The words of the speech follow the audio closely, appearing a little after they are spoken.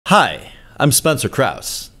Hi, I'm Spencer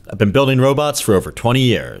Krause. I've been building robots for over 20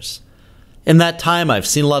 years. In that time, I've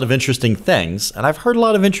seen a lot of interesting things, and I've heard a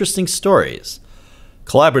lot of interesting stories.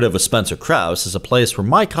 Collaborative with Spencer Krause is a place where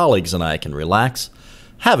my colleagues and I can relax,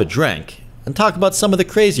 have a drink, and talk about some of the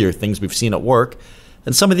crazier things we've seen at work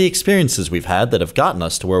and some of the experiences we've had that have gotten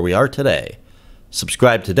us to where we are today.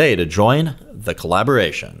 Subscribe today to join the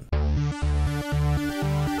collaboration.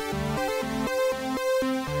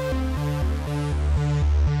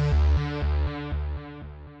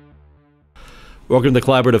 Welcome to the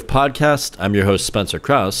Collaborative Podcast. I'm your host, Spencer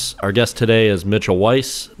Krause. Our guest today is Mitchell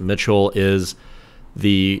Weiss. Mitchell is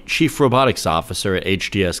the Chief Robotics Officer at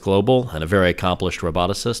HDS Global and a very accomplished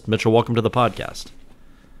roboticist. Mitchell, welcome to the podcast.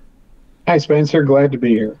 Hi, Spencer. Glad to be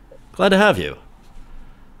here. Glad to have you.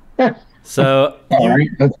 So, all right,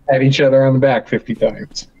 let's pat each other on the back 50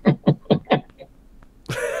 times.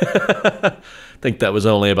 I think that was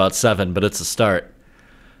only about 7, but it's a start.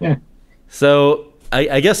 Yeah. So,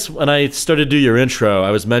 I guess when I started to do your intro,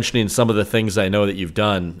 I was mentioning some of the things I know that you've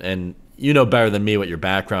done, and you know better than me what your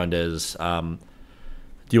background is. Do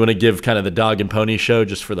you want to give kind of the dog and pony show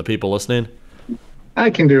just for the people listening? I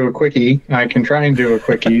can do a quickie. I can try and do a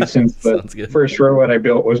quickie since the first robot I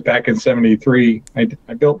built was back in '73.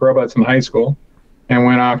 I built robots in high school and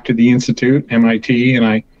went off to the Institute, MIT, and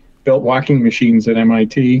I built walking machines at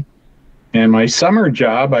MIT. And my summer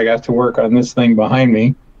job, I got to work on this thing behind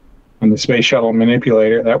me, on the Space Shuttle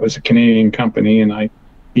Manipulator. That was a Canadian company, and I,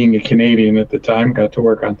 being a Canadian at the time, got to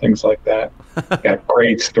work on things like that. Got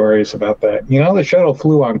great stories about that. You know, the shuttle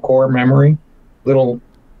flew on core memory, little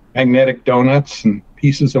magnetic donuts and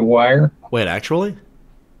pieces of wire. Wait, actually?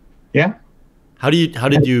 Yeah. How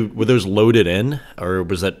did you, were those loaded in, or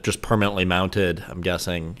was that just permanently mounted, I'm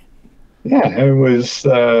guessing? Yeah, it was,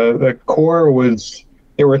 the core was,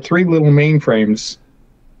 there were 3 little mainframes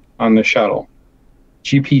on the shuttle.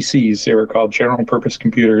 GPCs, they were called general purpose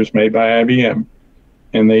computers made by IBM.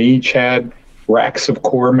 And they each had racks of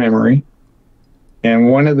core memory. And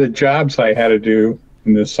one of the jobs I had to do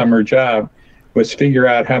in the summer job was figure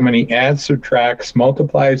out how many adds, subtracts,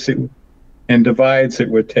 multiplies, and divides it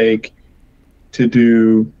would take to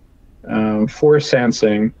do force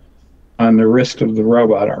sensing on the wrist of the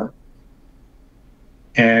robot arm.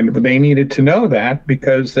 And they needed to know that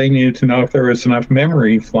because they needed to know if there was enough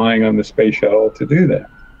memory flying on the space shuttle to do that.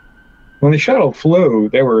 When the shuttle flew,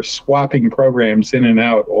 they were swapping programs in and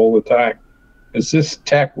out all the time, as this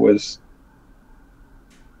tech was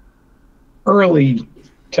early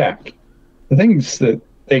tech. The things that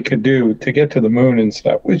they could do to get to the moon and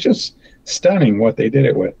stuff was just stunning what they did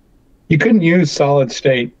it with. You couldn't use solid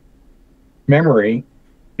state memory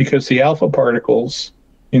because the alpha particles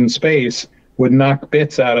in space would knock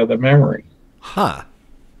bits out of the memory. Huh.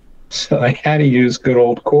 So I had to use good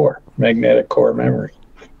old core, magnetic core memory.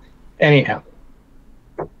 Anyhow,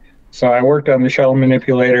 so I worked on the shuttle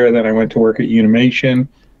manipulator, then I went to work at Unimation.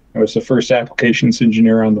 I was the first applications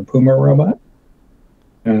engineer on the Puma robot,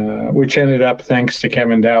 which ended up, thanks to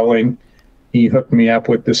Kevin Dowling, he hooked me up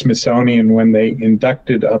with the Smithsonian when they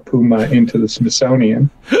inducted a Puma into the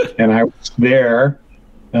Smithsonian. And I was there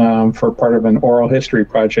for part of an oral history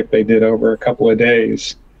project they did over a couple of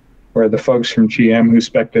days, where the folks from GM who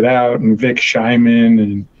spec'd it out, and Vic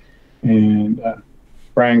Shyman and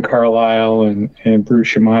Brian Carlisle and Bruce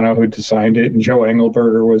Shimano who designed it, and Joe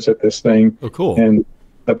Engelberger was at this thing. Oh, cool. And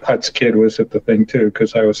the Putz kid was at the thing too,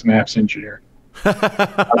 because I was an apps engineer.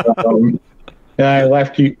 And I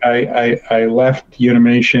left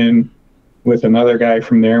Unimation with another guy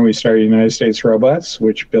from there, and we started United States Robots,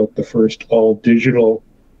 which built the first all-digital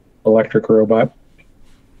electric robot.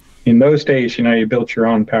 In those days, you know, you built your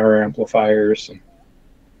own power amplifiers, and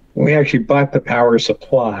we actually bought the power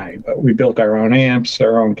supply, but we built our own amps,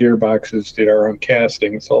 our own gearboxes, did our own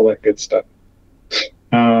castings, all that good stuff.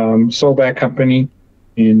 Sold that company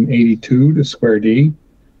in '82 to Square D.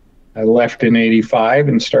 I left in '85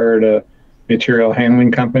 and started a material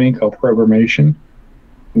handling company called Programmation.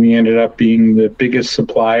 We ended up being the biggest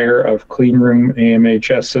supplier of cleanroom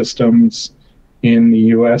AMHS systems in the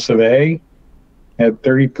US of A. Had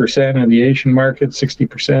 30% of the Asian market,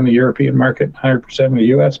 60% of the European market, 100% of the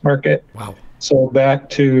US market. Wow. Sold that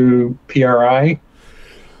to PRI.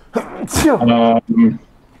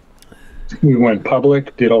 We went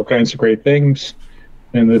public, did all kinds of great things.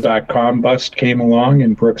 And the dot-com bust came along,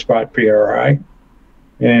 and Brooks bought PRI.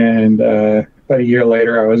 And about a year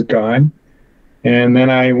later, I was gone. And then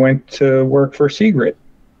I went to work for Seegrid,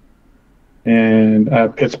 and a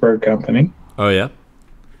Pittsburgh company. Oh, yeah?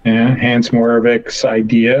 Yeah, Hans Moravic's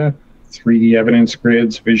idea, 3D evidence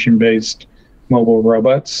grids, vision-based mobile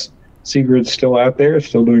robots. Seegrid's still out there,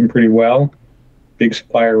 still doing pretty well. big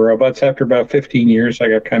supplier of robots. After about 15 years, I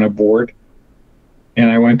got kind of bored,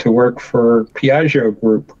 and I went to work for Piaggio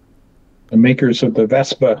Group, the makers of the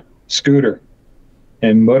Vespa scooter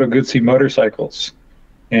and Moto Guzzi motorcycles.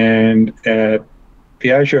 And at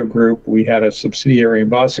Piaggio Group, we had a subsidiary in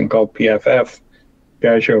Boston called PFF,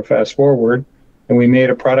 Piaggio Fast Forward, and we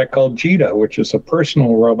made a product called Jita, which is a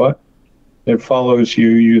personal robot that follows you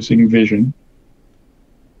using vision.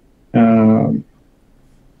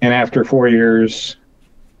 And after 4 years,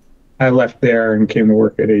 I left there and came to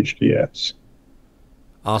work at HDS.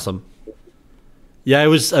 Awesome. Yeah, I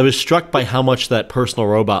was struck by how much that personal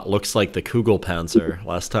robot looks like the Kugelpanzer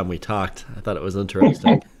last time we talked. I thought it was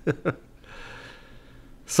interesting.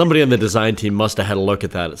 Somebody on the design team must have had a look at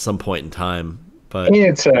that at some point in time. But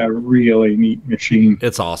it's a really neat machine.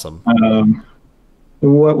 It's awesome.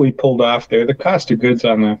 What we pulled off there, the cost of goods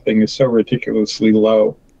on that thing is so ridiculously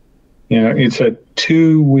low. It's a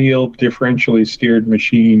two-wheel differentially steered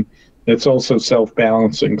machine that's also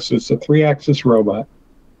self-balancing. So it's a 3-axis robot.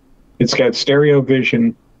 It's got stereo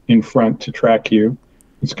vision in front to track you.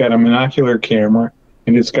 It's got a monocular camera,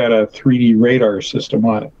 and it's got a 3D radar system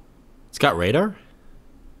on it. It's got radar?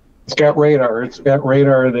 It's got radar. It's got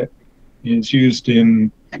radar that is used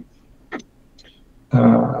in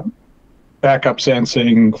backup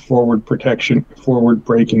sensing, forward protection, forward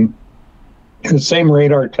braking. The same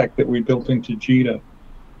radar tech that we built into Jita,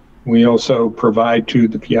 we also provide to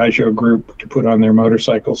the Piaggio Group to put on their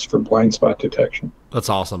motorcycles for blind spot detection. That's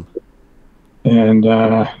awesome. And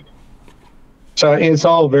so it's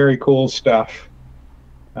all very cool stuff.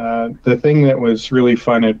 The thing that was really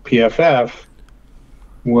fun at PFF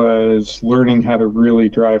was learning how to really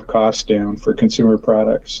drive costs down for consumer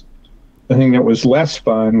products. The thing that was less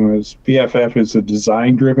fun was PFF is a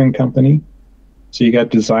design-driven company. So you got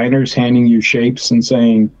designers handing you shapes and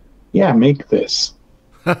saying, yeah, make this.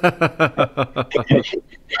 And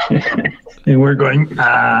we're going,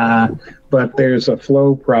 but there's a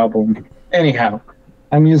flow problem. Anyhow,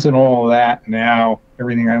 I'm using all of that now,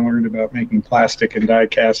 everything I learned about making plastic and die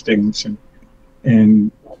castings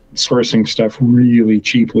and sourcing stuff really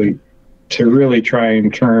cheaply to really try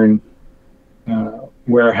and turn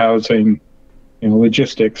warehousing and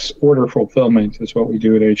logistics, order fulfillment is what we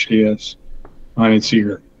do at HDS on its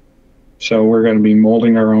ear. So we're going to be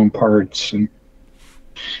molding our own parts and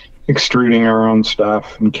extruding our own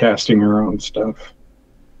stuff and casting our own stuff.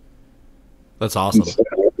 That's awesome.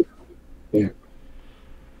 Yeah.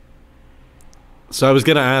 So I was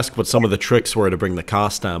going to ask what some of the tricks were to bring the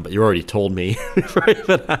cost down, but you already told me before I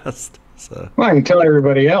even asked. So. Well, I can tell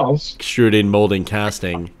everybody else. Extruding, molding,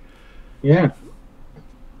 casting. Yeah.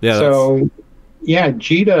 Yeah. So, yeah,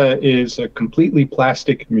 Jita is a completely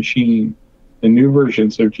plastic machine. The new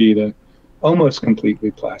versions of Jita, almost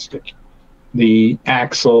completely plastic. The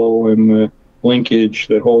axle and the linkage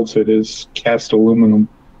that holds it is cast aluminum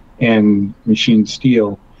and machined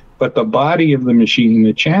steel. But the body of the machine,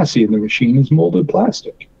 the chassis of the machine, is molded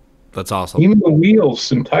plastic. That's awesome. Even the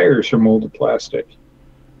wheels and tires are molded plastic.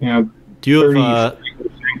 Do you have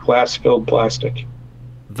glass-filled plastic?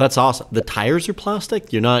 That's awesome. The tires are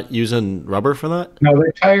plastic? You're not using rubber for that? No,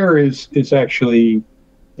 the tire is actually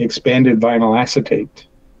expanded vinyl acetate,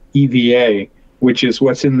 EVA, which is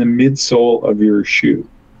what's in the midsole of your shoe.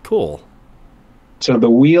 Cool. So the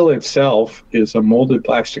wheel itself is a molded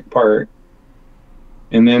plastic part,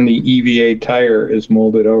 and then the EVA tire is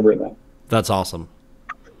molded over that. That's awesome.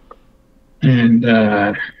 And,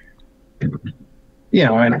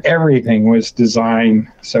 and everything was designed.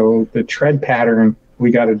 So the tread pattern, we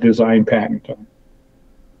got a design patent on.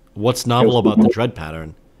 What's novel about the tread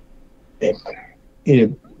pattern?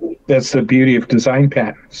 That's the beauty of design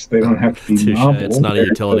patents. They don't have to be novel. It's not a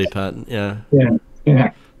utility patent. Yeah.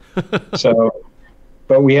 Yeah. So,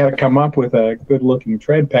 but we had to come up with a good-looking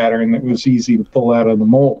tread pattern that was easy to pull out of the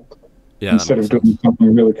mold instead of doing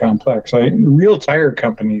something really complex. Real tire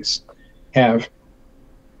companies have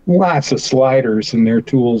lots of sliders in their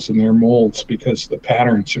tools and their molds because the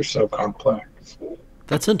patterns are so complex.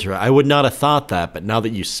 That's interesting. I would not have thought that, but now that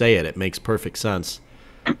you say it, it makes perfect sense.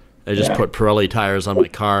 I just put Pirelli tires on my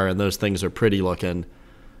car, and those things are pretty looking.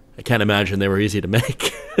 I can't imagine they were easy to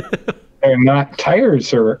make. They're not.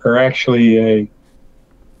 Tires are actually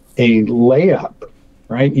a layup,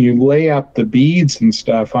 right? You lay up the beads and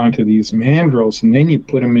stuff onto these mandrels, and then you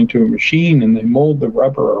put them into a machine, and they mold the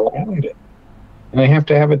rubber around it. And they have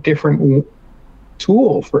to have a different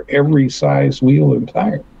tool for every size wheel and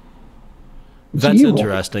tire. That's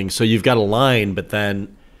interesting. So you've got a line, but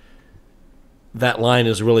then that line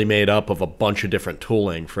is really made up of a bunch of different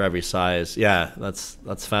tooling for every size. Yeah, that's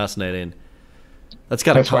fascinating. That's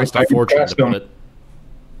got to cost a fortune to put it.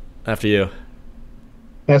 After you.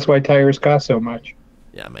 That's why tires cost so much.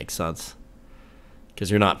 Yeah, it makes sense. Because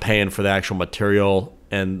you're not paying for the actual material,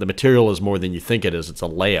 and the material is more than you think it is. It's a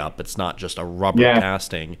layup. It's not just a rubber Yeah,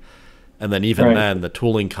 casting. And then even right. then, the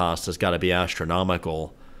tooling cost has got to be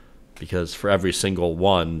astronomical because for every single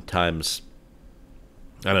one times,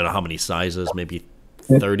 I don't know how many sizes, maybe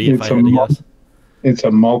It, 30 if I it's a had to guess. it's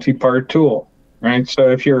a multi-part tool, right? So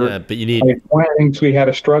if you're Yeah, but you need, like one of the things we had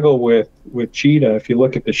a struggle with Cheetah, if you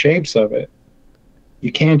look at the shapes of it,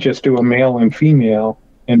 you can't just do a male and female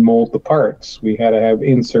and mold the parts. We had to have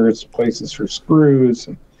inserts, places for screws,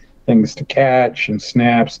 and things to catch and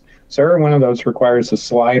snaps. So every one of those requires a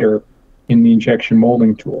slider in the injection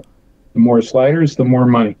molding tool. The more sliders, the more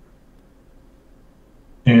money.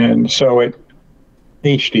 And so at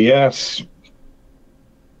HDS,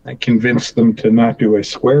 I convinced them to not do a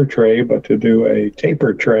square tray, but to do a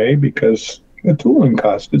taper tray because the tooling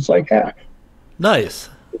cost is like half. nice.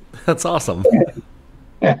 That's awesome.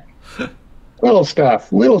 Yeah, little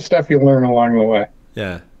stuff you learn along the way.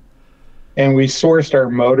 Yeah, And we sourced our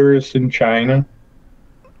motors in China.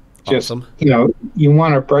 Just, awesome. you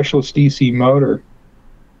want a brushless DC motor,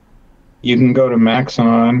 you can go to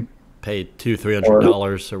Maxon Pay two, three hundred or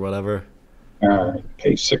dollars or whatever.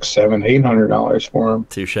 pay six, seven, $800 for them.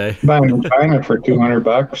 Touche. Buy them in China for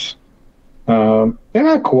 $200. They're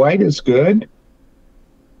not quite as good,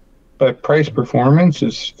 but price performance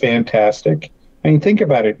is fantastic. I mean, think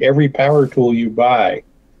about it. Every power tool you buy,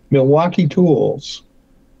 Milwaukee Tools,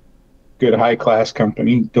 good high class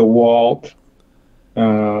company, DeWalt,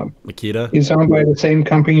 Makita. is owned by the same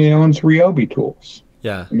company that owns Ryobi Tools.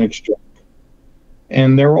 Yeah. Mixture.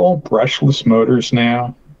 And they're all brushless motors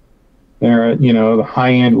now. They're, the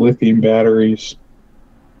high end lithium batteries.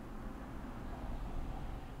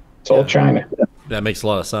 It's all Yeah. China. That makes a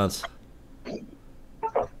lot of sense.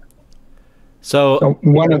 So, So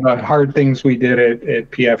one of the hard things we did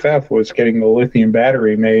at PFF was getting the lithium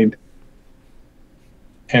battery made.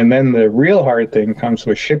 And then the real hard thing comes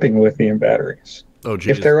with shipping lithium batteries. oh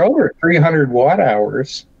geez. If they're over 300 watt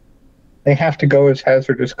hours, they have to go as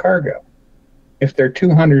hazardous cargo. If they're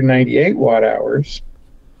 298 watt hours,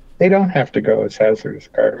 they don't have to go as hazardous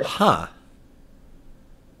cargo. Huh.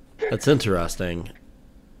 That's interesting.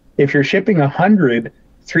 If you're shipping 100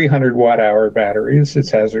 300 watt hour batteries,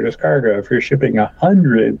 it's hazardous cargo. If you're shipping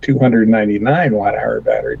 100 299 watt hour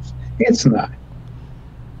batteries, it's not.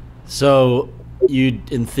 So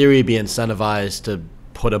you'd, in theory, be incentivized to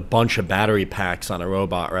put a bunch of battery packs on a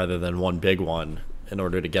robot rather than one big one in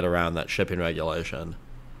order to get around that shipping regulation.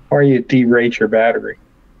 Or you derate your battery.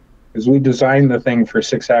 Because we designed the thing for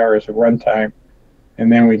 6 hours of runtime,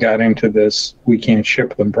 and then we got into this we can't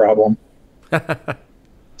ship them problem.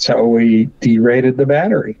 So we derated the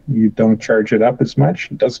battery. You don't charge it up as much.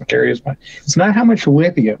 It doesn't carry as much. It's not how much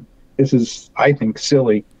lithium. This is, I think,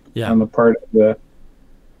 silly Yeah. on the part of the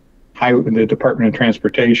Department of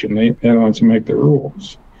Transportation. They're the ones who make the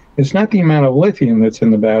rules. It's not the amount of lithium that's in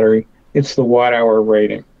the battery. It's the watt-hour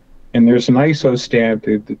rating. And there's an ISO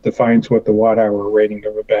standard that defines what the watt-hour rating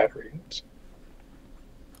of a battery is.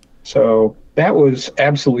 So that was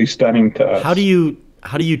absolutely stunning to us. How do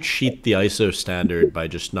you cheat the ISO standard by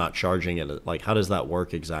just not charging it? Like, how does that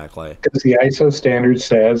work exactly? Because the ISO standard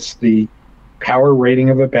says the power rating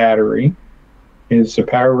of a battery is the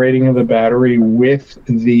power rating of the battery with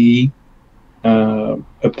the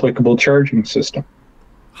applicable charging system.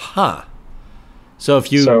 Huh. So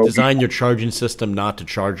if you So- design your charging system not to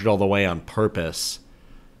charge it all the way on purpose,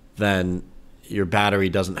 then your battery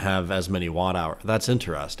doesn't have as many watt hours. That's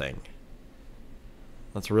interesting.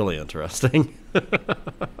 That's really interesting.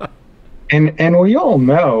 And we all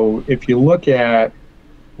know, if you look at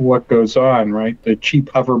what goes on, right, the cheap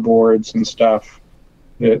hoverboards and stuff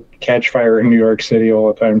that catch fire in New York City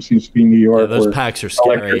all the time, seems to be New York. Yeah, those where packs are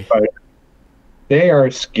scary. electrified. They are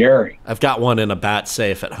scary. I've got one in a bat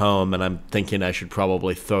safe at home, and I'm thinking I should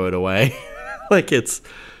probably throw it away. Like it's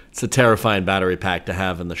a terrifying battery pack to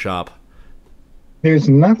have in the shop. There's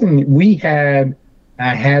nothing. We had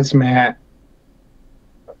a hazmat,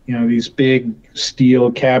 these big steel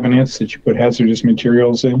cabinets that you put hazardous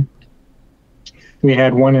materials in. We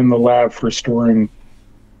had one in the lab for storing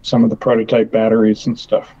some of the prototype batteries and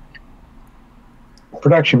stuff.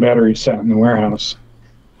 Production batteries sat in the warehouse,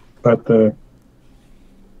 but the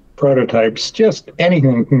prototypes, just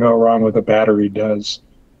anything can go wrong with a battery does.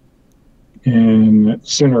 And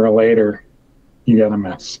sooner or later, you got a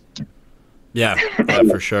mess. Yeah,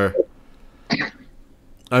 for sure.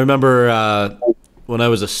 I remember when I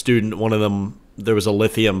was a student, one of them, there was a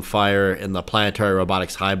lithium fire in the Planetary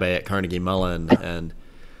Robotics High Bay at Carnegie Mellon, and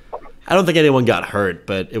I don't think anyone got hurt,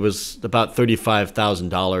 but it was about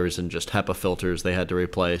 $35,000 in just HEPA filters they had to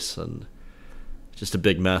replace, and just a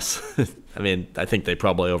big mess. I mean, I think they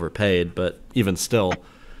probably overpaid, but even still,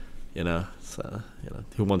 so,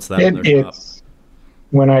 who wants that in their shop?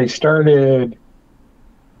 When I started,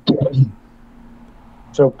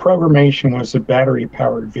 so programmation was a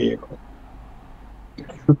battery-powered vehicle.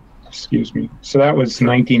 Excuse me. So that was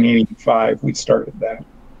 1985. We started that.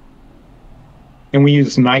 And we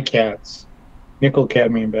used NiCads, nickel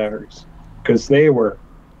cadmium batteries, because they were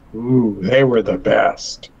the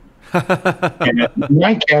best. And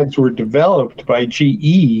NiCads were developed by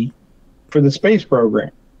GE for the space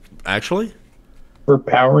program. Actually? For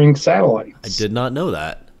powering satellites. I did not know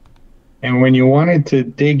that. And when you wanted to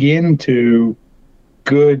dig into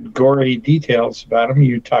good, gory details about them,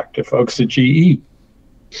 you talked to folks at GE.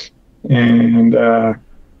 And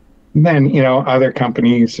then, other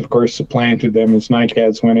companies, of course, supplanted them as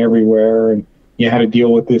NiCads went everywhere. And you had to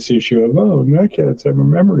deal with this issue of, NiCads have a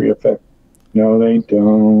memory effect. No, they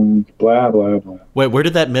don't. Blah, blah, blah. Wait, where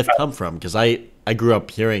did that myth come from? Because I grew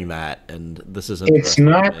up hearing that, and this is It's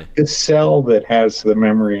not the cell that has the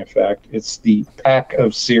memory effect. It's the pack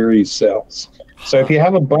of series cells. So if you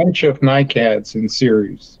have a bunch of NiCads in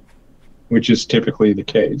series, which is typically the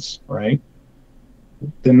case, right?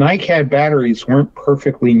 The NiCad batteries weren't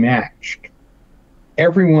perfectly matched.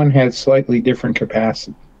 Everyone had slightly different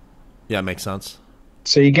capacity. Yeah, makes sense.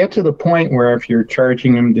 So you get to the point where if you're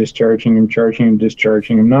charging them, discharging them, charging them,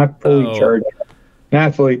 discharging them, not fully charged,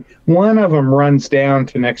 not fully, one of them runs down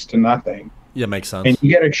to next to nothing. Yeah, makes sense. And you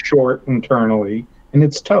get a short internally, and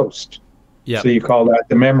it's toast. Yeah. So you call that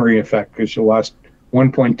the memory effect because you lost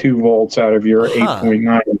 1.2 volts out of your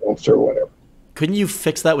 8.9 volts or whatever. Couldn't you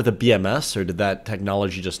fix that with a BMS, or did that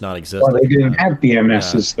technology just not exist? Well, they didn't have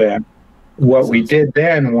BMSs then. What we did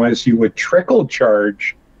then was you would trickle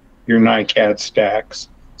charge your NiCad stacks.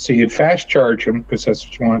 So you'd fast charge them because that's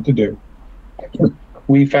what you wanted to do.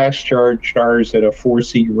 We fast charged ours at a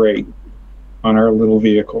 4C rate on our little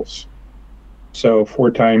vehicles. So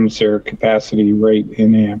 4 times their capacity rate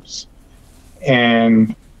in amps.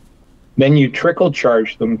 And then you trickle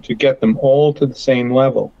charge them to get them all to the same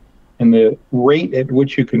level. And the rate at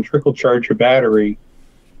which you can trickle charge a battery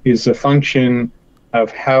is a function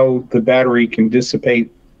of how the battery can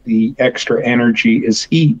dissipate the extra energy as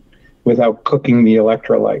heat without cooking the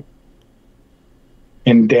electrolyte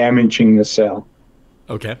and damaging the cell.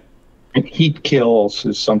 Okay. And heat kills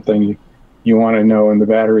is something you want to know in the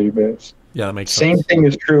battery biz. Yeah, that makes sense. Same thing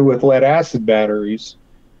is true with lead acid batteries.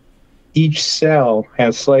 Each cell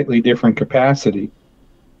has slightly different capacity.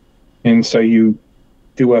 And so you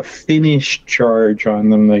do a finished charge on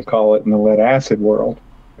them, they call it in the lead acid world,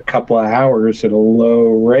 a couple of hours at a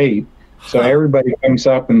low rate. So everybody comes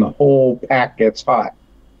up and the whole pack gets hot.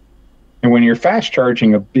 And when you're fast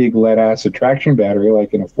charging a big lead acid traction battery,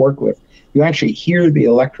 like in a forklift, you actually hear the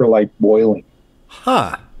electrolyte boiling,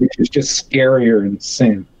 which is just scarier than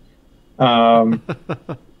sin.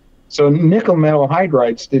 So nickel metal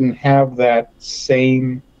hydrides didn't have that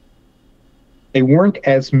same, they weren't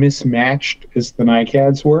as mismatched as the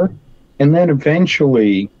NiCads were. And then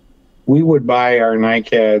eventually we would buy our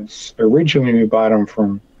NiCads, originally we bought them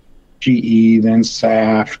from GE, then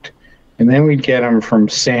Saft, and then we'd get them from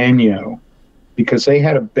Sanyo because they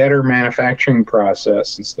had a better manufacturing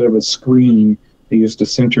process. Instead of a screen, they used a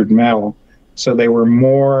sintered metal. So they were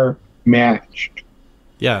more matched.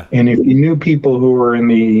 Yeah. And if you knew people who were in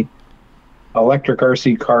the electric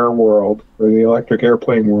RC car world or the electric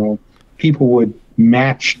airplane world, people would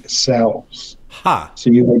match cells. So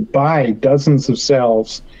you would buy dozens of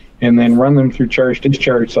cells and then run them through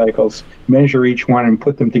charge-discharge cycles, measure each one, and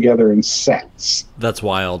put them together in sets. That's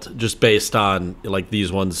wild. Just based on, like,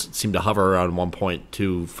 these ones seem to hover around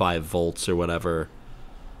 1.25 volts or whatever.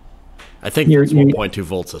 I think it's 1.2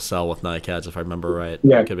 volts a cell with NiCads, if I remember right.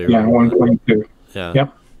 Yeah, could be 1.2. Yeah.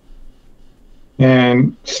 Yep.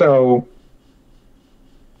 And so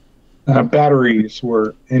batteries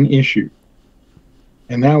were an issue.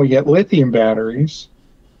 And now we get lithium batteries.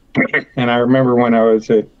 And I remember when I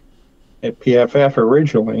was at PFF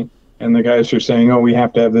originally, and the guys are saying, we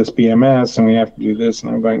have to have this BMS and we have to do this.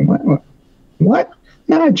 And I'm going, what?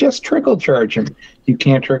 No, just trickle charge them. You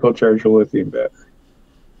can't trickle charge a lithium battery.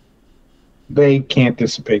 They can't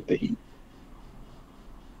dissipate the heat.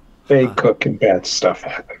 They cook and bad stuff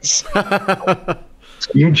happens.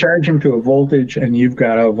 So you charge them to a voltage and you've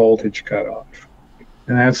got a voltage cutoff.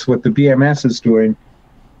 And that's what the BMS is doing,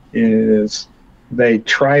 is they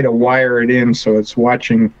try to wire it in so it's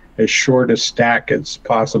watching as short a stack as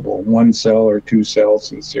possible, 1 cell or 2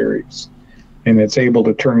 cells in series. And it's able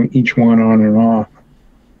to turn each one on and off.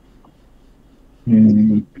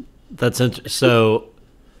 Mm. So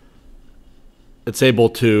it's able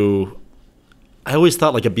to. I always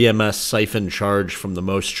thought like a BMS siphon charge from the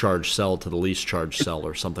most charged cell to the least charged cell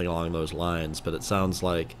or something along those lines, but it sounds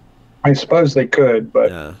like I suppose they could, but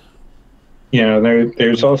yeah, there's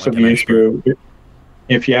I'm not also like an the expert. issue,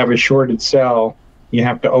 if you have a shorted cell, you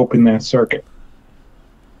have to open that circuit.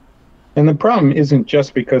 And the problem isn't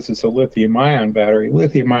just because it's a lithium ion battery.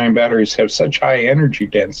 Lithium ion batteries have such high energy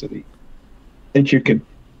density that you could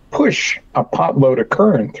push a pot load of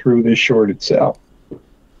current through this shorted cell.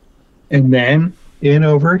 And then it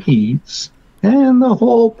overheats, and the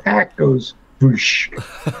whole pack goes whoosh.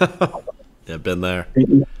 Yeah, been there.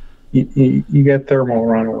 You get thermal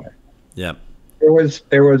runaway. Yep. There was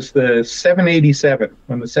the 787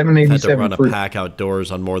 when the I've had to 787 run a first, pack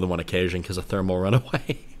outdoors on more than one occasion because of thermal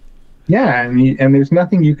runaway. yeah, and there's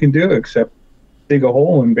nothing you can do except dig a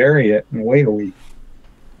hole and bury it and wait a week.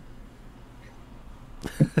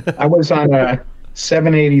 I was on a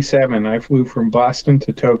 787. I flew from Boston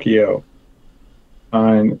to Tokyo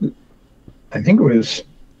on, I think it was,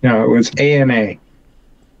 no, it was ANA.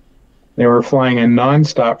 They were flying a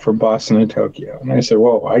nonstop from Boston to Tokyo. And I said,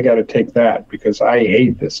 whoa, I got to take that because I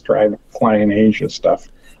hate this flying Asia stuff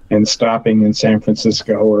and stopping in San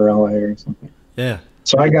Francisco or LA or something. Yeah.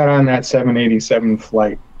 So I got on that 787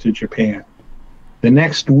 flight to Japan. The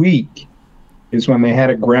next week is when they had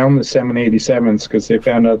to ground the 787s because they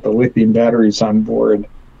found out the lithium batteries on board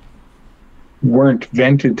weren't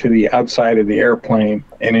vented to the outside of the airplane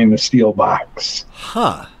and in a steel box.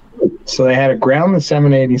 Huh. So they had to ground the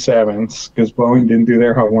 787s because Boeing didn't do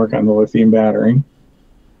their homework on the lithium battery.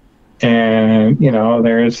 And,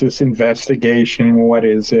 there is this investigation. What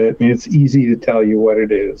is it? And it's easy to tell you what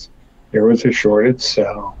it is. There was a shorted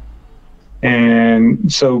cell.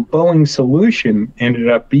 And so Boeing's solution ended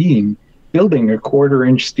up being building a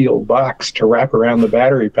 1/4-inch steel box to wrap around the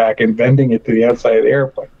battery pack and venting it to the outside of the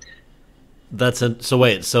airplane. So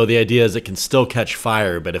wait, so the idea is it can still catch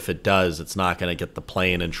fire, but if it does, it's not going to get the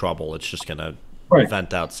plane in trouble. It's just going to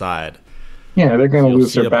vent outside. Yeah, they're going to You'll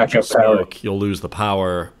lose see their a bunch backup of power. smoke, you'll lose the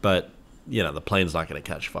power, but the plane's not going to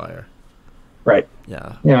catch fire. Right.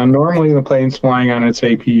 Yeah. Normally the plane's flying on its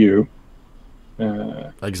APU.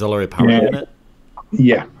 Auxiliary power unit?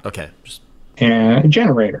 Yeah. Okay. And a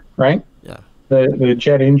generator, right? Yeah. The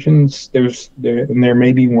jet engines, there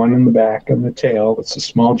may be one in the back and the tail. It's a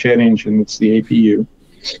small jet engine. It's the APU.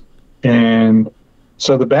 And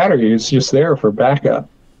so the battery is just there for backup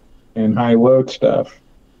and high load stuff.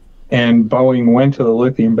 And Boeing went to the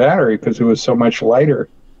lithium battery because it was so much lighter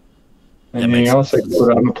than anything else they could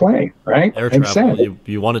put on the plane, right? Air travel,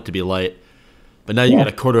 you want it to be light, but now you got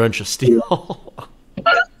a 1/4 inch of steel.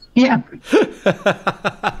 Yeah.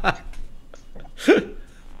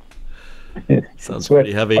 Sounds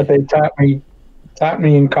pretty heavy. What they taught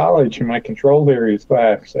me in college in my control theories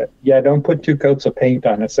class. Don't put 2 coats of paint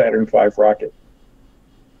on a Saturn V rocket.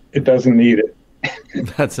 It doesn't need it.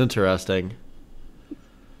 That's interesting.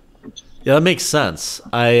 Yeah, that makes sense.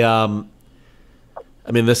 I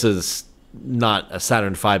mean, this is not a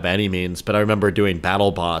Saturn V by any means, but I remember doing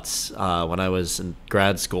BattleBots when I was in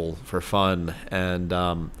grad school for fun, and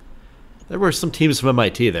there were some teams from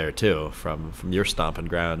MIT there too, from your stomping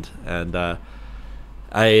ground. And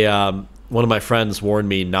one of my friends warned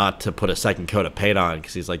me not to put a second coat of paint on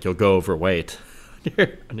because he's like, you'll go overweight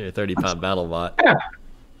on your 30-pound BattleBot. Yeah.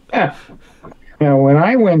 Yeah. Now, when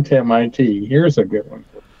I went to MIT, here's a good one.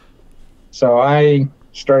 So I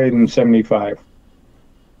started in 75.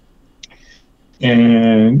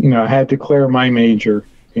 And, I had to clear my major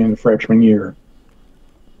in freshman year.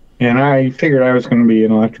 And I figured I was going to be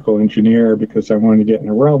an electrical engineer because I wanted to get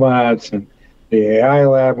into robots, and the AI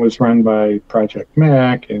lab was run by Project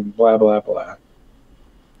Mac and blah, blah, blah.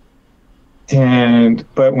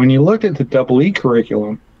 But when you looked at the double E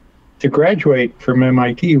curriculum, to graduate from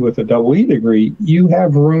MIT with a double E degree, you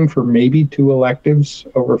have room for maybe 2 electives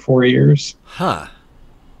over 4 years. Huh.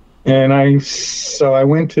 And I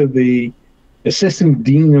went to the assistant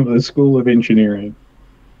dean of the School of Engineering.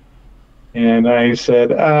 And I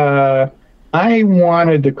said, I want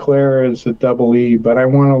to declare as a double E, but I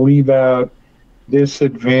want to leave out this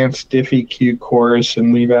advanced DiffEQ course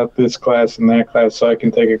and leave out this class and that class so I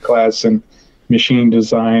can take a class in machine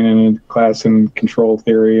design and a class in control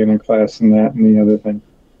theory and a class in that and the other thing.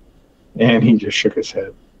 And he just shook his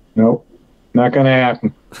head. Nope, not going to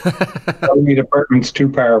happen. Double E department's too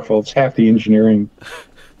powerful. It's half the engineering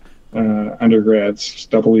undergrads,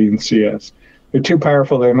 double E and CS. They're too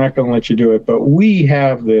powerful. They're not going to let you do it. But we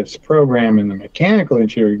have this program in the mechanical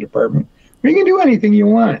engineering department where you can do anything you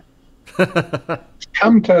want.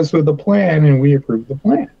 Come to us with a plan, and we approve the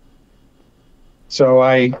plan. So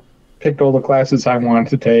I picked all the classes I wanted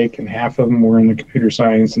to take, and half of them were in the computer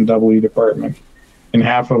science and EE department, and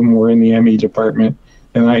half of them were in the ME department.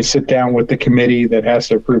 And I sit down with the committee that has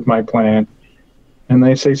to approve my plan, and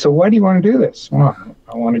they say, so why do you want to do this? Well,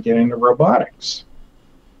 I want to get into robotics.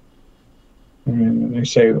 And they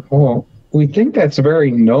say, well, we think that's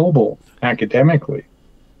very noble academically,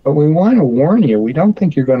 but we want to warn you, we don't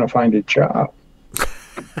think you're going to find a job.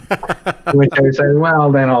 Which I say,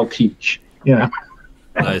 well, then I'll teach, you know.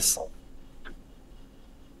 Nice.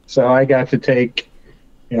 So I got to take,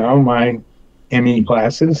 you know, my ME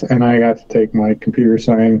classes, and I got to take my computer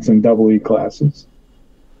science and EE classes.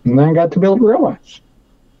 And then I got to build robots.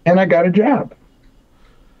 And I got a job.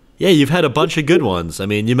 Yeah, you've had a bunch of good ones. I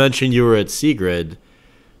mean, you mentioned you were at Seegrid,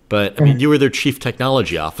 but I mean, you were their chief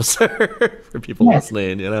technology officer for people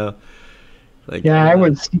listening, you know. Like, yeah, I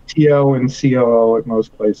was CTO and COO at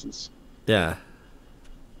most places. Yeah.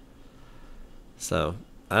 So,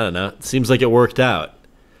 I don't know. It seems like it worked out.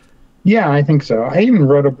 Yeah, I think so. I even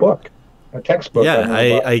wrote a book, a textbook.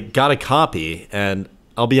 Yeah, I got a copy, and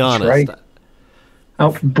I'll be honest. Right.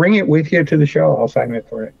 I'll bring it with you to the show. I'll sign it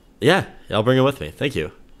for it. Yeah, I'll bring it with me. Thank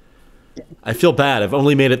you. I feel bad. I've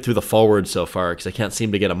only made it through the foreword so far because I can't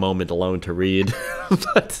seem to get a moment alone to read.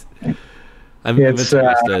 But I'm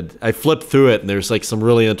interested. I flipped through it, and there's like some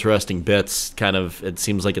really interesting bits. Kind of, it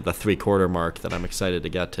seems like at the 3/4 mark that I'm excited to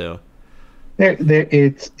get to.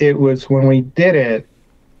 It was when we did it.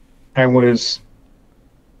 When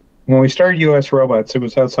we started U.S. Robots, it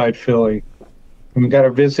was outside Philly. And we got a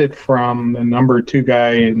visit from the number 2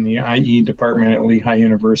 guy in the IE department at Lehigh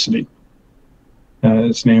University.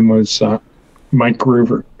 His name was Mike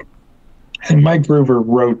Groover. And Mike Groover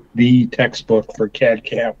wrote the textbook for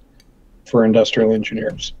CAD/CAM for industrial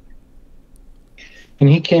engineers. And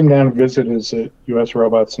he came down to visit us at U.S.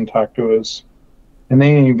 Robots and talked to us. And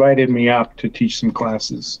they invited me up to teach some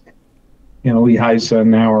classes. You know, Lehigh's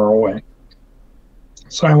an hour away.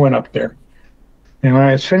 So I went up there. And when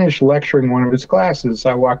I was finished lecturing one of his classes,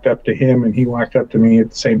 I walked up to him, and he walked up to me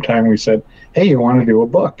at the same time. We said, hey, you want to do a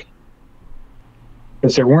book?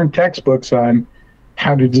 Because there weren't textbooks on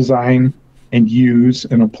how to design and use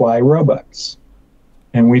and apply robots.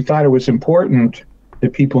 And we thought it was important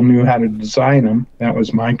that people knew how to design them. That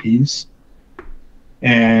was my piece.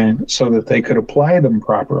 And so that they could apply them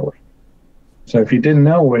properly. So if you didn't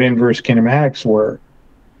know what inverse kinematics were,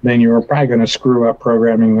 then you were probably going to screw up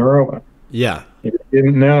programming the robot. Yeah. If you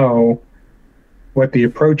didn't know what the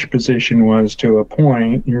approach position was to a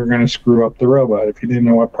point, you were going to screw up the robot. If you didn't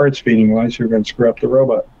know what parts feeding was, you were going to screw up the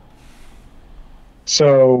robot.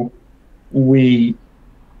 So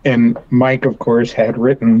and Mike, of course, had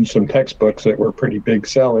written some textbooks that were pretty big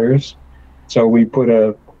sellers. So we put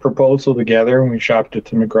a proposal together, and we shopped it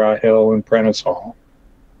to McGraw-Hill and Prentice Hall.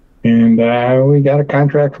 And we got a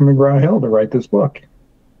contract from McGraw-Hill to write this book.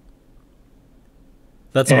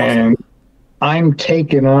 That's awesome. And I'm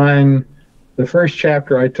taking on, the first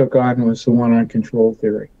chapter I took on was the one on control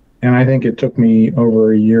theory. And I think it took me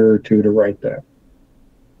over a year or 2 to write that.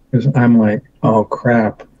 Because I'm like, oh,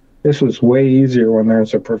 crap. This was way easier when there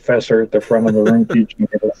was a professor at the front of the room teaching me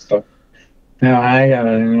this stuff. Now,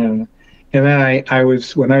 and then I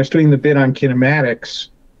was, when I was doing the bit on kinematics,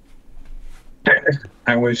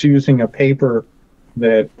 I was using a paper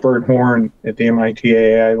that Bert Horn at the MIT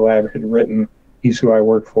AI lab had written. He's who I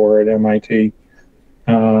work for at MIT,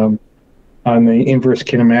 on the inverse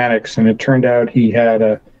kinematics, and it turned out he had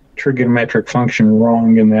a trigonometric function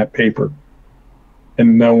wrong in that paper,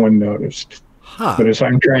 and no one noticed. Huh. But as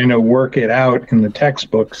I'm trying to work it out in the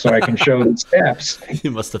textbook so I can show the steps. You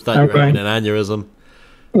must have thought you were having an aneurysm.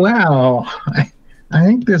 Wow, I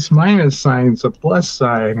think this minus sign's a plus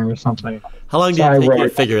sign or something. How long do you take to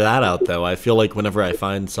figure that out, though? I feel like whenever I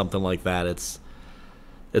find something like that, it's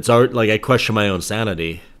art. Like, I question my own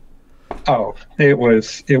sanity. Oh, it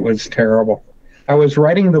was terrible. I was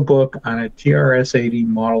writing the book on a TRS-80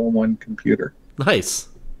 Model 1 computer. Nice.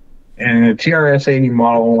 And a TRS-80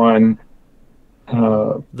 Model 1.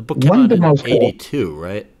 The book came out in 82,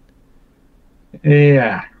 right?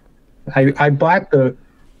 Yeah. I bought the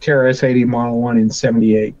TRS-80 Model 1 in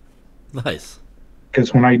 78. Nice.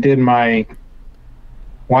 Because when I did my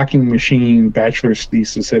walking machine bachelor's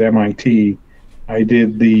thesis at MIT, I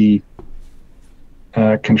did the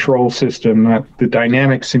control system, not the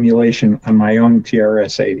dynamic simulation, on my own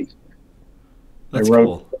TRS-80. That's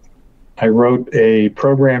cool. I wrote a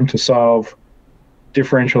program to solve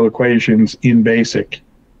differential equations in BASIC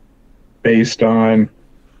based on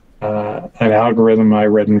an algorithm I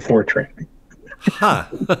read in Fortran. Huh.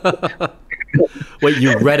 Wait,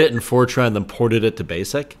 you read it in Fortran, then ported it to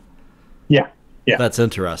BASIC? Yeah. That's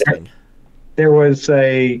interesting. there was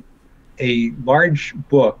a large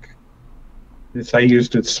book that I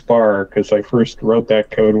used at Spar because I first wrote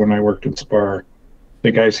that code when I worked at Spar,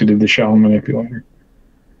 the guys who did the shell manipulator.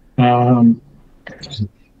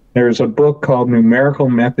 There's a book called Numerical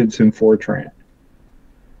Methods in Fortran.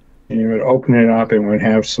 And you would open it up and would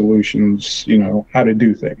have solutions, how to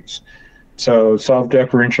do things. So solve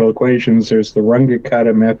differential equations, there's the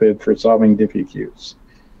Runge-Kutta method for solving diffie-qs.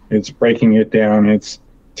 It's breaking it down. It's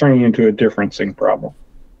turning into a differencing problem.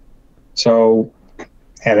 So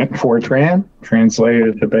had it in Fortran,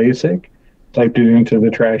 translated it to BASIC, typed it into the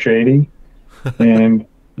Trash 80, and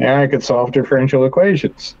now I could solve differential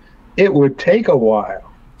equations. It would take a while.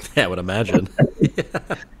 Yeah, I would imagine.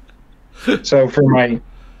 So for my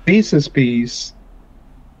thesis piece,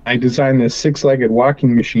 I designed this six-legged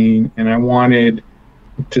walking machine, and I wanted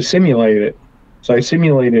to simulate it. So I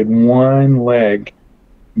simulated one leg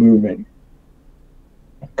moving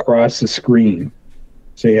across the screen.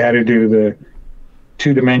 So you had to do the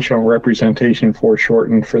two-dimensional representation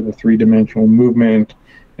foreshortened for the three-dimensional movement,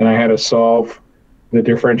 and I had to solve the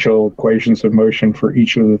differential equations of motion for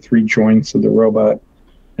each of the three joints of the robot,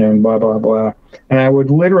 and blah, blah, blah. And I would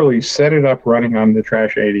literally set it up running on the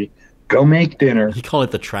Trash 80, go make dinner. You call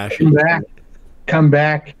it the Trash 80? Come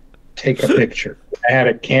back, take a picture. I had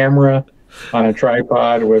a camera on a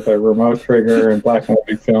tripod with a remote trigger and black and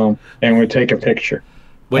white film, and would take a picture.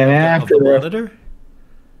 Wait, and after the monitor?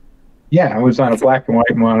 Yeah, it was on a black and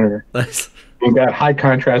white monitor. Nice. We got high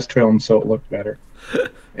contrast film, so it looked better.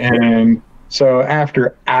 And so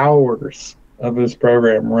after hours of this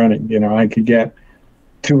program running, I could get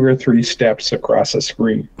 2 or 3 steps across a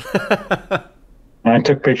screen. And I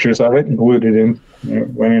took pictures of it and glued it in,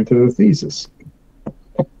 went into the thesis.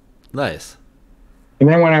 Nice. And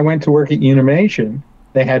then when I went to work at Unimation,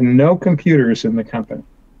 they had no computers in the company.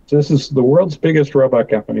 So this is the world's biggest robot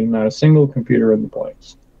company, not a single computer in the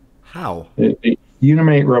place. How? The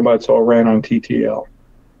Unimate robots all ran on TTL.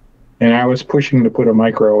 And I was pushing to put a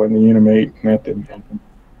micro in the Unimate, and that didn't happen.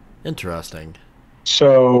 Interesting.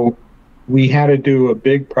 So we had to do a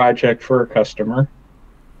big project for a customer,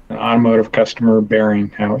 an automotive customer bearing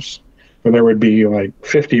house, where there would be like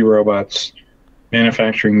 50 robots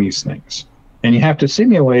manufacturing these things. And you have to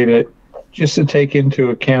simulate it just to take into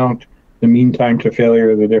account the mean time to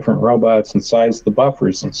failure of the different robots and size the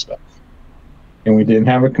buffers and stuff. And we didn't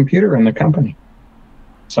have a computer in the company.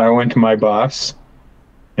 So I went to my boss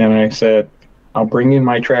and I said, I'll bring in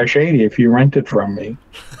my Trash 80 if you rent it from me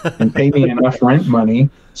and pay me enough rent money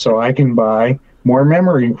so I can buy more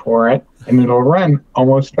memory for it and it'll run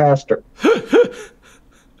almost faster.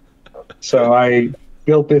 So I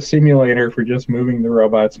built this simulator for just moving the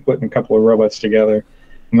robots, putting a couple of robots together.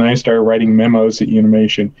 And then I started writing memos at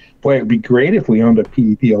Unimation. Boy, it'd be great if we owned a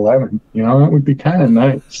PDP-11. That would be kind of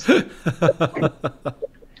nice. And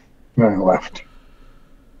I left.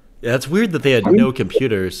 Yeah, it's weird that they had no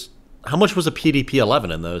computers. How much was a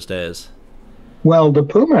PDP-11 in those days? Well, the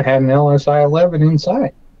Puma had an LSI-11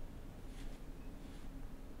 inside.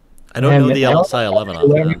 I don't know the LSI-11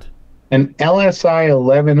 offhand. An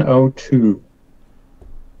LSI-1102,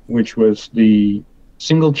 which was the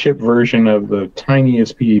single-chip version of the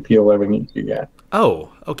tiniest PDP-11 you could get.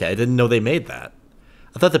 Oh, okay. I didn't know they made that.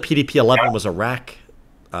 I thought the PDP-11 was a rack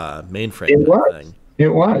mainframe thing. It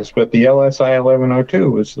was, but the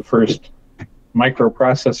LSI-1102 was the first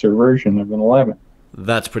microprocessor version of an 11.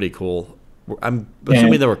 That's pretty cool. I'm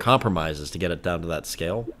assuming there were compromises to get it down to that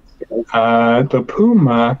scale. The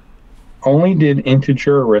Puma only did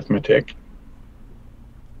integer arithmetic.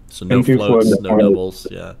 So no floats, no doubles,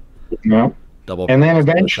 yeah. No. Double. And then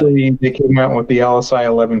eventually they came out with the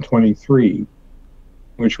LSI 1123,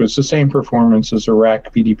 which was the same performance as a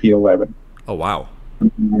rack PDP-11. Oh, wow.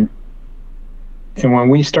 Mm-hmm. And when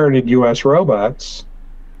we started US Robots,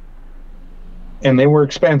 and they were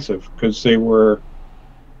expensive because they were,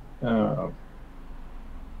 not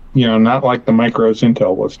like the micros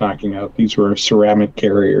Intel was knocking out. These were ceramic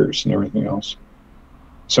carriers and everything else.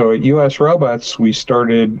 So at US Robots, we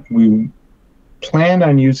planned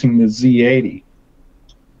on using the Z80,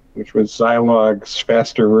 which was Zilog's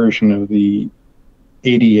faster version of the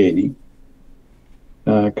 8080,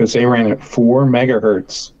 because they ran at 4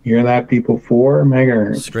 megahertz. You hear that, people? 4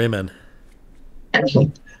 megahertz. Screaming.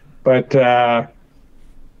 But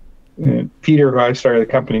Peter, who I started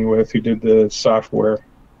the company with, who did the software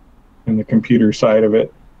and the computer side of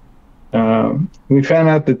it, we found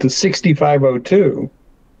out that the 6502,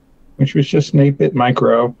 which was just an 8-bit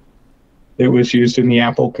micro, it was used in the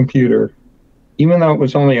Apple computer. Even though it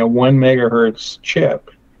was only a 1 megahertz chip,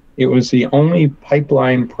 it was the only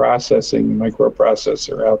pipeline processing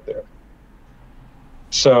microprocessor out there.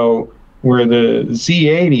 So where the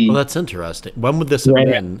Z80. Well, that's interesting. When would this have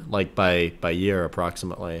been, like by year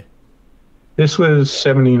approximately? This was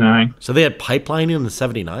 79. So they had pipelining in the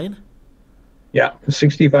 79? Yeah, the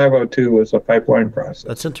 6502 was a pipeline process.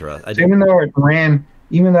 That's interesting. So even though it ran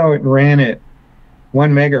at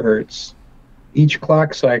 1 megahertz, each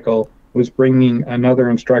clock cycle was bringing another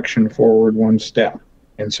instruction forward one step,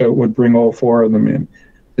 and so it would bring all 4 of them in.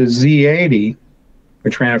 The Z80,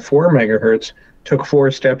 which ran at 4 megahertz, took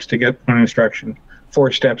 4 steps to get one instruction,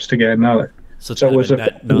 4 steps to get another. So it was a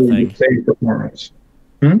net nothing. Same performance.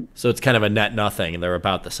 So it's kind of a net nothing, and they're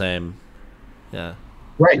about the same. Yeah.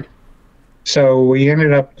 Right. So we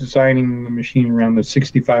ended up designing the machine around the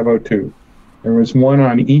 6502. There was one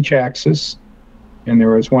on each axis, and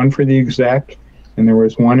there was one for the exec, and there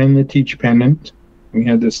was one in the teach pendant. We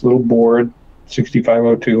had this little board,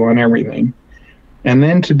 6502 on everything. And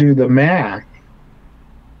then to do the math,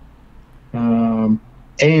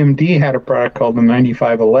 AMD had a product called the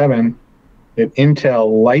 9511 that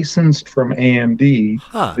Intel licensed from AMD.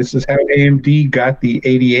 Huh. This is how AMD got the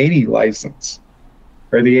 8080 license,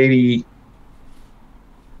 or the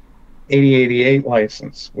 8088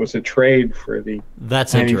 license was a trade for the.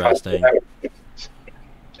 That's interesting.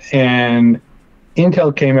 And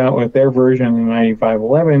Intel came out with their version of the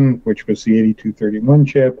 9511, which was the 8231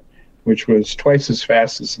 chip, which was twice as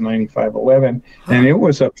fast as the 9511, and it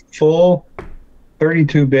was a full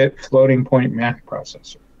 32-bit floating point math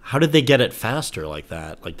processor. How did they get it faster like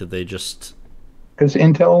that? Like, did they just... Because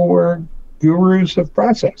Intel were gurus of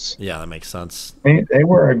process. Yeah, that makes sense. They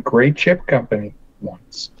were a great chip company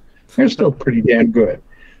once. They're still pretty damn good.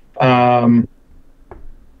 And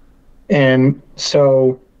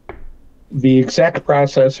so the exec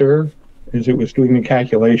processor, as it was doing the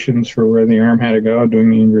calculations for where the ARM had to go, doing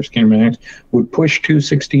the inverse kinematics, would push 2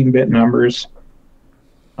 16-bit numbers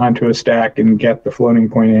onto a stack and get the floating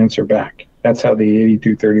point answer back. That's how the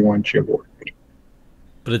 8231 chip worked.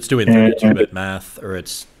 But it's doing 32-bit math, or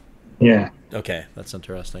it's... Yeah. Okay, that's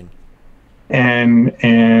interesting. And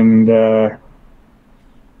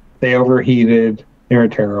they overheated. They were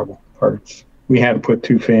terrible parts. We had to put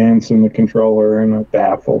 2 fans in the controller and a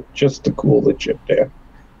baffle just to cool the chip down.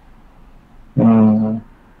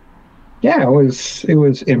 Yeah, it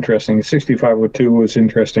was interesting. The 6502 was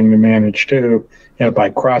interesting to manage too. You had to buy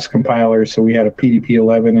cross compilers, so we had a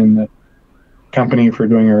PDP-11 in the company for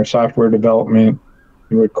doing our software development.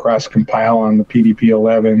 We would cross compile on the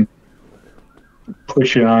PDP-11,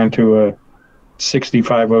 push it onto a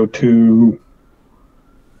 6502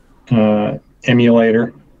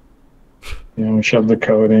 emulator. Shove the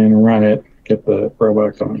code in, run it, get the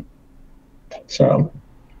robot going. So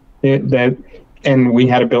and we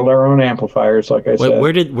had to build our own amplifiers, like I said.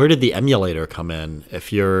 Where did the emulator come in?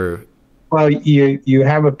 If you're... Well, you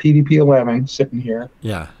have a PDP-11 sitting here.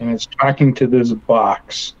 Yeah. And it's talking to this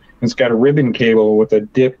box. It's got a ribbon cable with a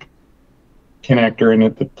dip connector in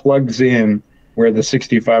it that plugs in where the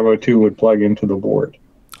 6502 would plug into the board.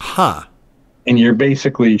 Huh. And you're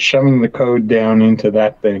basically shoving the code down into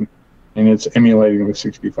that thing, and it's emulating the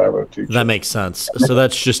 6502 chip. That makes sense. So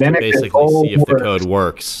that's just to basically see if the code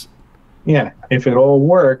works. Yeah. If it all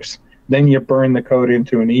works, then you burn the code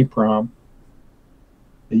into an EEPROM,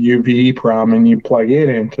 the UV EEPROM, and you plug it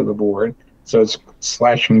into the board. So it's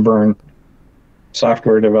slash and burn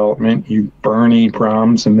software development. You burn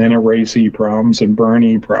EEPROMs and then erase EEPROMs and burn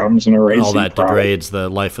EEPROMs and erase all that EEPROMs. Degrades the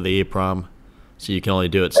life of the EEPROM, so you can only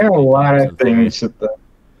do it. There are a lot of things that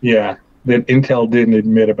Intel didn't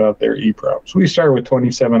admit about their EEPROMs. We started with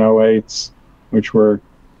 2708s, which were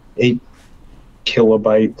 8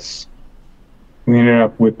 kilobytes. We ended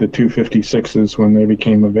up with the 256s when they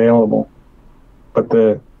became available. But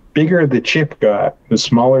the bigger the chip got, the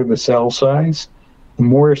smaller the cell size, the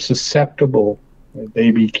more susceptible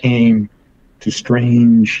they became to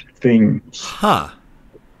strange things. Huh.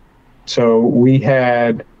 So we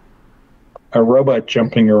had a robot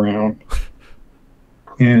jumping around.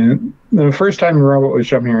 And the first time the robot was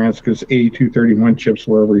jumping around is because 8231 chips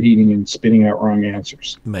were overheating and spitting out wrong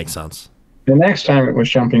answers. Makes sense. The next time it was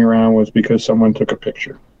jumping around was because someone took a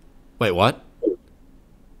picture. Wait, what?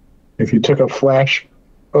 If you took a flash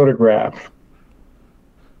photograph,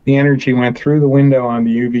 the energy went through the window on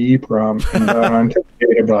the UV EEPROM and got onto the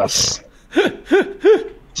data bus.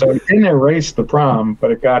 So it didn't erase the PROM, but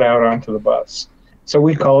it got out onto the bus. So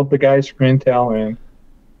we called the guys from Intel and,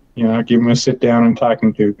 give them a sit down and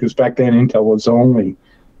talking to, because back then Intel was only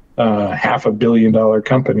 $500 million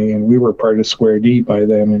company, and we were part of Square D by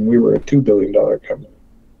then, and we were a $2 billion company.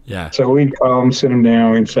 Yeah. So we'd call them, sit them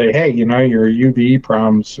down, and say, hey, your UV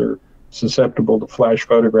EEPROMs are susceptible to flash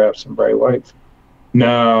photographs and bright lights.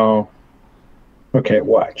 No. Okay,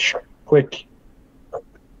 watch. Click.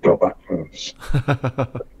 Robot moves.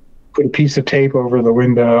 Put a piece of tape over the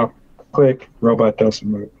window. Click. Robot doesn't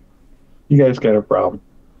move. You guys got a problem.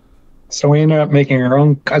 So we ended up making our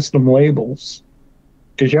own custom labels.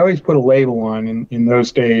 Because you always put a label on. In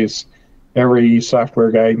those days, every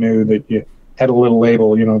software guy knew that you had a little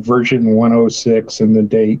label, version 106 and the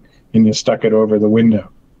date, and you stuck it over the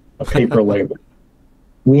window, a paper label.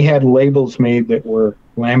 We had labels made that were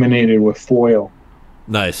laminated with foil.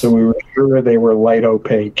 Nice. So we were sure they were light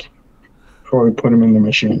opaque before we put them in the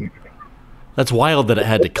machine. That's wild that it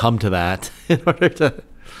had to come to that in order to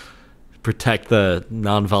protect the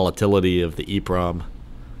non-volatility of the EEPROM.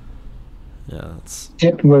 Yeah,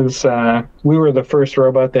 it was. We were the first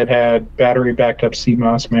robot that had battery backed up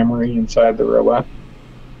CMOS memory inside the robot,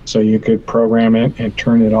 so you could program it and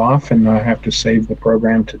turn it off and not have to save the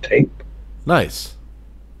program to tape. Nice.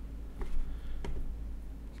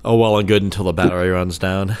 Oh, well and good until the battery runs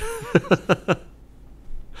down.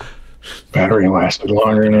 Battery lasted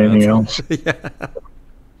longer than anything else. Yeah.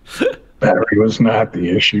 Battery was not the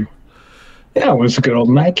issue. Yeah, it was a good old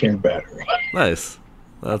Nican battery. Nice.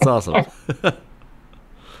 That's awesome.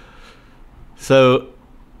 So,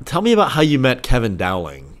 tell me about how you met Kevin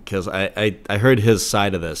Dowling, because I heard his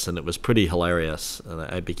side of this, and it was pretty hilarious, and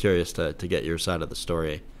I'd be curious to get your side of the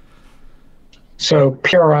story. So,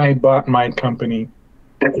 PRI bought my company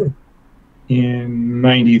in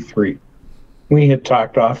 '93. We had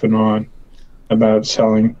talked off and on about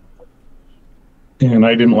selling, and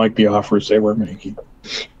I didn't like the offers they were making.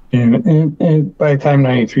 And by the time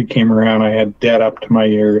 '93 came around, I had debt up to my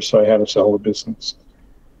ears, so I had to sell the business.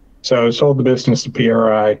 So I sold the business to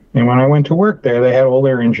PRI, and when I went to work there, they had all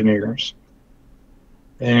their engineers,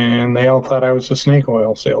 and they all thought I was a snake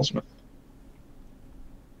oil salesman.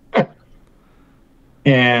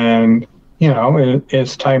 And,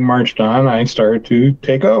 as time marched on, I started to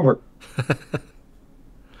take over.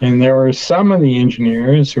 And there were some of the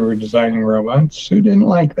engineers who were designing robots who didn't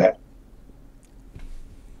like that.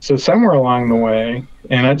 So somewhere along the way,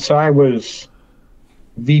 so I was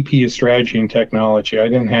VP of Strategy and Technology.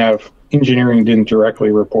 Engineering didn't directly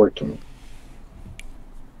report to me.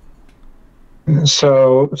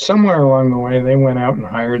 So somewhere along the way, they went out and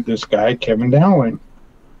hired this guy, Kevin Dowling,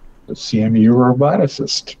 the CMU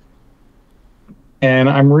roboticist. And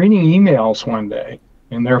I'm reading emails one day,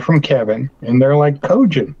 and they're from Kevin, and they're like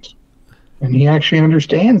cogent. And he actually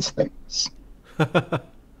understands things.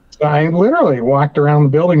 So I literally walked around the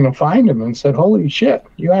building to find him and said, "Holy shit,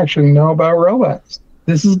 you actually know about robots.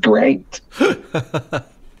 This is great."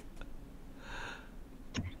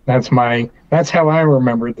 That's how I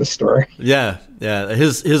remembered the story. Yeah.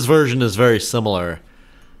 His version is very similar.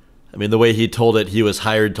 I mean, the way he told it, he was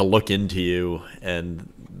hired to look into you, and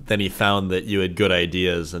then he found that you had good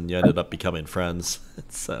ideas, and you ended up becoming friends.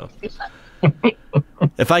 So,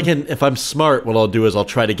 if I'm smart, what I'll do is I'll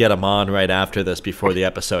try to get him on right after this, before the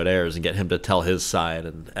episode airs, and get him to tell his side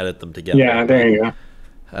and edit them together. Yeah, there you go.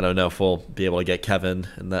 I don't know if we'll be able to get Kevin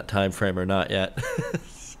in that time frame or not yet.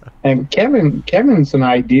 So. And Kevin's an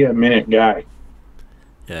idea minute guy.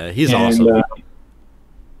 Yeah, he's awesome.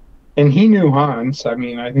 And he knew Hans. I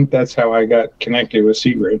mean, I think that's how I got connected with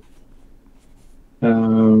Seegrid.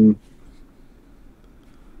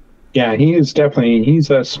 Yeah, he's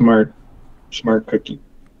a smart cookie.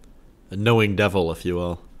 A knowing devil, if you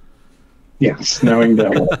will. Yes, knowing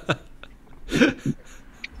devil.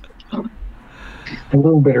 A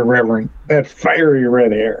little bit irreverent. That fiery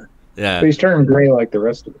red hair. Yeah. But he's turning gray like the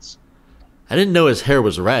rest of us. I didn't know his hair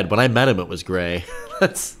was red. When I met him, it was gray.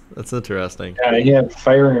 That's interesting. Yeah, he had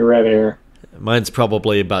fiery red hair. Mine's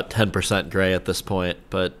probably about 10% gray at this point,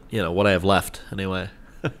 but what I have left anyway.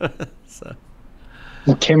 So.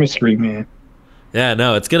 The chemistry, man. Yeah,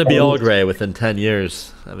 no, it's gonna be all gray within 10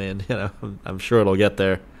 years. I mean, I'm sure it'll get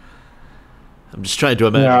there. I'm just trying to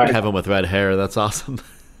imagine Kevin with red hair. That's awesome.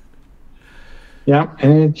 Yeah,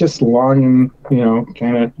 and it's just long and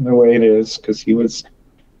kind of the way it is, because he was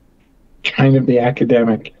kind of the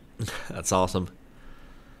academic. That's awesome.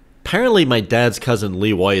 Apparently, my dad's cousin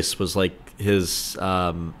Lee Weiss was like his,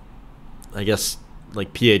 I guess,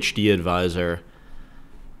 like PhD advisor,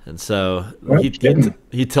 and so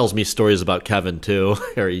he tells me stories about Kevin too.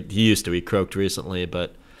 Or he used to. He croaked recently,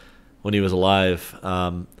 but when he was alive,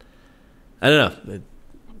 I don't know.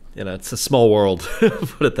 It's a small world.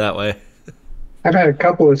 Put it that way. I've had a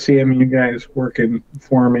couple of CMU guys working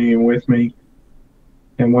for me and with me,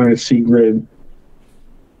 and one is Seegrid.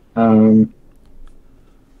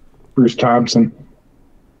 Bruce Thompson,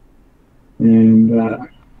 and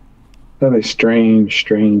that is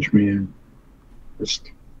strange man, just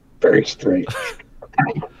very strange.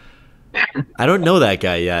 I don't know that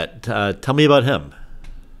guy yet. Tell me about him.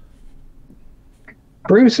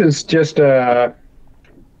 Bruce is just a,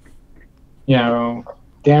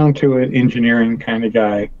 down to it engineering kind of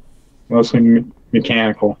guy, mostly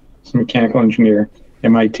mechanical. He's a mechanical engineer,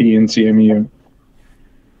 MIT and CMU.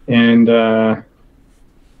 And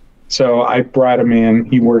so I brought him in.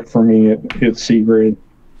 He worked for me at Seegrid.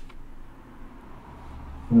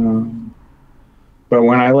 But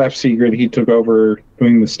when I left Seegrid, he took over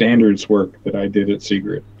doing the standards work that I did at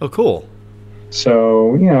Seegrid. Oh, cool.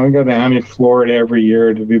 So, we go down to Florida every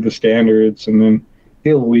year to do the standards, and then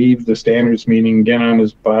he'll leave the standards meeting, get on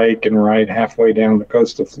his bike, and ride halfway down the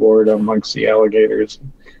coast of Florida amongst the alligators,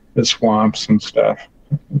 the swamps and stuff.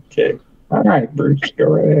 Okay. All right, Bruce, go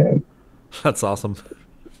right ahead. That's awesome.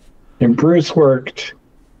 And Bruce worked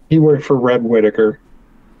for Red Whittaker.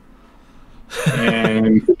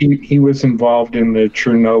 And he was involved in the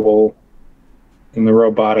Chernobyl, in the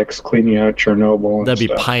robotics, cleaning out Chernobyl. And That'd be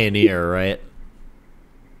stuff. Pioneer, right?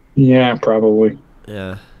 Yeah, probably.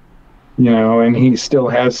 Yeah. And he still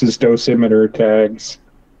has his dosimeter tags.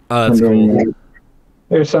 Oh, that's cool. That.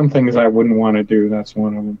 There's some things I wouldn't want to do. That's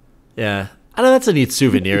one of them. Yeah. I know that's a neat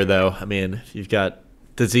souvenir, though. I mean, if you've got,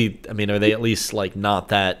 are they at least like not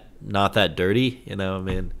that dirty?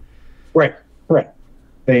 Right.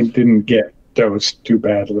 They didn't get dosed too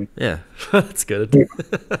badly. Yeah, that's good.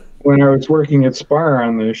 When I was working at Spar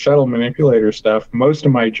on the shuttle manipulator stuff, most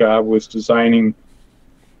of my job was designing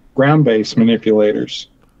ground-based manipulators,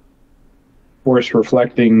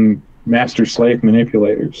 force-reflecting master-slave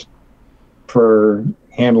manipulators for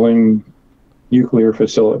handling nuclear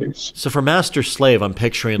facilities. So for master slave, I'm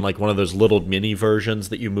picturing like one of those little mini versions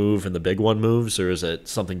that you move and the big one moves, or is it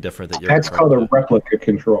something different that you're? That's called a replica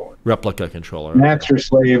controller. Replica controller. Master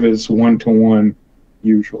slave is 1-to-1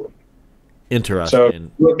 usually.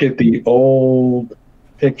 Interesting. So look at the old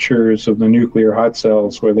pictures of the nuclear hot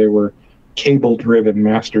cells where they were cable-driven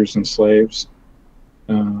masters and slaves.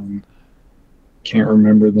 Can't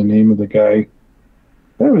remember the name of the guy.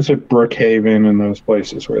 That was at Brookhaven and those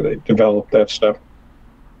places where they developed that stuff.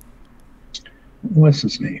 What's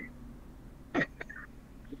his name?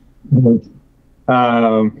 So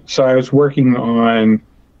I was working on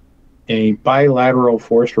a bilateral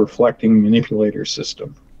force reflecting manipulator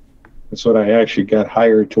system. That's what I actually got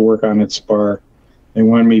hired to work on at SPAR. They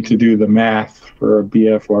wanted me to do the math for a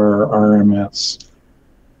BFR RMS.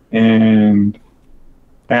 And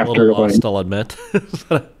after a little lost, I'll admit.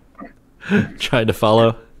 Trying to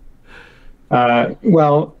follow.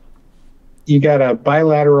 Well, you got a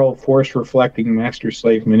bilateral force reflecting master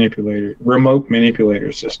slave manipulator, remote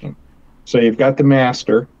manipulator system. So you've got the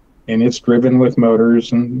master, and it's driven with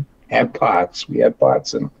motors and had pots. We had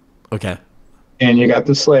pots in them. Okay. And you got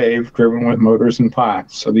the slave driven with motors and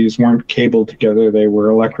pots. So these weren't cabled together, they were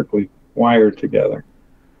electrically wired together.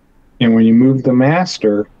 And when you move the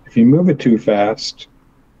master, if you move it too fast,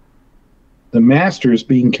 the master is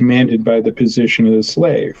being commanded by the position of the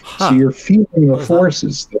slave. Huh. So you're feeling the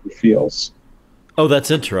forces that it feels. Oh, that's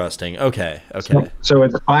interesting. Okay. So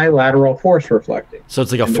it's bilateral force reflecting. So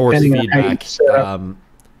it's like a And force depending on how you feedback. set up,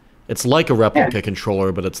 It's like a replica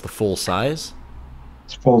controller, but it's the full size.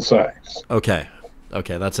 it's full size. Okay,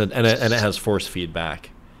 that's it, and it has force feedback.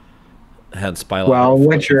 Hence, bilateral. Well, force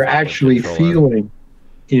what you're reflecting actually controller. feeling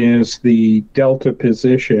is the delta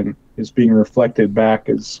position is being reflected back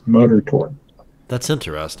as motor torque. That's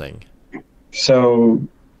interesting. So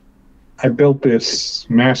I built this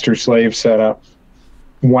master-slave setup,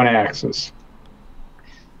 one axis,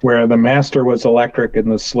 where the master was electric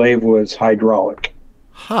and the slave was hydraulic,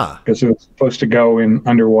 Huh. because it was supposed to go in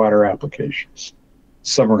underwater applications,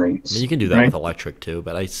 submarines. I mean, you can do that right? with electric too,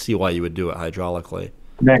 but I see why you would do it hydraulically.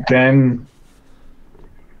 Back then,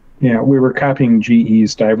 we were copying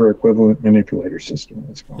GE's diver equivalent manipulator system.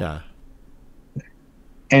 It's called. Yeah.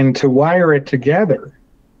 And to wire it together,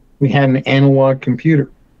 we had an analog computer.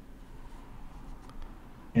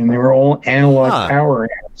 And they were all analog power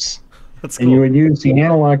amps. That's and cool. you would use the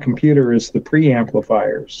analog computer as the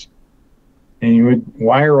preamplifiers. And you would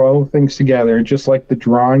wire all the things together, just like the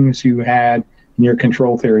drawings you had in your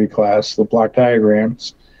control theory class, the block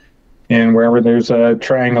diagrams. And wherever there's a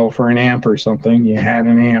triangle for an amp or something, you had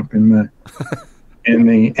an amp in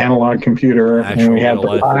the analog computer. Actual And we had real the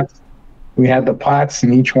life. pots. We had the pots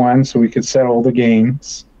in each one so we could settle the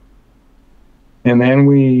gains. And then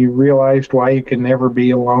we realized why you could never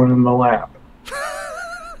be alone in the lab.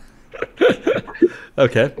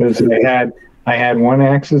 Okay. Because I had one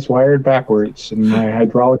axis wired backwards, and my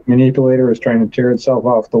hydraulic manipulator was trying to tear itself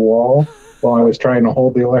off the wall while I was trying to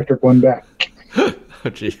hold the electric one back. Oh,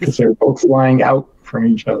 Because jeez. they were both flying out from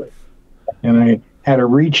each other. And had to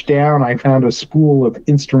reach down. I found a spool of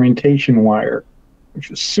instrumentation wire, which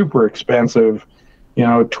was super expensive,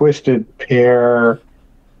 twisted pair,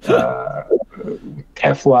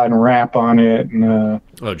 Teflon wrap on it, and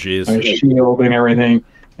Oh, geez. a shield and everything.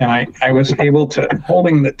 And I was able to,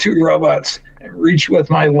 holding the two robots, reach with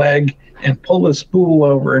my leg and pull the spool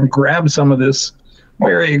over and grab some of this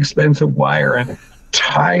very expensive wire and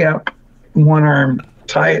tie up one arm,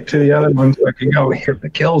 tie it to the other one so I can go hit the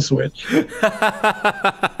kill switch.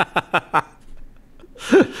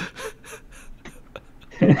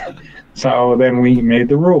 So then we made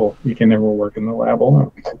the rule: you can never work in the lab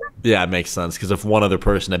alone. Yeah, it makes sense, because if one other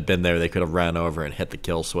person had been there, they could have ran over and hit the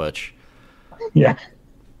kill switch. Yeah.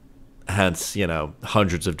 Hence,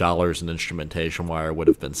 hundreds of dollars in instrumentation wire would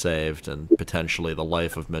have been saved, and potentially the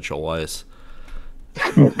life of Mitchell Weiss.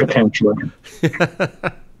 Potentially.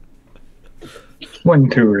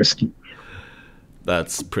 Wasn't too risky.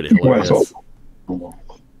 That's pretty hilarious.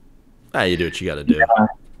 You do what you got to do. Yeah.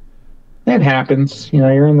 It happens.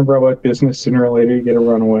 You're in the robot business. Sooner or later, you get a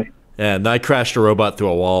runaway. And I crashed a robot through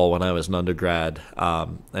a wall when I was an undergrad. I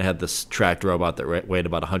had this tracked robot that weighed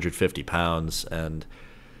about 150 pounds, and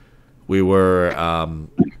we were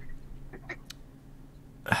I'm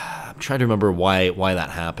trying to remember why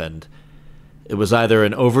that happened. It was either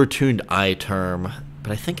an overtuned I term,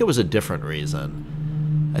 but I think it was a different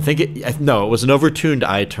reason. It was an overtuned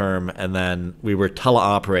I term, and then we were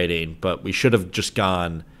teleoperating, but we should have just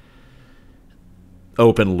gone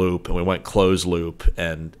open loop, and we went closed loop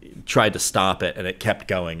and tried to stop it, and it kept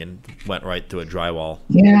going and went right through a drywall.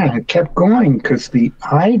 Yeah, it kept going because the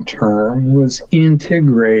I term was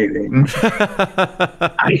integrating.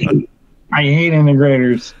 I hate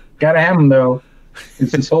integrators. Gotta have them, though.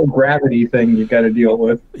 It's this whole gravity thing you got to deal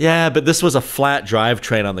with. Yeah, but this was a flat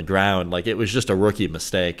drivetrain on the ground. Like, it was just a rookie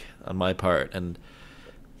mistake on my part. And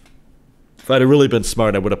if I'd have really been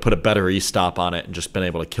smart, I would have put a better e-stop on it and just been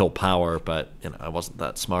able to kill power. But I wasn't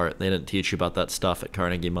that smart. They didn't teach you about that stuff at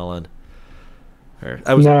Carnegie Mellon.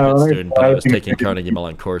 I was a Pitt student, but I was taking Carnegie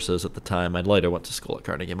Mellon courses at the time. I later went to school at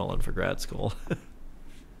Carnegie Mellon for grad school.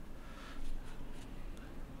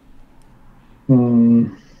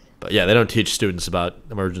 But yeah, they don't teach students about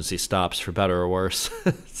emergency stops, for better or worse.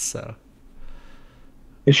 So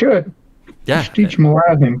they should. Yeah, you should teach them a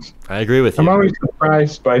lot of things. I agree with you. I'm always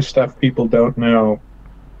surprised by stuff people don't know.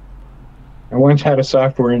 I once had a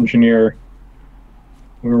software engineer.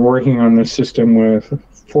 We were working on this system with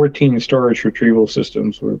 14 storage retrieval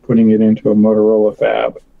systems. We were putting it into a Motorola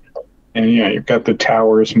fab. And you've got the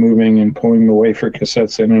towers moving and pulling the wafer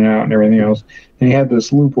cassettes in and out and everything else. And he had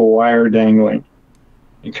this loop of wire dangling.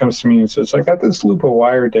 He comes to me and says, I got this loop of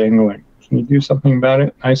wire dangling. Can you do something about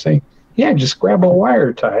it? I say, yeah, just grab a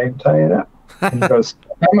wire tie and tie it up. And he goes,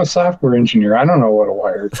 I'm a software engineer. I don't know what a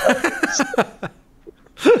wire tie is.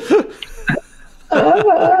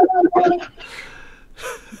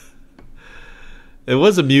 It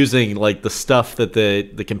was amusing, like the stuff that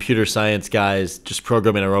the computer science guys just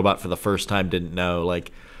programming a robot for the first time didn't know.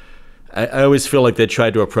 Like, I always feel like they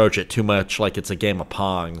tried to approach it too much like it's a game of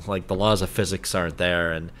Pong. Like, the laws of physics aren't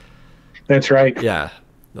there. And that's right. Yeah.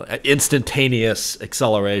 Instantaneous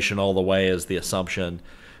acceleration all the way is the assumption.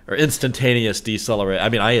 Or instantaneous decelerate. I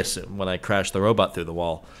mean, I assume when I crashed the robot through the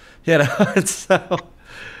wall. It's so...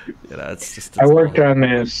 it's just... I worked on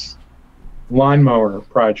this lawnmower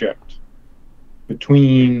project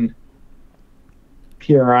between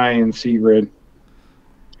PRI and Seegrid.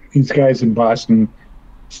 These guys in Boston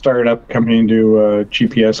startup company do a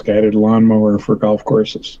GPS-guided lawnmower for golf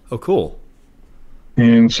courses. Oh, cool.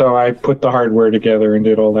 And so I put the hardware together and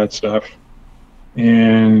did all that stuff.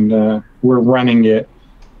 And we're running it.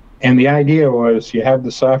 And the idea was you have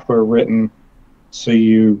the software written so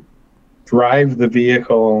you drive the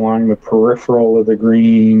vehicle along the peripheral of the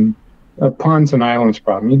green, a ponds and islands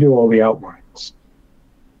problem. You do all the outlines.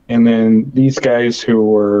 And then these guys who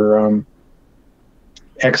were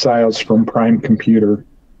exiles from Prime Computer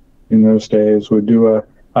in those days would do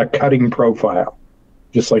a cutting profile,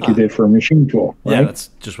 just like you did for a machine tool. Right? Yeah, that's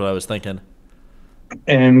just what I was thinking.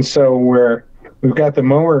 And so we've got the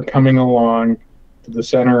mower coming along to the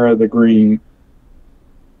center of the green,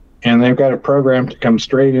 and they've got a program to come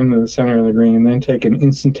straight into the center of the green and then take an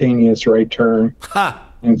instantaneous right turn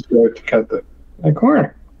and start to cut the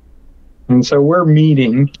corner. And so we're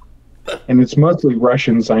meeting, and it's mostly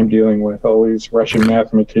Russians I'm dealing with, all these Russian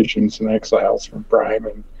mathematicians and exiles from Prime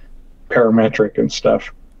and parametric and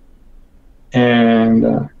stuff.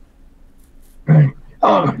 And,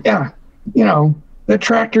 oh, yeah, the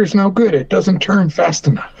tractor's no good. It doesn't turn fast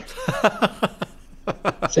enough.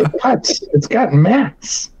 Say, putz, it's got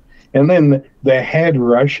mass. And then the head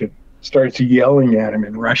Russian starts yelling at him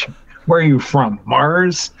in Russian. Where are you from?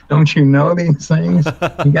 Mars? Don't you know these things?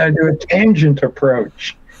 You got to do a tangent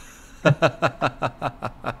approach.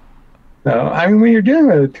 So, I mean, when you're dealing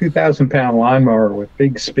with a 2,000-pound lawnmower with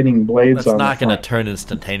big spinning blades That's on not the going to front, turn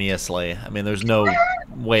instantaneously. I mean, there's no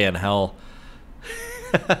way in hell.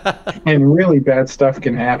 and really bad stuff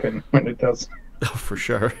can happen when it does. Oh, for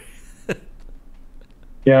sure.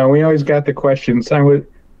 Yeah, we always got the questions. The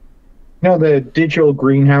digital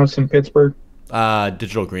greenhouse in Pittsburgh?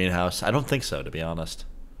 Digital greenhouse. I don't think so, to be honest.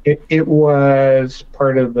 It was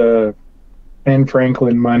part of the Ben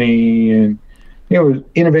Franklin money, and it was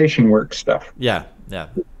innovation work stuff. Yeah, yeah.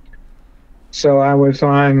 So I was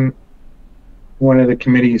on one of the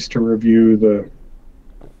committees to review the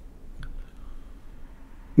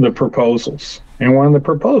proposals. And one of the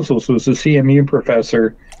proposals was a CMU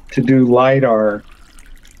professor to do LiDAR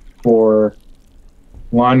for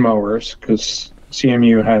lawnmowers, because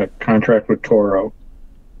CMU had a contract with Toro.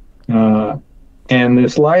 And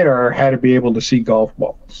this LiDAR had to be able to see golf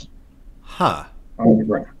balls. Huh. On the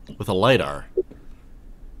ground. With a LiDAR.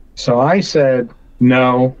 So I said,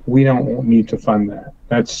 no, we don't need to fund that.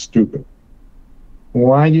 That's stupid.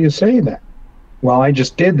 Why do you say that? Well, I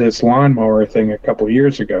just did this lawnmower thing a couple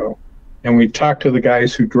years ago, and we talked to the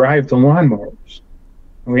guys who drive the lawnmowers.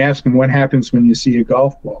 And we asked them, what happens when you see a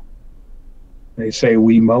golf ball? They say,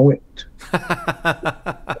 we mow it.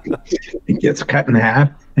 It gets cut in half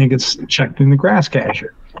and it gets chucked in the grass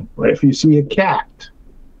catcher. What if you see a cat?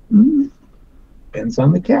 Depends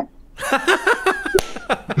on the cat.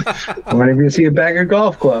 What if you see a bag of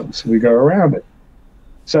golf clubs? We go around it.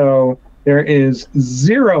 So there is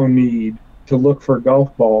zero need to look for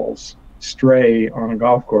golf balls stray on a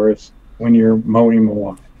golf course when you're mowing the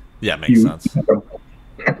lawn. Yeah, makes sense.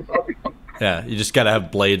 Yeah, you just got to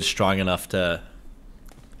have blades strong enough to...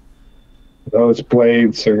 Those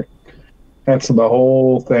blades are... That's the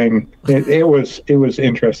whole thing. It was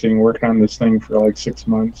interesting working on this thing for like 6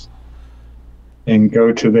 months and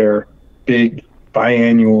go to their big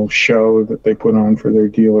biannual show that they put on for their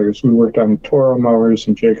dealers. We worked on Toro mowers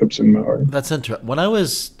and Jacobson mowers. That's interesting. When I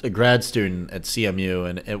was a grad student at CMU,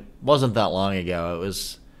 and it wasn't that long ago, it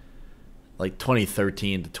was like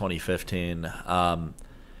 2013 to 2015,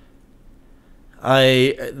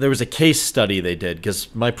 there was a case study they did,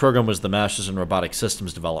 because my program was the Master's in Robotic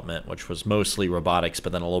Systems Development, which was mostly robotics,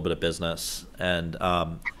 but then a little bit of business. And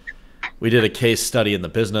we did a case study in the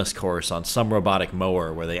business course on some robotic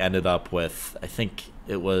mower where they ended up with, I think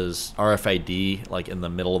it was RFID, like in the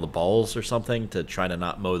middle of the balls or something, to try to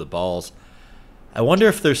not mow the balls. I wonder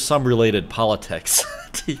if there's some related politics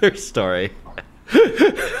to your story.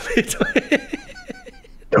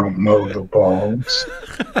 Don't mow the balls.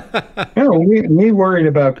 No, we worried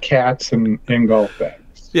about cats and golf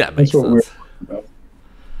bags. Yeah, makes That's what sense. we're about.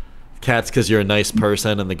 Cats because you're a nice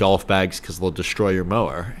person, and the golf bags because they'll destroy your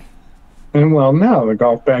mower. And well, no, the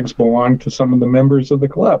golf bags belong to some of the members of the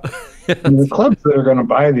club. And the clubs that are going to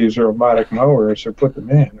buy these robotic mowers or put them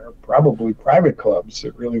in are probably private clubs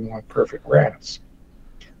that really want perfect grass.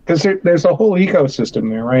 Because there's a whole ecosystem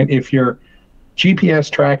there, right? If you're GPS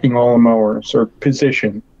tracking all the mowers, or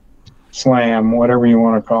position, slam, whatever you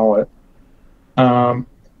want to call it,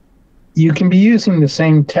 you can be using the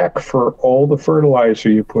same tech for all the fertilizer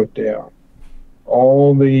you put down.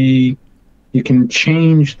 You can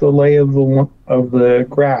change the lay of the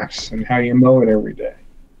grass and how you mow it every day.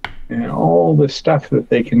 And all the stuff that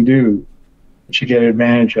they can do that you get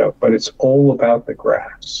advantage of, but it's all about the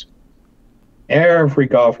grass. Every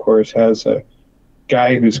golf course has a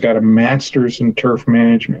guy who's got a master's in turf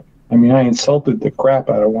management. I mean, I insulted the crap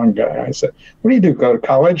out of one guy. I said, what do you do, go to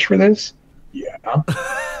college for this? Yeah.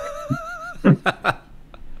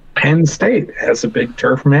 Penn State has a big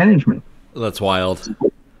turf management. That's wild.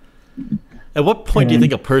 At what point do you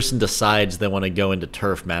think a person decides they want to go into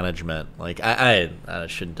turf management? Like, I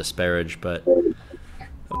shouldn't disparage, but...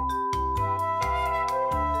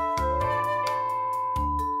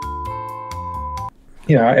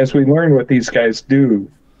 Yeah, as we learn what these guys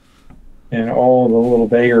do and all the little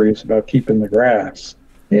vagaries about keeping the grass,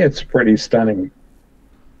 it's pretty stunning.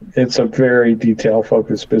 It's a very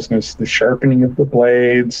detail-focused business. The sharpening of the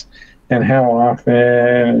blades and how often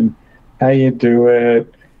and how you do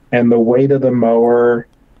it, and the weight of the mower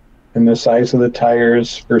and the size of the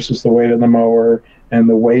tires versus the weight of the mower and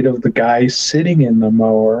the weight of the guy sitting in the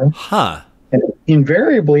mower. Huh. And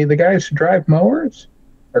invariably, the guys who drive mowers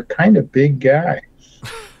are kind of big guys.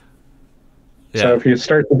 Yeah. So if you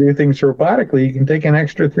start to do things robotically, you can take an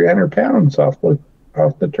extra 300 pounds off the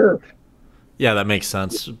turf. Yeah, that makes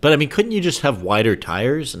sense. But, I mean, couldn't you just have wider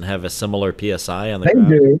tires and have a similar PSI on the They ground?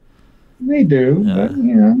 do. They do. Yeah. But,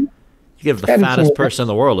 you know, You could have the fattest person in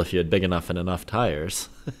the world if you had big enough and enough tires.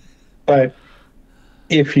 But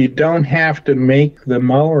if you don't have to make the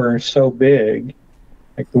mower so big,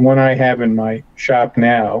 like the one I have in my shop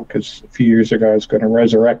now, because a few years ago I was going to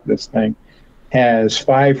resurrect this thing, has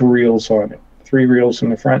 5 reels on it. 3 reels in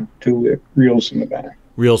the front, 2 reels in the back.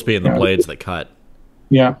 Reels being the blades that cut.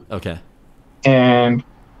 Yeah. Okay. And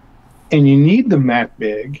you need them that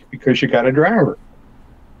big because you got a driver.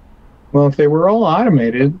 Well, if they were all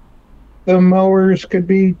automated, the mowers could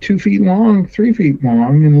be 2 feet long, 3 feet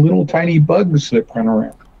long, and little tiny bugs that run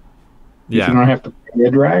around. Yeah. You don't have to pay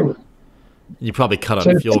a driver. You probably cut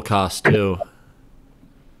on fuel costs too.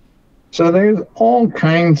 So there's all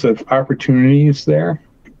kinds of opportunities there.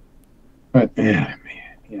 But man,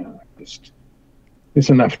 just there's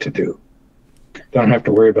enough to do. Don't have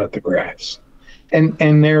to worry about the grass.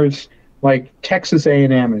 And there's like Texas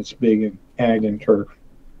A&M is big in ag and turf.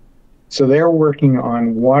 So they're working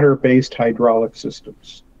on water-based hydraulic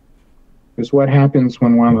systems. Because what happens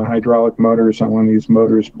when one of the hydraulic motors on one of these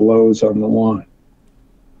motors blows on the lawn?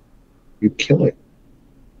 You kill it.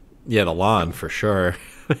 Yeah, the lawn for sure.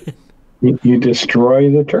 You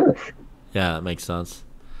destroy the turf. Yeah, that makes sense.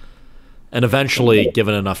 And eventually,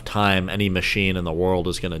 given enough time, any machine in the world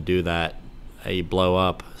is going to do that. You blow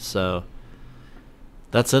up. So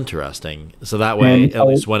that's interesting. So that way, at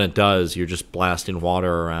least when it does, you're just blasting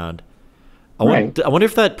water around. I wonder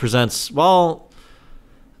if that presents, well,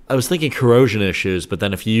 I was thinking corrosion issues, but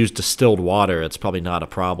then if you use distilled water, it's probably not a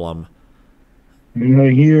problem.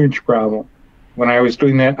 A huge problem. When I was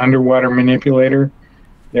doing that underwater manipulator,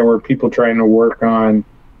 there were people trying to work on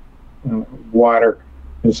water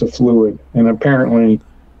as a fluid, and apparently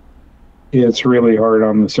it's really hard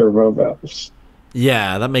on the servo valves.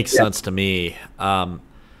 Yeah, that makes sense to me.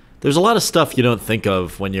 There's a lot of stuff you don't think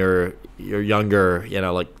of when you're younger,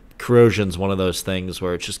 like corrosion's one of those things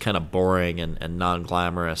where it's just kind of boring and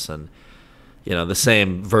non-glamorous, and the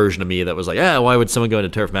same version of me that was like, why would someone go into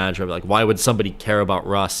turf management? Like, why would somebody care about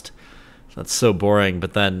rust? That's so boring.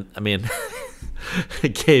 But then, I mean, I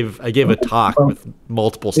gave a talk with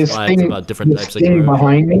multiple slides about different types of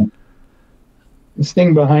corrosion. This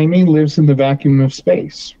thing behind me lives in the vacuum of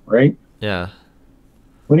space, right? Yeah.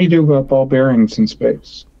 What do you do about ball bearings in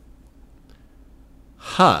space?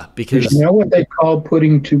 Because... You know what they call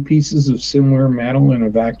putting 2 pieces of similar metal in a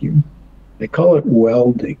vacuum? They call it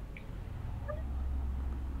welding.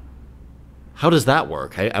 How does that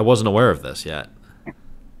work? I wasn't aware of this yet.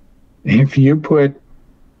 If you put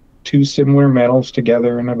 2 similar metals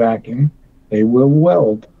together in a vacuum, they will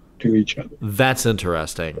weld to each other. That's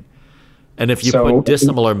interesting. And if you put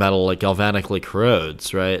dissimilar metal, it galvanically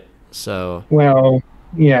corrodes, right? So... Well,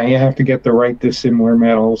 yeah, you have to get the right dissimilar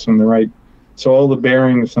metals and the right... So all the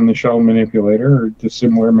bearings on the shuttle manipulator are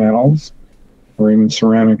dissimilar metals, or even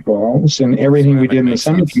ceramic balls, and everything we did in the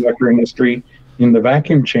semiconductor industry in the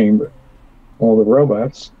vacuum chamber, all the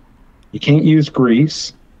robots, you can't use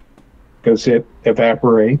grease because it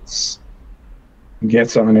evaporates,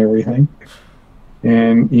 gets on everything,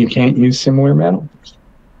 and you can't use similar metals.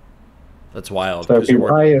 That's wild. So if you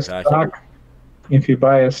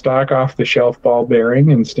buy a stock off-the-shelf ball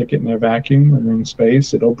bearing and stick it in a vacuum or in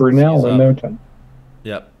space, it'll Brunel in no time.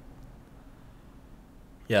 Yep.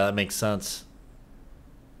 Yeah, that makes sense.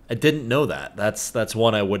 I didn't know that. That's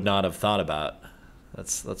one I would not have thought about.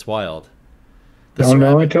 That's wild. Don't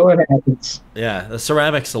know until it happens. Yeah, the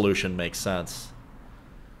ceramic solution makes sense.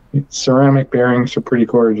 Ceramic bearings are pretty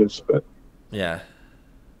gorgeous, but yeah,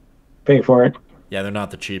 pay for it. Yeah, they're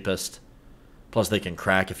not the cheapest. Plus, they can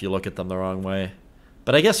crack if you look at them the wrong way.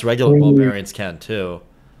 But I guess regular ball bearings can too.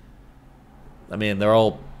 I mean, they're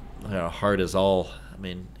all hard as all. I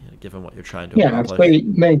mean, given what you're trying to accomplish.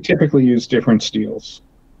 They typically use different steels.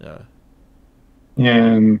 Yeah.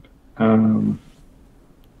 And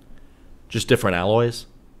just different alloys?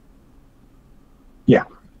 Yeah.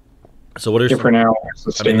 So what are different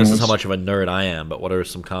alloys? I mean, this is how much of a nerd I am, but what are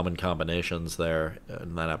some common combinations there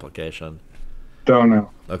in that application? Don't know.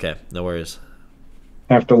 Okay, no worries.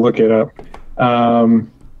 Have to look it up.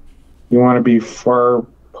 You want to be far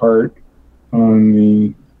apart on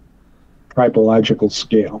the typological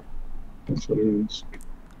scale. That's what it is.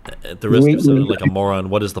 At the risk of sounding like a moron,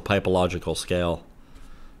 what is the typological scale?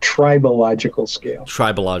 Tribological scale.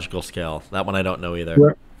 Tribological scale. That one I don't know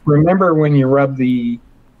either. Remember when you rub the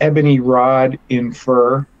ebony rod in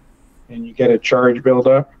fur and you get a charge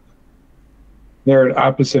buildup? They're at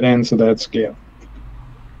opposite ends of that scale.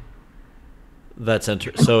 That's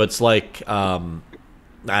interesting. So it's like, I don't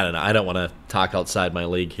know. I don't want to talk outside my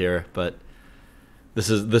league here, but this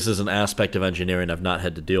is an aspect of engineering I've not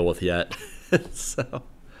had to deal with yet. So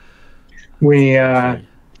we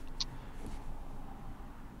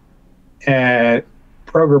at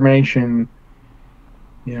programmation,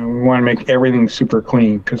 we want to make everything super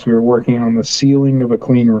clean because we were working on the ceiling of a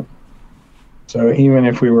clean room. So even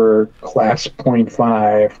if we were class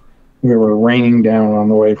 0.5, we were raining down on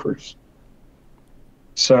the wafers.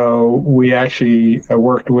 So we actually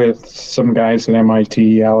worked with some guys at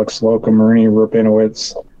MIT, Alex Slocum, Ernie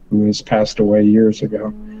Rabinowitz, who has passed away years ago.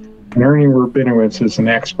 And Ernie Rabinowitz is an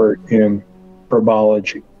expert in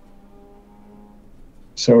probology.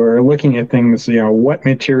 So we're looking at things, what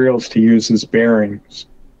materials to use as bearings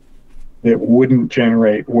that wouldn't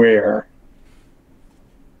generate wear.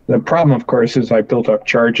 The problem, of course, is I built up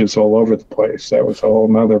charges all over the place. That was a whole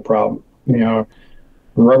nother problem.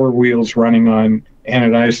 Rubber wheels running on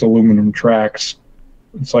anodized aluminum tracks.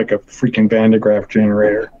 It's like a freaking Van de Graaff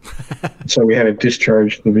generator. So we had to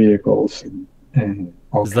discharge the vehicles. And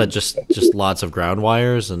is that just lots of ground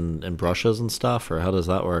wires and brushes and stuff, or how does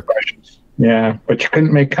that work? Brushes. Yeah, but you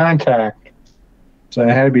couldn't make contact. So it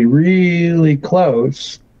had to be really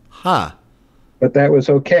close. Huh. But that was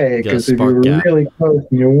okay, because if you were really close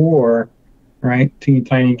and you wore, right, teeny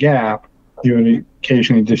tiny gap, you would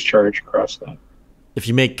occasionally discharge across that. If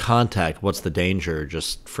you make contact, what's the danger?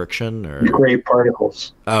 Just friction or great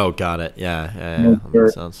particles? Oh, got it. Yeah, that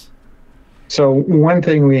makes sense. So one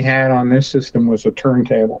thing we had on this system was a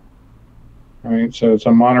turntable. Right, so it's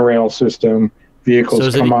a monorail system.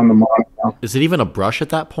 Vehicles come on the monorail. Is it even a brush at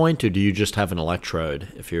that point, or do you just have an electrode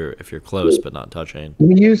if you're close but not touching?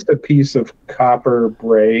 We used a piece of copper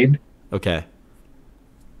braid. Okay.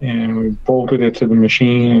 And we bolted it to the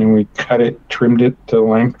machine, and we cut it, trimmed it to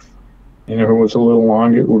length. And if it was a little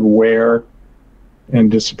long, it would wear and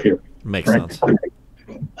disappear. Makes sense.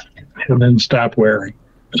 And then stop wearing.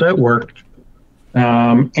 So it worked.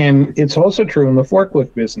 And it's also true in the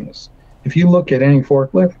forklift business. If you look at any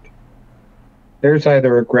forklift, there's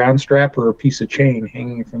either a ground strap or a piece of chain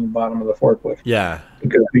hanging from the bottom of the forklift. Yeah.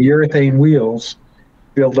 Because the urethane wheels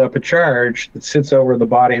build up a charge that sits over the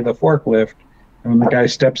body of the forklift. And when the guy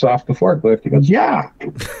steps off the forklift, he goes, yeah. I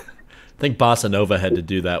think Bossa Nova had to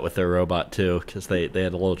do that with their robot, too, because they had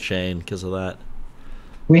a little chain because of that.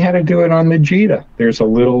 We had to do it on the Jita. There's a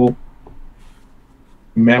little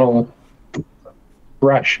metal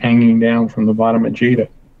brush hanging down from the bottom of Jita.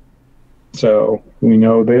 So we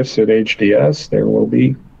know this at HDS. There will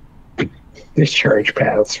be discharge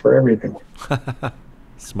paths for everything.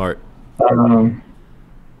 Smart. Where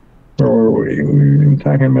were we? We were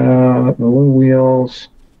talking about the little wheels,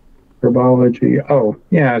 herbology. Oh,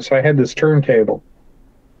 yeah. So I had this turntable.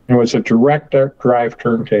 It was a direct drive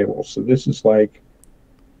turntable. So this is like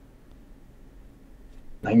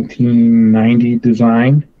 1990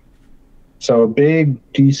 design. So a big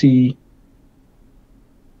DC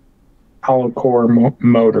hollow core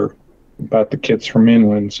motor. You bought the kits from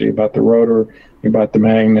Inland. So you bought the rotor, you bought the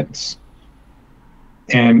magnets,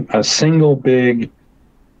 and a single big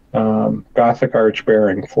Gothic arch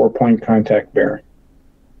bearing, 4-point contact bearing.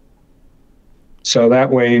 So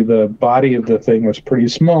that way the body of the thing was pretty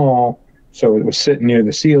small. So it was sitting near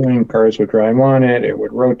the ceiling. Cars would drive on it. It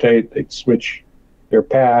would rotate. They'd switch their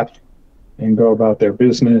path and go about their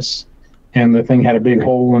business. And the thing had a big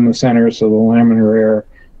hole in the center, so the laminar air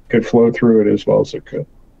could flow through it as well as it could.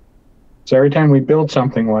 So every time we built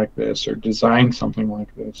something like this or designed something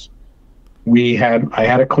like this, I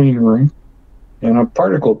had a clean room and a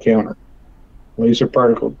particle counter, laser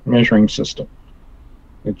particle measuring system,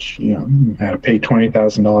 which, you had to pay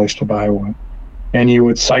 $20,000 to buy one. And you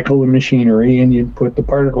would cycle the machinery and you'd put the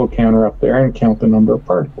particle counter up there and count the number of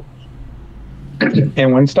particles.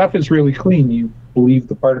 And when stuff is really clean, you believe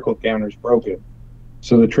the particle counter is broken.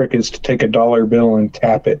 So the trick is to take a dollar bill and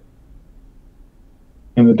tap it.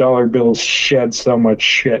 And the dollar bills shed so much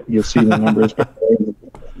shit, you'll see the numbers.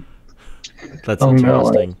 That's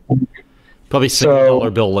interesting. No. Probably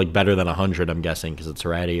 $6 bill look better than 100, I'm guessing, because it's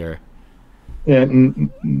rattier.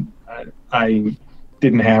 I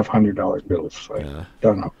didn't have $100 bills. So I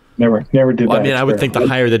don't know. Never did that. I mean, I would think the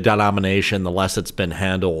higher the denomination, the less it's been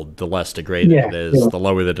handled, the less degraded it is. Yeah. The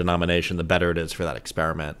lower the denomination, the better it is for that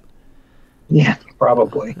experiment. Yeah,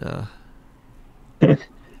 probably.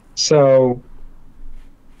 So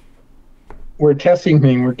we're testing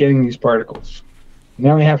things. We're getting these particles.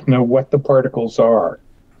 Now we have to know what the particles are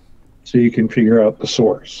so you can figure out the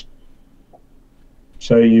source.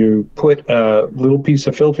 So you put a little piece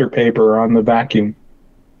of filter paper on the vacuum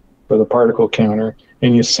for the particle counter,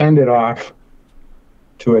 and you send it off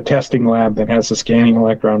to a testing lab that has a scanning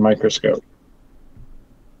electron microscope.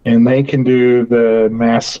 And they can do the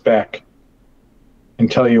mass spec and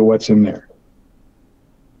tell you what's in there.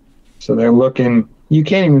 So they're looking, you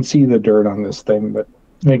can't even see the dirt on this thing, but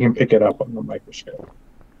they can pick it up on the microscope.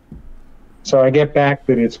 So I get back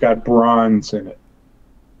that it's got bronze in it.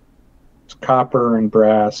 It's copper and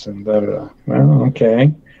brass and da da da. Well,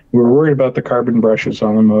 okay. We were worried about the carbon brushes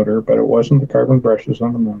on the motor, but it wasn't the carbon brushes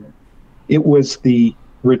on the motor. It was the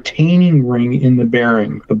retaining ring in the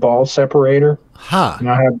bearing, the ball separator. Huh. You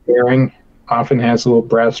know how bearing often has a little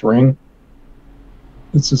brass ring?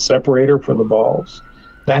 It's a separator for the balls.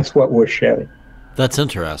 That's what was shedding. That's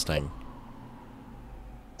interesting.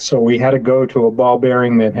 So we had to go to a ball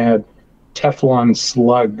bearing that had Teflon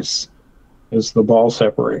slugs as the ball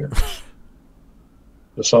separator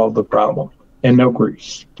to solve the problem, and no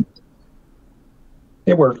grease.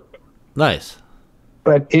 It worked. Nice.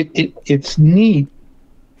 But it's neat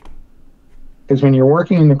because when you're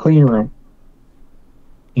working in the clean room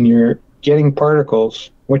and you're getting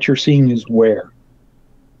particles, what you're seeing is wear.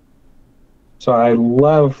 So I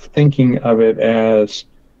love thinking of it as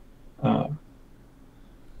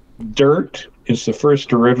dirt is the first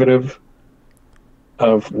derivative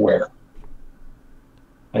of wear.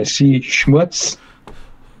 I see schmutz,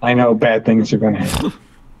 I know bad things are going to happen.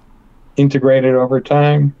 Integrated over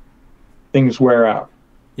time, things wear out.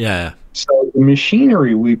 Yeah. So the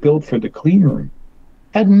machinery we built for the clean room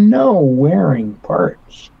had no wearing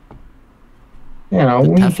parts. You know, The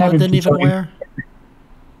we had Teflon to didn't even design- wear?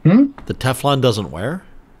 Hmm? The Teflon doesn't wear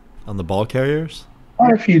on the ball carriers?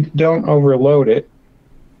 Or if you don't overload it.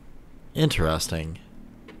 Interesting.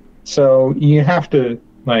 So you have to,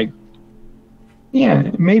 like,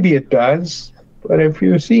 yeah, maybe it does. But if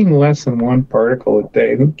you're seeing less than one particle a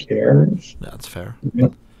day, who cares? That's fair.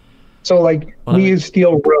 So, like, Well, we use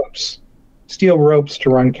steel ropes to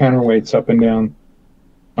run counterweights up and down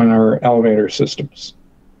on our elevator systems.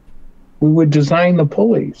 We would design the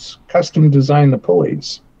pulleys, custom design the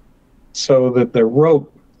pulleys, so that the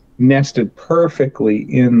rope nested perfectly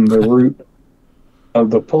in the root of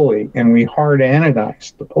the pulley, and we hard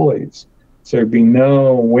anodized the pulleys, so there'd be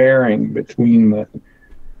no wearing between the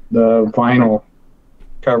vinyl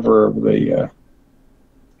cover of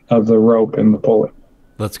the rope and the pulley.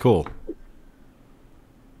 That's cool.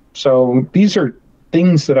 So these are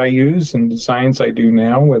things that I use and designs I do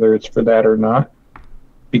now, whether it's for that or not,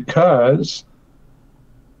 because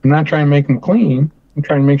I'm not trying to make them clean. I'm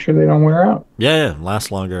trying to make sure they don't wear out. Yeah,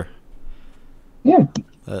 last longer. Yeah.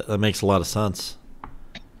 That makes a lot of sense.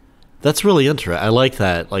 That's really interesting. I like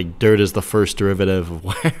that. Like, dirt is the first derivative of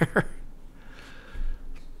wear.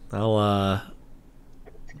 I'll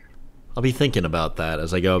be thinking about that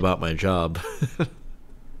as I go about my job.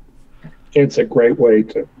 It's a great way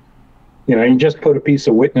to, you just put a piece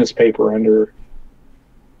of witness paper under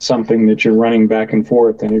something that you're running back and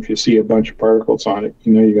forth, and if you see a bunch of particles on it,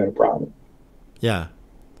 you got a problem. Yeah.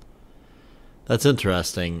 That's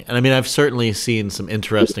interesting. And I mean, I've certainly seen some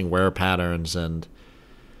interesting wear patterns,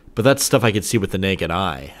 but that's stuff I could see with the naked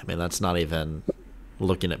eye. I mean, that's not even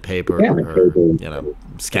looking at paper or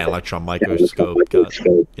scan electron microscope,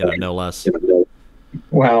 no less.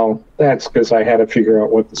 Well, that's because I had to figure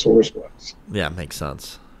out what the source was. Yeah, makes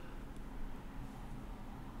sense.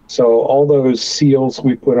 So all those seals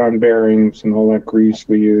we put on bearings and all that grease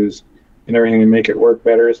we use and everything to make it work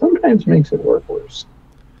better sometimes makes it work worse.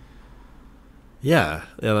 Yeah,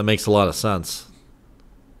 that makes a lot of sense.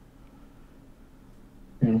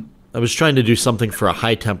 Yeah. I was trying to do something for a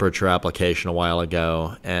high temperature application a while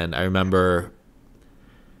ago, and I remember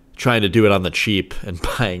trying to do it on the cheap and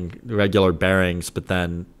buying regular bearings, but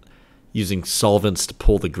then using solvents to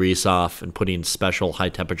pull the grease off and putting special high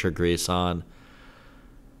temperature grease on.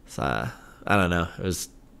 So, I don't know. It was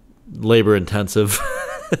labor intensive.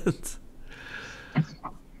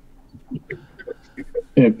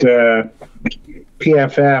 At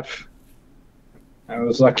PFF, I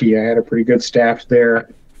was lucky. I had a pretty good staff there.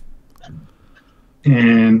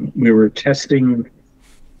 And we were testing,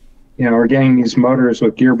 we're getting these motors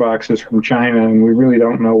with gearboxes from China, and we really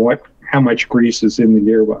don't know how much grease is in the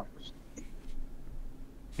gearbox.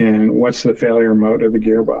 And what's the failure mode of the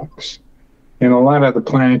gearbox. And a lot of the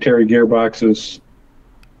planetary gearboxes,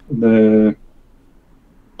 the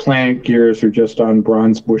planet gears are just on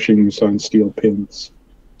bronze bushings on steel pins.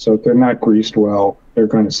 So if they're not greased well, they're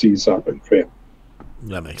going to seize up and fail.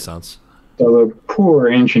 That makes sense. So the poor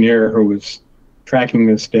engineer who was tracking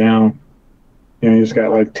this down, he's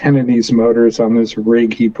got like 10 of these motors on this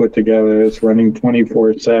rig he put together. It's running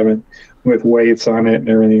 24/7 with weights on it and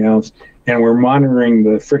everything else. And we're monitoring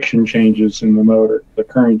the friction changes in the motor, the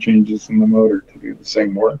current changes in the motor to do the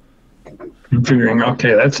same work. I'm figuring,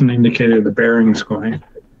 okay, that's an indicator the bearing's going,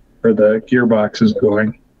 or the gearbox is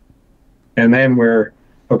going. And then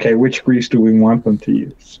which grease do we want them to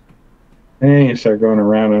use? And then you start going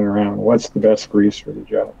around and around. What's the best grease for the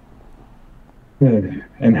job?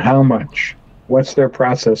 And how much? What's their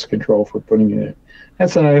process control for putting it in?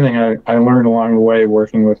 That's another thing I learned along the way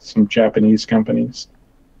working with some Japanese companies.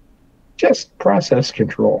 Just process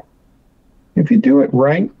control. If you do it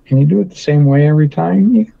right and you do it the same way every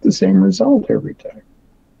time, you get the same result every time.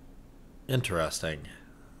 Interesting.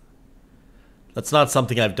 That's not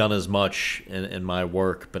something I've done as much in my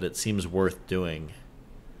work, but it seems worth doing.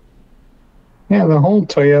 Yeah, the whole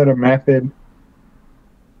Toyota method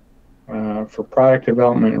for product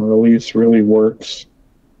development and release really works.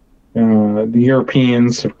 The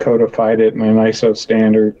Europeans have codified it in an ISO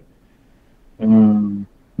standard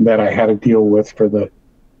that I had to deal with for the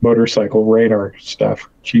motorcycle radar stuff.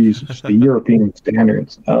 Jesus, the European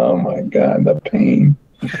standards. Oh my God, the pain.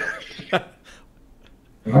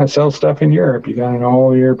 When I sell stuff in Europe, you got to know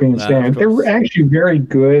all the European standards. They're actually very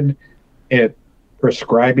good at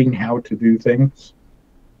prescribing how to do things.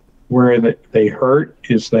 Where they hurt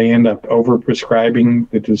is they end up over-prescribing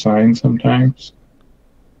the design sometimes.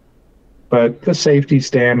 But the safety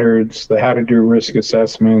standards, the how to do risk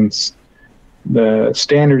assessments, the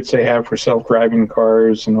standards they have for self-driving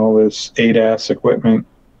cars and all this ADAS equipment,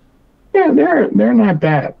 yeah, they're not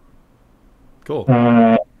bad. Cool.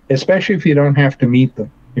 Especially if you don't have to meet them.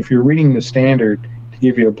 If you're reading the standard to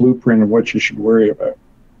give you a blueprint of what you should worry about.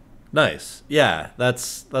 Nice. Yeah,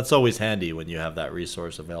 that's always handy when you have that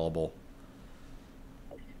resource available.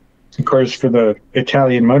 Of course, for the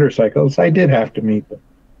Italian motorcycles, I did have to meet them.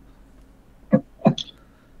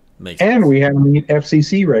 Makes sense. And we had to meet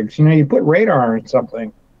FCC regs. You know, you put radar on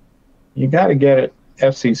something, you got to get it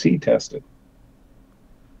FCC tested.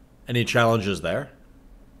 Any challenges there?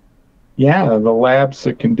 Yeah, the labs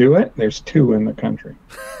that can do it, there's 2 in the country.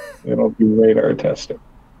 It'll be radar tested.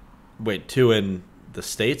 Wait, 2 in the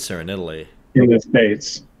States or in Italy? In the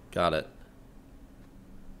States. Got it.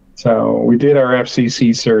 So we did our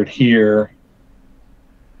FCC cert here,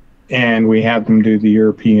 and we had them do the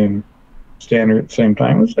European standard at the same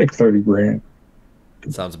time. It was like 30 grand.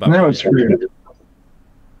 It sounds about right. That was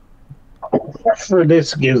for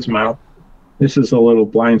this gizmo. This is a little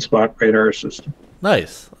blind spot radar system.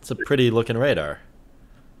 Nice. That's a pretty looking radar.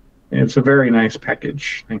 It's a very nice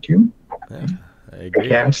package. Thank you. Yeah, I agree.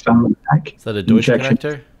 Cast on the back. Is that a Deutsch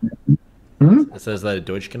connector? Hmm? It says that a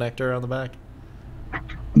Deutsch connector on the back?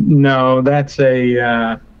 No, that's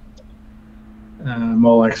a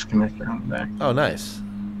Molex connector on the back. Oh, nice.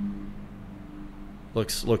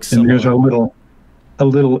 Looks and similar. There's a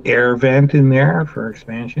little air vent in there for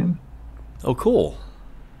expansion. Oh, cool.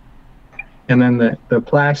 And then the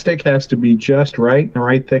plastic has to be just right, the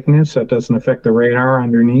right thickness, so it doesn't affect the radar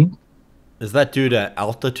underneath. Is that due to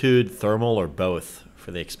altitude, thermal, or both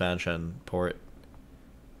for the expansion port?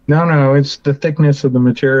 No, it's the thickness of the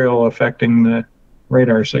material affecting the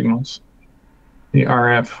radar signals, the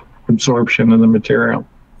RF absorption of the material.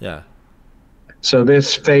 Yeah. So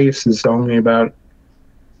this face is only about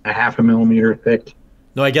a 0.5 millimeter thick.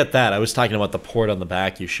 No, I get that. I was talking about the port on the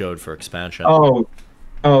back you showed for expansion.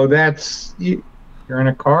 Oh, that's you're in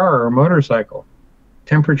a car or a motorcycle.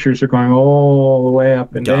 Temperatures are going all the way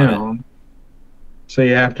up and down. So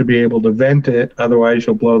you have to be able to vent it, otherwise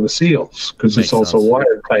you'll blow the seals because it's also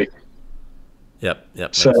watertight. Yep,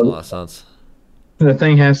 makes a lot of sense. The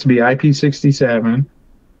thing has to be IP67,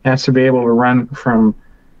 has to be able to run from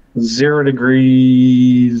 0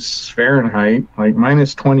 degrees Fahrenheit, like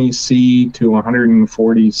minus 20 C to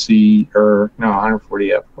 140 C, or no,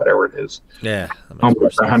 140 F, whatever it is. Yeah.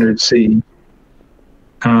 Almost 100 C.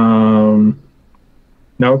 No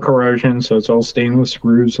corrosion, so it's all stainless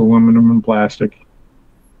screws, aluminum, and plastic.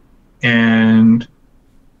 And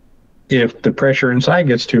if the pressure inside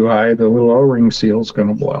gets too high, the little O-ring seal is going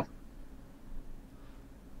to blow.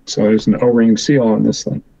 So there's an O-ring seal on this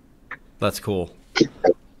thing. That's cool.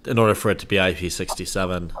 In order for it to be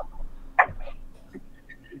IP67.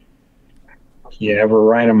 You ever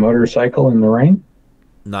ride a motorcycle in the rain?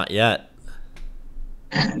 Not yet.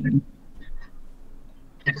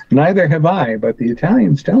 Neither have I, but the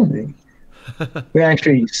Italians tell me. We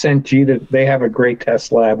actually sent Gita. They have a great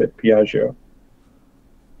test lab at Piaggio.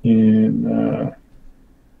 In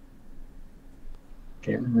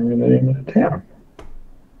can't remember the name of the town.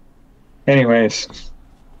 Anyways,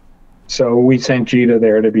 so we sent Gita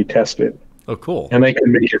there to be tested. Oh, cool. And they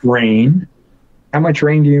can make it rain. How much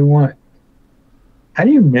rain do you want? How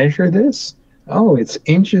do you measure this? Oh, it's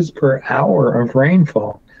inches per hour of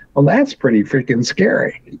rainfall. Well, that's pretty freaking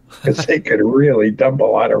scary because they could really dump a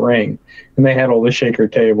lot of rain. And they had all the shaker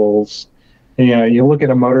tables. And, you know, you look at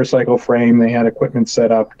a motorcycle frame, they had equipment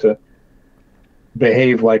set up to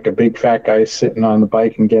behave like a big fat guy sitting on the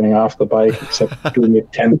bike and getting off the bike, except doing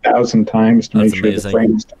it 10,000 times to make sure the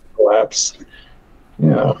frames don't collapse. You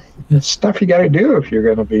know, it's stuff you got to do if you're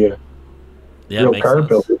going to be a Yeah, it real makes car sense.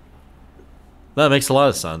 builder. That makes a lot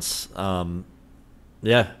of sense.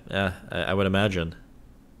 Yeah, yeah, I would imagine.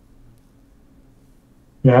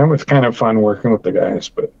 Yeah, it was kind of fun working with the guys,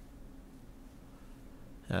 but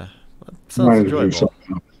Yeah, that I sounds wanted to do enjoyable.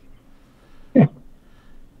 something else. Yeah.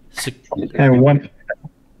 So, And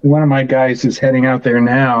one of my guys is heading out there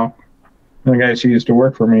now. One of the guys who used to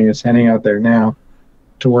work for me is heading out there now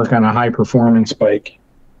to work on a high performance bike.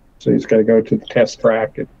 So he's got to go to the test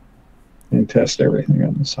track and test everything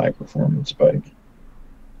on this high performance bike.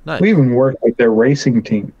 nice. We even worked with their racing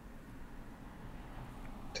team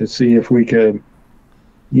to see if we could,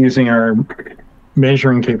 using our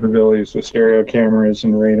measuring capabilities with stereo cameras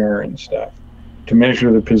and radar and stuff, to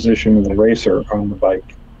measure the position of the racer on the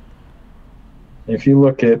bike. If you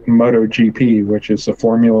look at MotoGP, which is the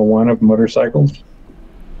Formula One of motorcycles,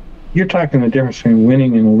 you're talking the difference between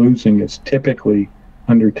winning and losing is typically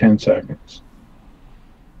under 10 seconds.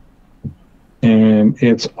 And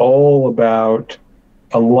it's all about,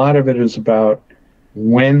 a lot of it is about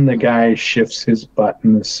when the guy shifts his butt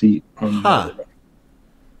in the seat on the Huh. motorbike.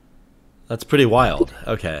 That's pretty wild.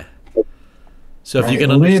 Okay. So if you Right.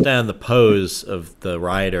 can understand the pose of the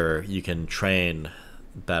rider, you can train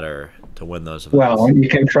better to win those events. Well, you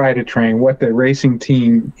can try to train. What the racing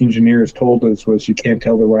team engineers told us was you can't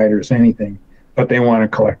tell the riders anything, but they want to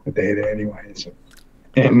collect the data anyways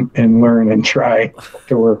and learn and try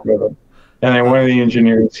to work with them. And then one of the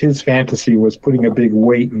engineers, his fantasy was putting a big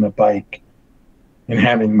weight in the bike and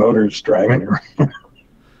having motors driving around.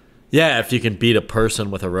 Yeah, if you can beat a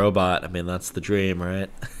person with a robot, I mean, that's the dream, right?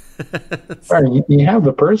 Right, you have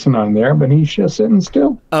the person on there, but he's just sitting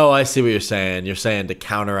still, Oh, I see what you're saying. You're saying to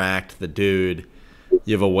counteract the dude,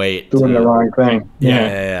 you have a weight doing to, the wrong thing. yeah,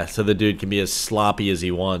 yeah, yeah. So the dude can be as sloppy as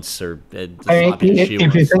he wants, or as I mean, sloppy as she if you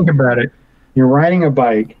wants. think about it, you're riding a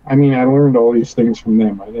bike. I mean, I learned all these things from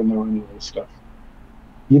them. I didn't know any of this stuff.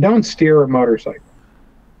 You don't steer a motorcycle.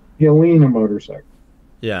 You lean a motorcycle.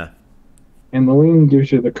 Yeah, And the lean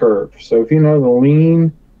gives you the curve. So if you know the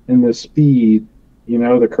lean and the speed, you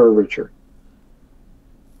know the curvature.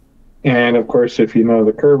 And of course, if you know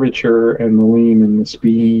the curvature and the lean and the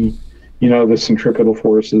speed, you know the centripetal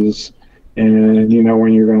forces, and you know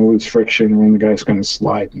when you're going to lose friction, when the guy's going to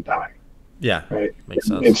slide and die. yeah, Right? makes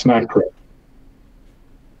sense. It's not correct.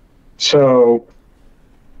 So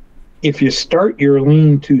if you start your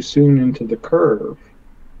lean too soon into the curve,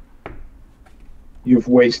 you've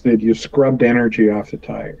scrubbed energy off the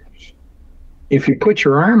tires. If you put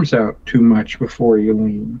your arms out too much before you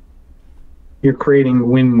lean, you're creating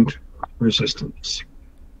wind resistance.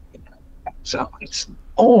 So it's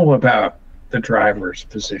all about the driver's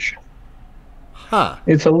position. Huh.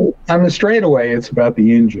 On the straightaway, it's about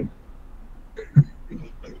the engine.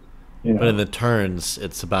 But in the turns,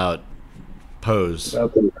 it's about pose.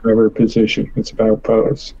 About the driver position. It's about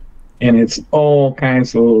pose. And it's all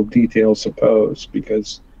kinds of little details of pose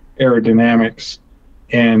because aerodynamics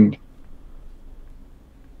and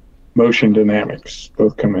motion dynamics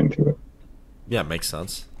both come into it. Yeah, makes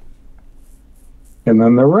sense. And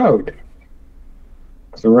then the road.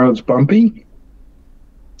 If the road's bumpy,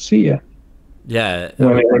 see ya. Yeah.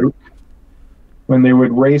 When they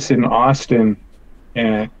would race in Austin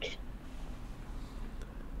at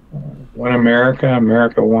One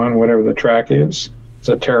America One, whatever the track is, it's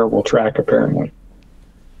a terrible track apparently.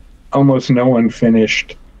 Almost no one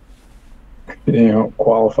finished,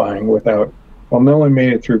 qualifying without. Well, no one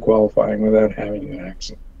made it through qualifying without having an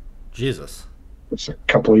accident. Jesus. It's a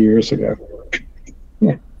couple of years ago.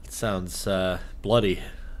 Yeah. It sounds bloody,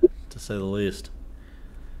 to say the least.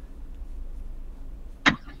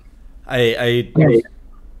 I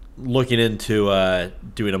looking into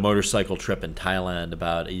doing a motorcycle trip in Thailand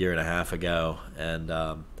about a year and a half ago, and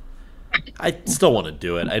I still want to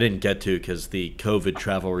do it. I didn't get to because the COVID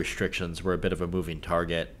travel restrictions were a bit of a moving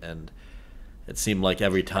target, and it seemed like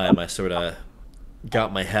every time I sort of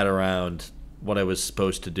got my head around what I was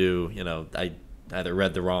supposed to do, I either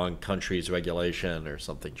read the wrong country's regulation or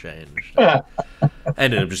something changed. I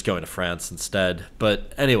ended up just going to France instead.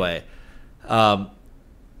 But anyway, one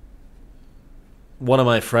of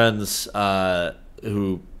my friends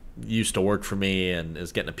who used to work for me and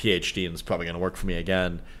is getting a PhD and is probably going to work for me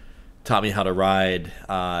again taught me how to ride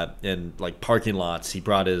in like parking lots. He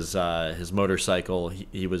brought his motorcycle.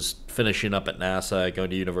 He was finishing up at NASA, going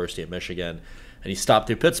to University of Michigan, and he stopped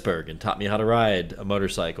through Pittsburgh and taught me how to ride a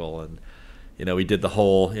motorcycle. And we did the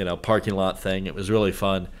whole parking lot thing. It was really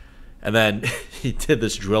fun. And then he did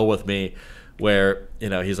this drill with me where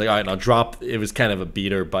he's like, all right, now drop. It was kind of a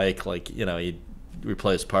beater bike, like he'd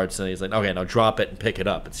replace parts, and he's like, okay, now drop it and pick it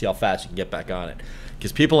up and see how fast you can get back on it.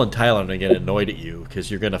 Because people in Thailand are getting annoyed at you because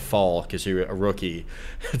you're going to fall because you're a rookie.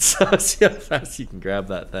 And so see how fast you can grab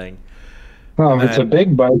that thing. Well, if it's a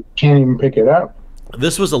big bike, you can't even pick it up.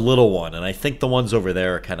 This was a little one, and I think the ones over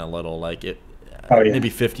there are kind of little, like maybe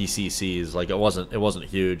 50 cc's. Like it wasn't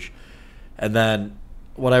huge. And then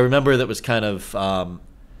what I remember that was kind of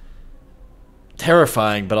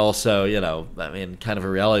terrifying, but also, kind of a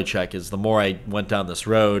reality check is the more I went down this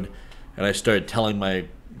road and I started telling my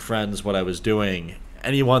friends what I was doing,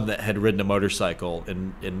 anyone that had ridden a motorcycle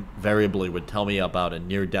invariably would tell me about a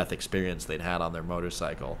near-death experience they'd had on their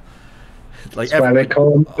motorcycle. Like that's why they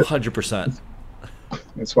call them 100%.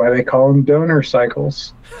 That's why they call them donor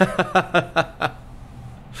cycles.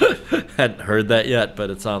 Hadn't heard that yet, but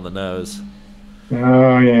it's on the nose.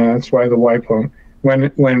 Oh yeah, that's why the wife won't.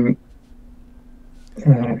 When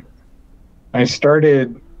I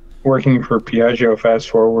started working for Piaggio, fast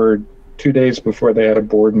forward 2 days before they had a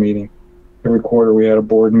board meeting. Every quarter we had a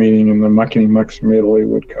board meeting, and the muckety mucks from Italy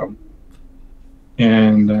would come.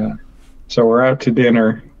 And so we're out to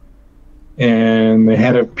dinner, and the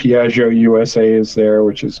head of Piaggio USA is there,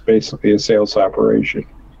 which is basically a sales operation.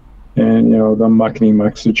 And, the muckety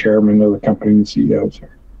mucks, the chairman of the company, and CEOs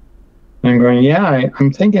are. And I'm going, yeah,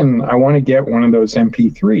 I'm thinking I want to get one of those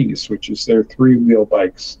MP3s, which is their 3-wheel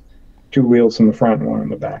bikes, 2 wheels in the front and 1 in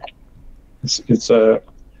the back. It's a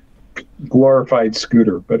glorified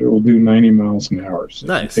scooter, but it will do 90 miles an hour. So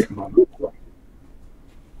nice. Take them on the floor.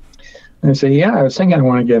 And I say, yeah, I was thinking I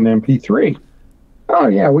want to get an MP3. Oh,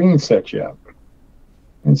 yeah, we can set you up.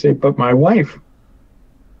 And say, but my wife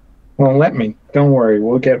won't let me. Don't worry,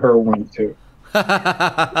 we'll get her one too.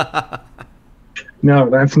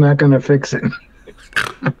 No, that's not going to fix it.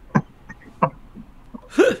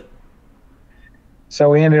 So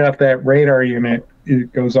we ended up that radar unit,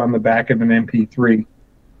 it goes on the back of an MP3.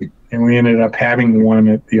 And we ended up having one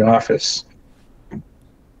at the office.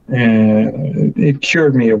 And it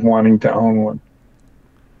cured me of wanting to own one.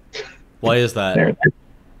 Why is that?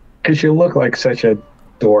 Because you look like such a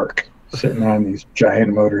dork sitting on these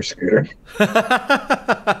giant motor scooters.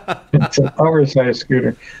 It's an oversized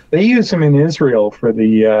scooter. They use them in Israel for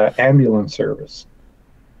the ambulance service.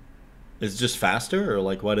 Is it just faster, or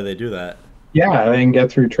like why do they do that? Yeah, they can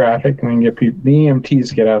get through traffic and they can get people. The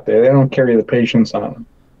EMTs get out there. They don't carry the patients on them.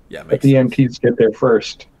 Yeah, but the EMTs get there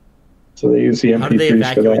first. So they use the MP3s. How do they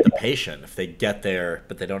evacuate the patient if they get there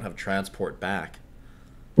but they don't have transport back?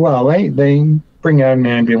 Well, they bring out an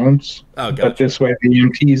ambulance. Oh, gotcha. But this way the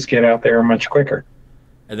EMTs get out there much quicker.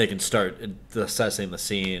 And they can start assessing the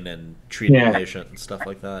scene and treating the patient and stuff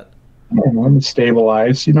like that. And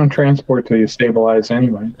stabilize. You don't transport till you stabilize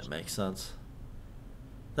anyway. That makes sense.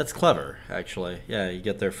 That's clever, actually. Yeah, you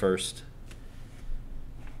get there first.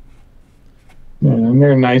 Yeah, and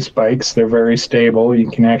they're nice bikes. They're very stable. You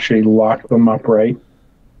can actually lock them upright.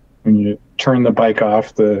 When you turn the bike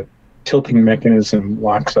off, the tilting mechanism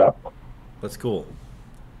locks up. That's cool.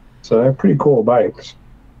 So they're pretty cool bikes.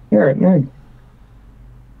 I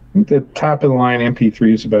think the top of the line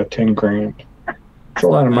MP3 is about 10 grand. It's a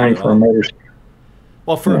lot of money for a motorcycle.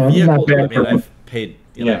 Well, for a vehicle, I've paid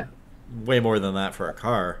way more than that for a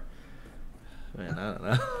car. I mean, I don't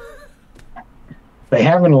know. They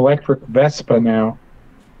have an electric Vespa now.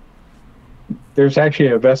 There's actually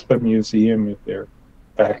a Vespa museum at their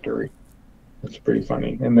factory. It's pretty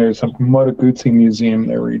funny. And there's a Moto Guzzi museum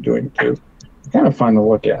they're redoing too. Kind of fun to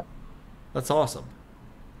look at. That's awesome.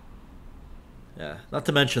 Yeah. Not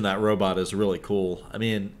to mention that robot is really cool. I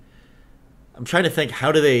mean, I'm trying to think,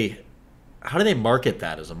 how do they market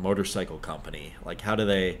that as a motorcycle company? Like, how do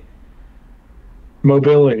they...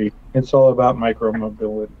 Mobility. It's all about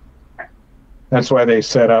micro-mobility. That's why they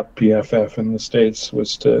set up PFF in the States,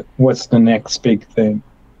 was to, what's the next big thing?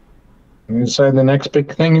 And they decided the next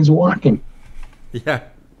big thing is walking. Yeah.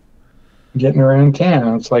 Getting around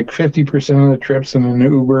town. It's like 50% of the trips in an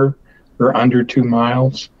Uber are under 2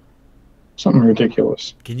 miles. Something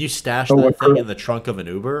ridiculous. Can you stash that thing in the trunk of an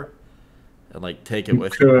Uber and like take it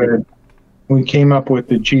with you? We came up with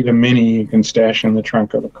the Cheetah Mini you can stash in the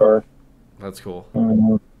trunk of the car. That's cool.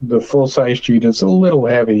 The full-size Cheetah is a little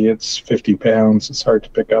heavy. It's 50 pounds. It's hard to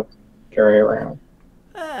pick up, carry around.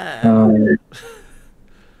 But,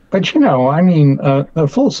 I mean, a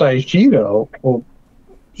full-size Cheetah will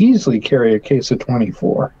easily carry a case of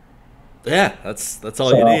 24. Yeah, that's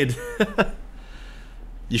all you need.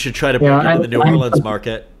 You should try to break into the New Orleans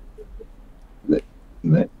market.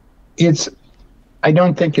 I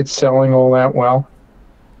don't think it's selling all that well.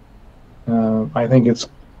 I think it's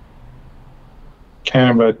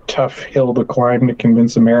kind of a tough hill to climb to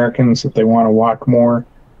convince Americans that they want to walk more.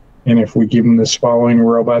 And if we give them this following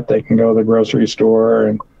robot, they can go to the grocery store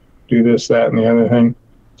and do this, that, and the other thing.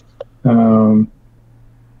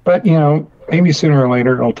 But, maybe sooner or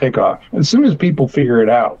later it'll take off. As soon as people figure it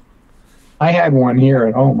out. I had one here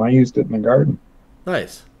at home. I used it in the garden.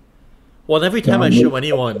 Nice. Well, and every time I show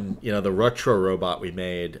anyone, the retro robot we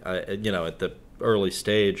made, at the early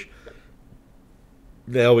stage,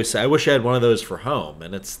 they always say, I wish I had one of those for home.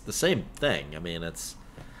 And it's the same thing. I mean, it's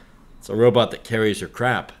a robot that carries your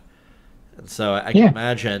crap. And so I can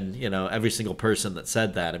imagine, every single person that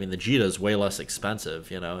said that. I mean, the Jita is way less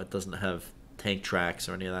expensive. It doesn't have tank tracks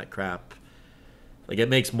or any of that crap. Like, it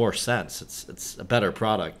makes more sense. It's a better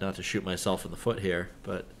product, not to shoot myself in the foot here,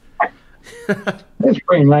 but... It's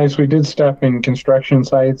pretty nice. We did stuff in construction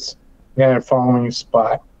sites. We had a following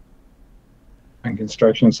Spot on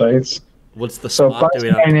construction sites. What's the Spot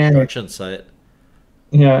doing on a construction site?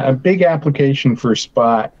 Yeah, a big application for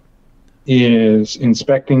Spot is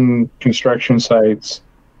inspecting construction sites,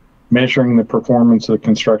 measuring the performance of the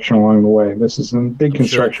construction along the way. This is a big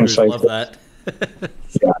construction site. Love that.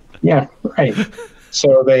 yeah, right.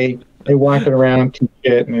 So they walk it around, teach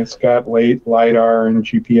it, and it's got LiDAR and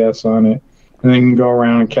GPS on it, and they can go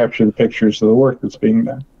around and capture the pictures of the work that's being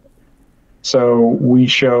done. So we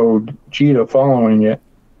showed Jita following it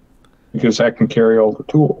because that can carry all the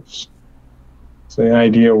tools. So the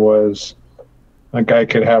idea was a guy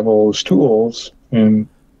could have all those tools and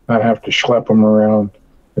not have to schlep them around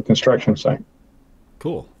the construction site.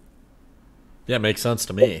 Cool. Yeah, it makes sense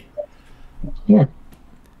to me. Yeah.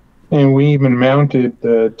 And we even mounted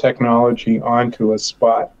the technology onto a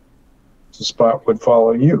Spot. The Spot would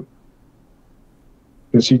follow you.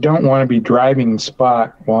 Because you don't want to be driving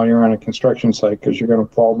Spot while you're on a construction site because you're going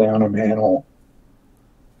to fall down a manhole.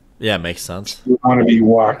 Yeah, it makes sense. You want to be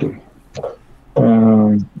walking,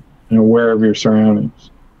 aware of your surroundings.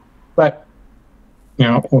 But,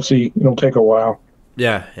 we'll see. It'll take a while.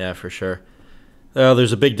 Yeah, for sure.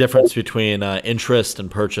 There's a big difference between interest and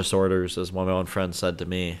purchase orders, as one of my own friends said to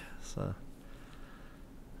me. So.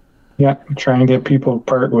 Yeah, try and get people to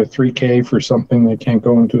part with $3,000 for something they can't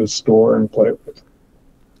go into a store and play with.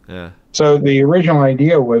 Yeah. So the original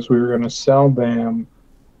idea was we were going to sell them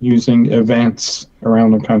using events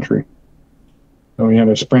around the country. So we had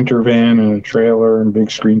a Sprinter van and a trailer and big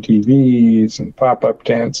screen TVs and pop-up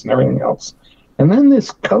tents and everything else. And then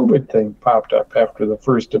this COVID thing popped up after the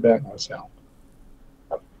first event was held.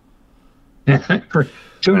 For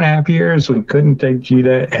 2.5 years, we couldn't take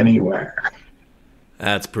Jita anywhere.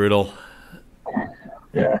 That's brutal.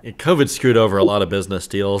 Yeah. COVID screwed over a lot of business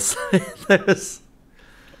deals. It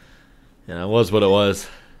was what it was.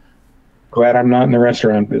 Glad I'm not in the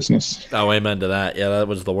restaurant business. Oh, amen to that. Yeah, that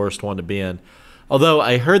was the worst one to be in. Although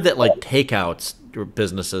I heard that takeouts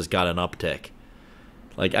businesses got an uptick.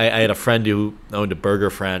 I had a friend who owned a burger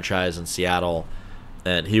franchise in Seattle,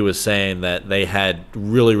 and he was saying that they had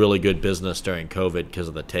really, really good business during COVID because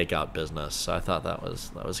of the takeout business. So I thought that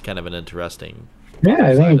was kind of an interesting. Yeah,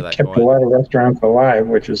 I think it kept a lot of restaurants alive,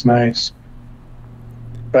 which is nice.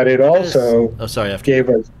 But it also gave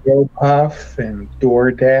us GoPuff and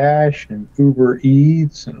DoorDash and Uber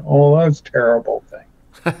Eats and all those terrible things.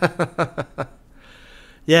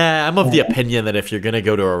 Yeah, I'm of the opinion that if you're going to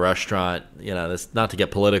go to a restaurant, that's not to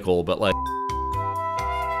get political, but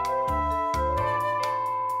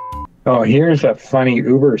Oh, here's a funny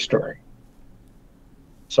Uber story.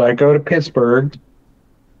 So I go to Pittsburgh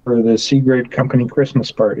for the Seegrid company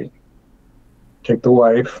Christmas party. Take the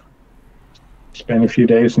wife, spend a few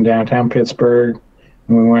days in downtown Pittsburgh,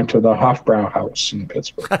 and we went to the Hofbrau House in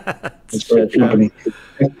Pittsburgh. That's where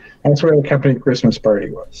the company Christmas party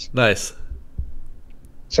was. Nice.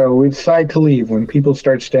 So we decide to leave when people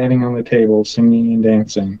start standing on the table, singing and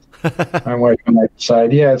dancing. My wife and I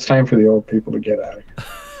decide, it's time for the old people to get out of here.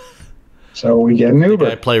 So we get an Uber.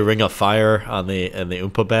 I play Ring of Fire on the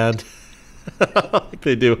Oompa band, like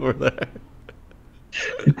they do over there.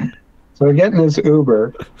 So we get in this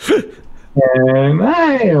Uber, and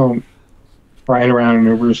I don't ride around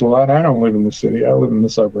in Ubers a lot. I don't live in the city. I live in the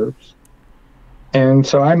suburbs. And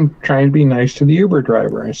so I'm trying to be nice to the Uber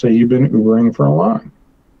driver. I say, you've been Ubering for a long.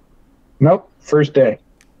 Nope, first day.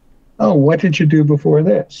 Oh, what did you do before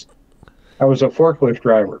this? I was a forklift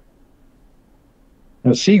driver.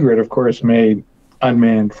 Now, Seegrid, of course, made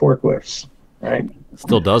unmanned forklifts, right?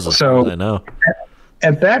 Still does, as far as I know.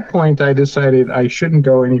 At that point, I decided I shouldn't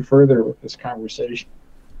go any further with this conversation.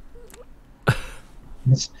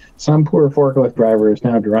 Some poor forklift driver is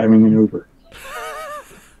now driving an Uber.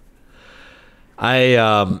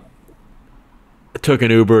 I took an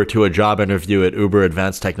Uber to a job interview at Uber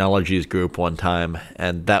Advanced Technologies Group one time,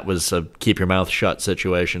 and that was a keep your mouth shut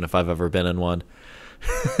situation if I've ever been in one.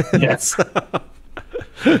 Yes.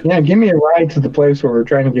 Yeah, give me a ride to the place where we're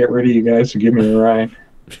trying to get rid of you guys, so give me a ride.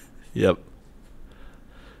 Yep.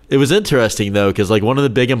 It was interesting, though, because like one of the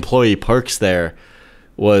big employee perks there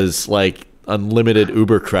was like unlimited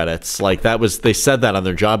Uber credits. Like that was, they said that on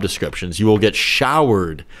their job descriptions. You will get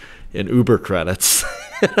showered in Uber credits.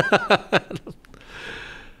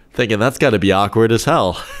 Thinking that's got to be awkward as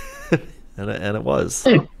hell. and it was.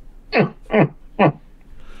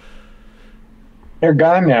 They're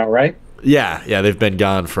gone now, right? Yeah, they've been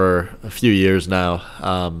gone for a few years now.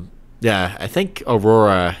 Yeah, I think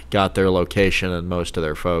Aurora got their location and most of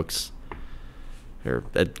their folks, or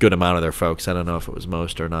a good amount of their folks. I don't know if it was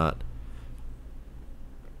most or not.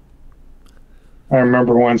 I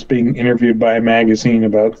remember once being interviewed by a magazine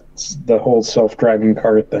about the whole self-driving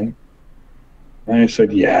car thing. And I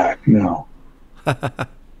said, yeah, no.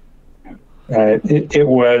 It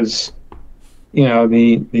was, the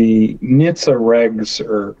NHTSA regs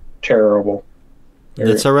are terrible.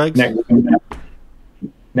 NHTSA regs?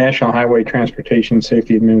 National Highway Transportation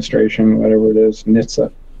Safety Administration, whatever it is,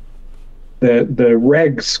 NHTSA. The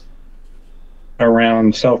regs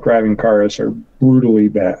around self-driving cars are brutally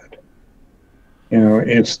bad.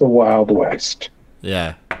 It's the Wild West.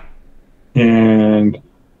 Yeah. And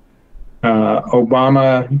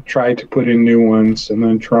Obama tried to put in new ones, and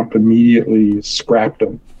then Trump immediately scrapped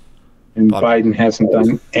them. And Biden hasn't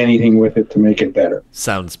done anything with it to make it better.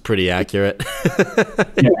 Sounds pretty accurate.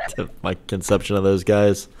 To my conception of those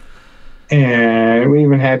guys. And we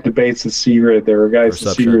even had debates at Seegrid. There were guys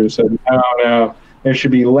at Seegrid who said, no, there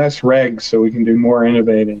should be less regs so we can do more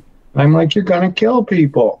innovating. I'm like, you're going to kill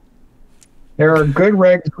people. There are good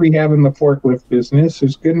regs we have in the forklift business.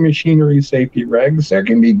 There's good machinery safety regs. There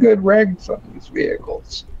can be good regs on these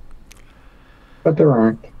vehicles. But there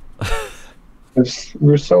aren't.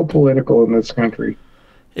 We're so political in this country.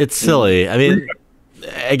 It's silly. I mean,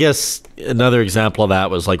 I guess another example of that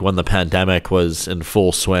was like when the pandemic was in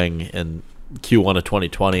full swing in Q1 of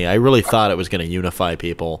 2020. I really thought it was going to unify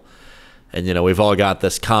people. And, we've all got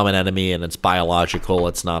this common enemy, and it's biological.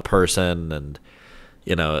 It's not person. And,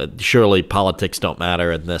 surely politics don't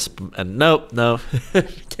matter in this. And no,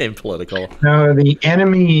 it became political. No, the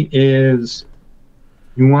enemy is,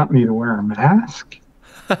 you want me to wear a mask?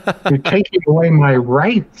 You're taking away my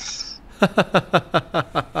rights.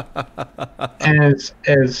 As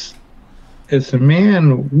a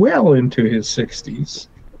man well into his 60s,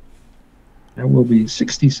 I will be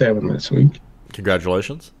 67 this week.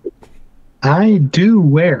 Congratulations. I do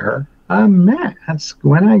wear a mask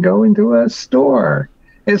when I go into a store,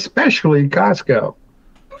 especially Costco.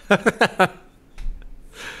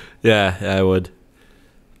 Yeah, I would.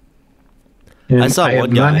 And I saw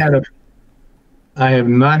one guy. I have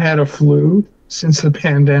not had a flu since the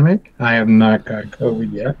pandemic. I have not got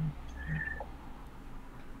COVID yet.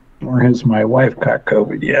 Nor has my wife got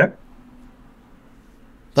COVID yet.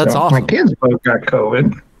 That's awesome. My kids both got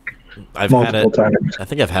COVID. I've had it times. I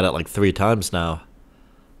think I've had it like 3 times now.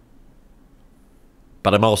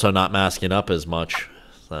 But I'm also not masking up as much.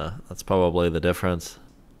 So that's probably the difference.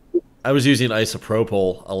 I was using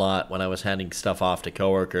isopropyl a lot when I was handing stuff off to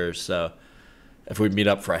coworkers. So if we'd meet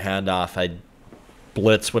up for a handoff, I'd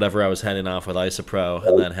blitz whatever I was handing off with isopro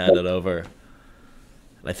and then hand it over. And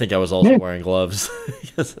I think I was also wearing gloves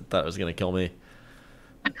because I thought it was going to kill me.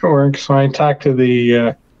 It works. So I talked to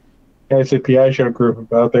the guys at Piaggio Group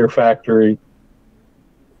about their factory.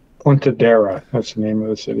 Pontedera, that's the name of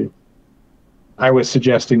the city. I was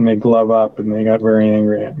suggesting they glove up, and they got very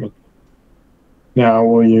angry at me. Now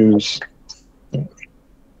we'll use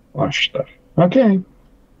wash stuff. Okay.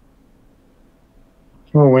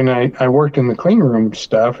 Well, when I worked in the clean room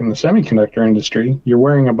stuff in the semiconductor industry, you're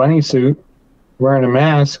wearing a bunny suit, wearing a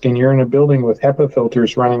mask, and you're in a building with HEPA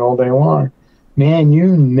filters running all day long. Man,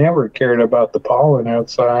 you never cared about the pollen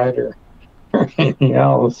outside or anything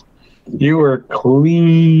else. You were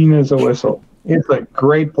clean as a whistle. It's a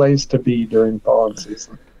great place to be during pollen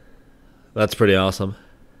season. That's pretty awesome.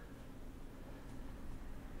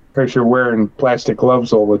 Of course, you're wearing plastic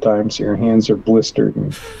gloves all the time, so your hands are blistered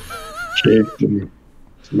and chafed and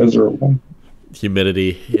it's miserable.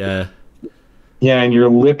 Humidity, yeah. Yeah, and your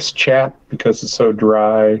lips chap because it's so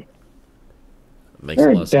dry.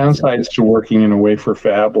 There are downsides to working in a wafer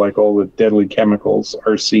fab, like all the deadly chemicals,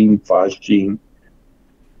 arsine, phosgene.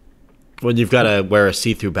 Well, you've got to wear a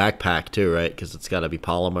see-through backpack too, right? Because it's got to be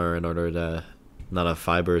polymer in order to not have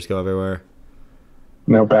fibers go everywhere.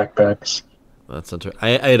 No backpacks. That's interesting. I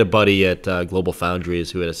had a buddy at Global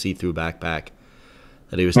Foundries who had a see-through backpack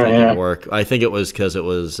that he was taking to work. I think it was because it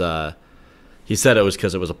was. He said it was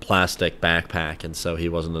because it was a plastic backpack, and so he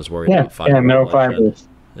wasn't as worried about fibers. Yeah, no fibers.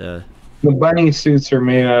 Yeah. The bunny suits are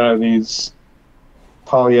made out of these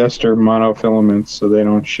polyester monofilaments, so they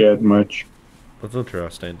don't shed much. That's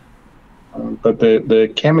interesting. But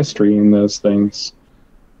the chemistry in those things,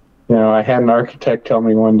 I had an architect tell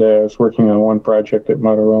me one day, I was working on one project at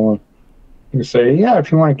Motorola. He say, yeah,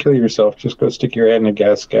 if you want to kill yourself, just go stick your head in a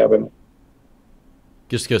gas cabinet.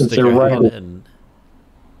 Just go stick your head in.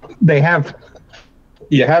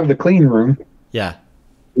 You have the clean room. Yeah.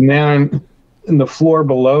 And then in the floor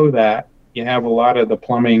below that, you have a lot of the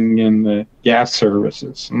plumbing and the gas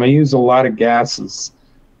services. And they use a lot of gases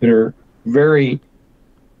that are very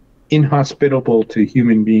inhospitable to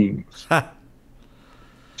human beings.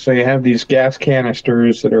 So you have these gas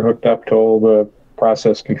canisters that are hooked up to all the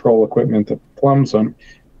process control equipment that plumbs them.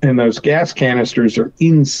 And those gas canisters are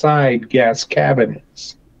inside gas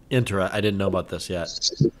cabinets. I didn't know about this yet.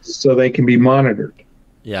 So they can be monitored.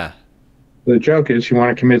 Yeah. The joke is you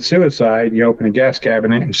want to commit suicide, you open a gas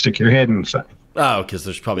cabinet and stick your head inside. Oh, because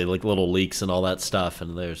there's probably like little leaks and all that stuff,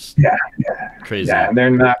 and there's crazy. Yeah, they're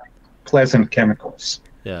not pleasant chemicals.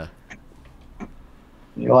 Yeah.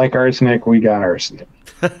 You like arsenic, we got arsenic.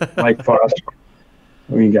 Like phosphorus,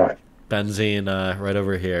 we got benzene right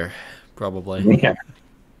over here, probably. Yeah.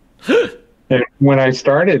 And when I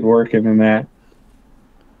started working in that,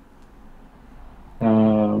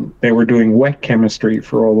 they were doing wet chemistry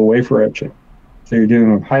for all the wafer etching. So you're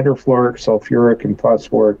doing with hydrofluoric, sulfuric, and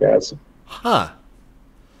phosphoric acid. Huh.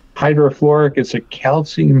 Hydrofluoric is a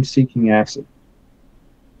calcium-seeking acid.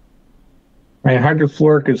 Right?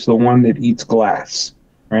 Hydrofluoric is the one that eats glass.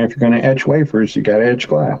 Right? If you're going to etch wafers, you got to etch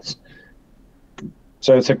glass.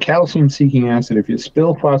 So it's a calcium-seeking acid. If you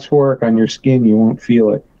spill phosphoric on your skin, you won't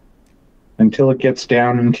feel it until it gets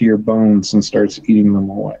down into your bones and starts eating them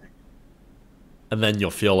away. And then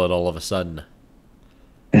you'll feel it all of a sudden.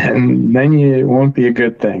 And then it won't be a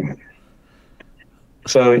good thing.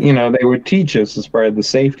 So, they would teach us as part of the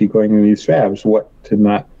safety going into these fabs what to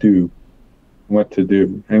not do, what to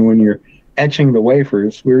do. And when you're etching the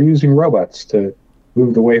wafers, we're using robots to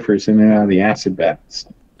move the wafers in and out of the acid baths.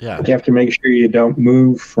 Yeah. You have to make sure you don't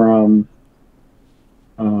move from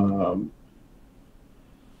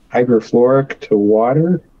hydrofluoric to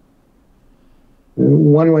water.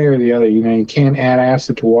 One way or the other, you can't add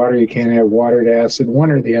acid to water, you can't add water to acid.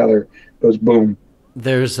 One or the other goes boom.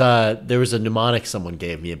 There was a mnemonic someone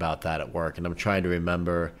gave me about that at work, and I'm trying to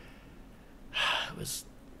remember. It was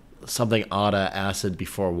something Ada, acid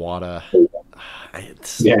before water.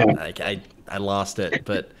 I lost it,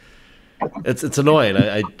 but it's annoying.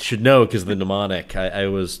 I should know because the mnemonic. I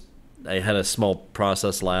had a small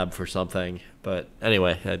process lab for something, but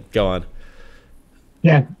anyway, go on.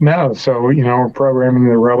 Yeah, no. So, we're programming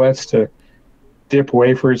the robots to dip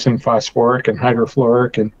wafers in phosphoric and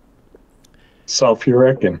hydrofluoric and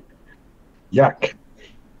sulfuric and yuck.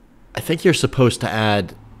 I think you're supposed to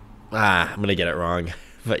add, I'm going to get it wrong.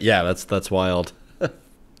 But yeah, that's wild.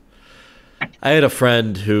 I had a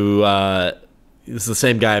friend who, this is the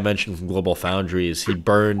same guy I mentioned from Global Foundries. He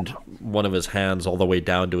burned one of his hands all the way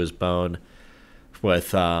down to his bone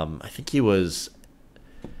with,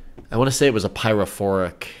 I want to say it was a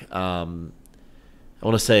pyrophoric. I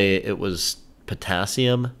want to say it was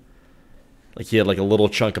potassium. Like he had like a little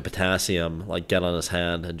chunk of potassium like get on his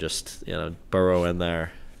hand and just burrow in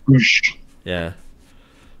there. Whoosh. Yeah.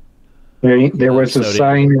 There was a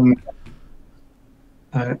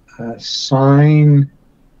sign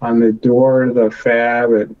on the door of the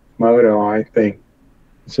fab at Moto, I think.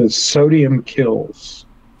 It says sodium kills.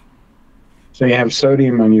 So you have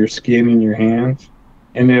sodium on your skin and your hands,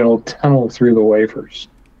 and it'll tunnel through the wafers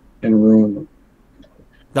and ruin them.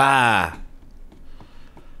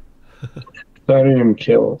 Sodium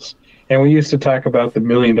kills. And we used to talk about the $1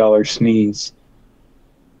 million sneeze.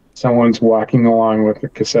 Someone's walking along with a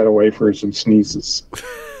cassette of wafers and sneezes.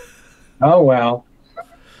 Oh, well.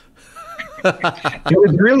 It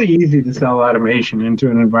was really easy to sell automation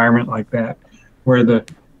into an environment like that, where the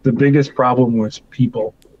biggest problem was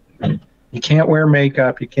people. You can't wear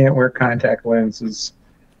makeup. You can't wear contact lenses.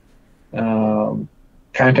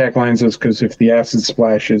 Contact lenses, because if the acid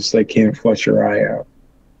splashes, they can't flush your eye out.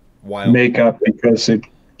 Wild. Makeup, because it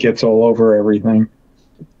gets all over everything.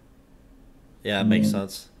 Yeah, it makes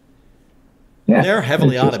sense. Yeah, they're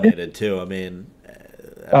heavily automated too. I mean,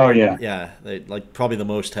 yeah, they like probably the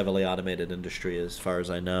most heavily automated industry as far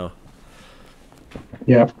as I know.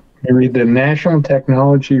 Yeah, I read the National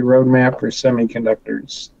Technology Roadmap for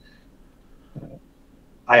Semiconductors.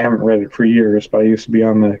 I haven't read it for years, but I used to be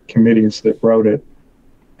on the committees that wrote it,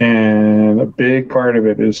 and a big part of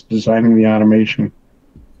it is designing the automation.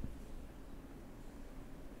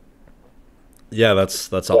 Yeah,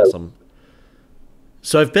 that's awesome.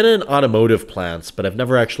 So I've been in automotive plants, but I've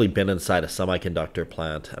never actually been inside a semiconductor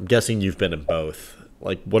plant. I'm guessing you've been in both.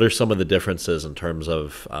 Like, what are some of the differences in terms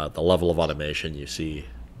of the level of automation you see?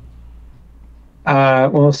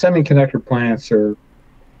 Well, semiconductor plants are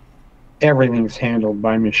everything's handled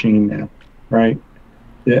by machine now, right?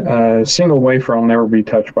 A single wafer will never be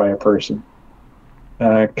touched by a person.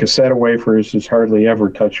 Cassette wafers is hardly ever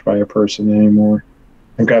touched by a person anymore.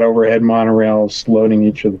 I've got overhead monorails loading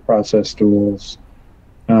each of the process tools.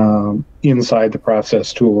 Inside the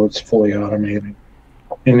process tool, it's fully automated.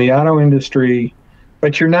 In the auto industry,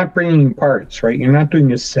 but you're not bringing parts, right? You're not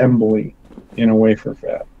doing assembly in a wafer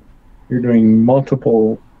fab. You're doing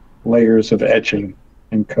multiple layers of etching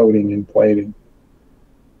and coating and plating.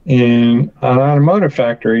 In an automotive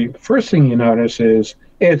factory, the first thing you notice is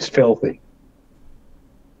it's filthy.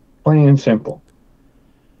 Plain and simple.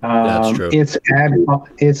 That's true. It's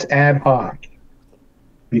ad hoc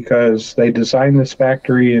because they designed this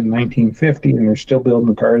factory in 1950 and they're still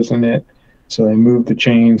building cars in it. So they move the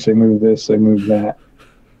chains, they move this, they move that.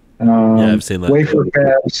 Yeah, I've seen that.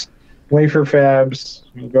 Wafer fabs.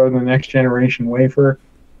 You go to the next generation wafer,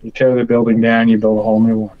 you tear the building down, you build a whole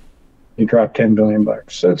new one. You drop $10 billion.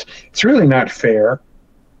 So it's really not fair.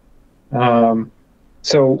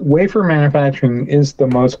 So wafer manufacturing is the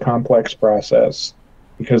most complex process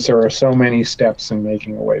because there are so many steps in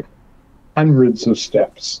making a wafer, hundreds of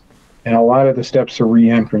steps, and a lot of the steps are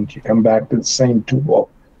re-entrant. You come back to the same tool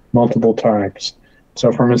multiple times.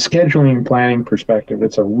 So from a scheduling and planning perspective,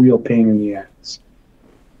 it's a real pain in the ass.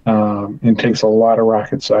 It takes a lot of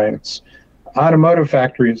rocket science. Automotive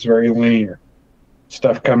factory is very linear.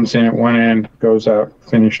 Stuff comes in at one end, goes out,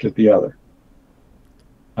 finished at the other.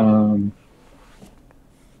 And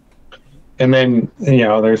then,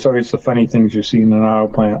 there's always the funny things you see in an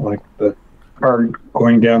auto plant, like the car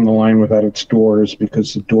going down the line without its doors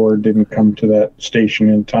because the door didn't come to that station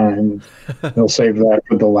in time. They'll save that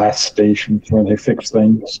for the last station where they fix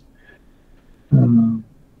things.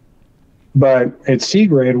 But at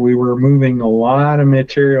Seegrid, we were moving a lot of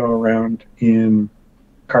material around in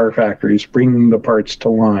car factories, bringing the parts to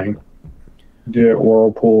line. Did at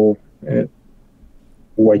Whirlpool, at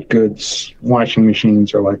white goods, washing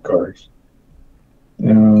machines are like cars.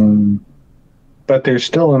 But there's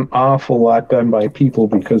still an awful lot done by people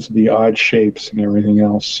because of the odd shapes and everything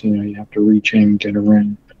else. You have to reach in, get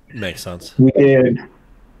around. Makes sense. We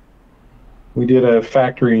did a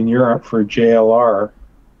factory in Europe for JLR,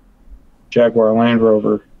 Jaguar Land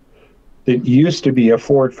Rover. It used to be a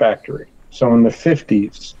Ford factory. So in the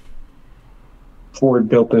 50s, Ford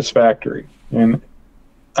built this factory. And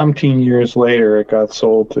umpteen years later, it got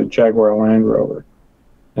sold to Jaguar Land Rover.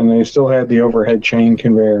 And they still had the overhead chain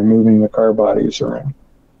conveyor moving the car bodies around.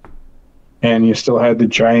 And you still had the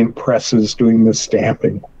giant presses doing the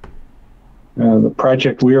stamping. The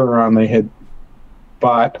project we were on, they had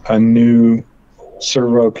bought a new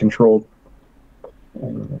servo-controlled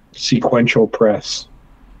sequential press.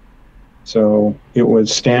 So it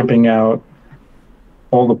was stamping out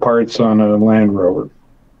all the parts on a Land Rover,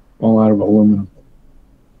 all out of aluminum.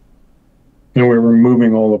 And we were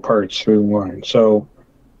moving all the parts through the line. So,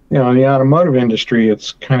 in the automotive industry,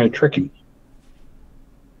 it's kind of tricky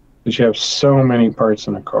because you have so many parts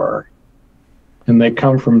in a car and they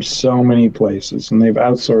come from so many places and they've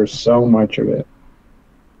outsourced so much of it.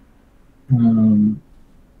 And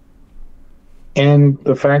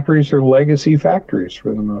the factories are legacy factories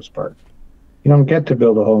for the most part. You don't get to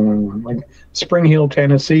build a whole new one. Like Spring Hill,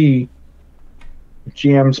 Tennessee,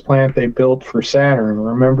 GM's plant they built for Saturn.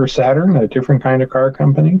 Remember Saturn, a different kind of car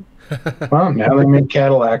company? Well, now they make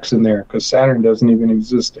Cadillacs in there because Saturn doesn't even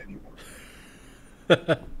exist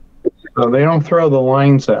anymore. So they don't throw the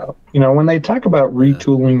lines out. When they talk about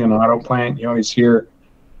retooling an auto plant, you always hear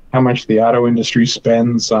how much the auto industry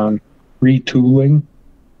spends on retooling.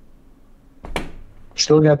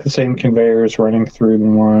 Still got the same conveyors running through the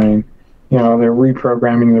line. They're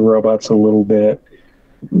reprogramming the robots a little bit.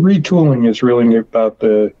 Retooling is really about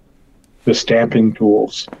the stamping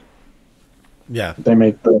tools. Yeah. They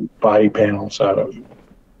make the body panels out of.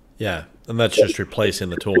 Yeah, and that's just replacing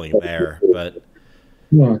the tooling there. But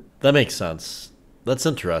yeah, that makes sense. That's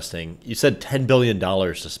interesting. You said $10 billion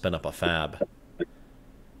to spin up a fab.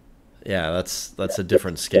 Yeah, that's a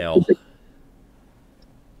different scale.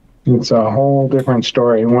 It's a whole different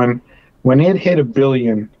story. When it hit $1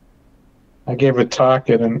 billion, I gave a talk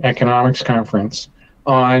at an economics conference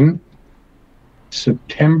on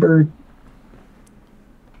September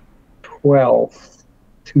 12th,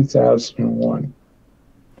 2001.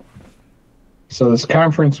 So this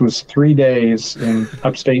conference was 3 days in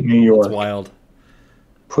upstate New York. That's wild.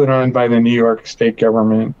 Put on by the New York state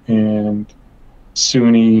government and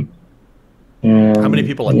SUNY, How many and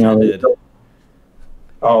people attended?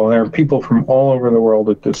 oh, there are people from all over the world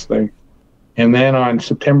at this thing. And then on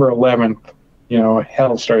September 11th,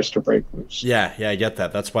 hell starts to break loose, Yeah, yeah, I get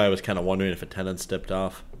that. That's why I was kind of wondering if attendance dipped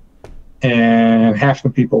off. and half the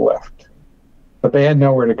people left, but they had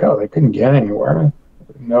nowhere to go. They couldn't get anywhere.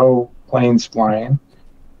 No planes flying.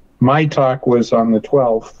 My talk was on the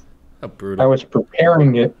 12th. How I brutal. was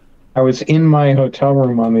preparing it. I was in my hotel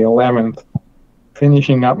room on the 11th,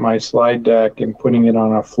 finishing up my slide deck and putting it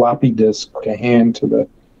on a floppy disk to hand to the,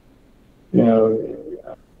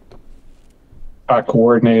 talk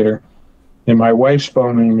coordinator. And my wife's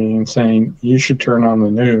phoning me and saying, "You should turn on the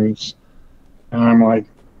news." And I'm like,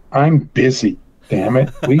 "I'm busy, damn it.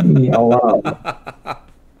 Leave me alone."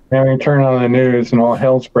 And we turn on the news and all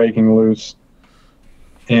hell's breaking loose.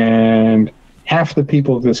 And half the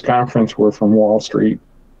people at this conference were from Wall Street,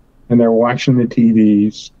 and they're watching the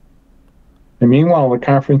TVs. And meanwhile, the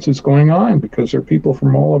conference is going on because there are people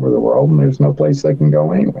from all over the world, and there's no place they can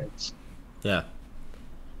go anyways. Yeah.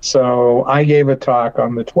 So I gave a talk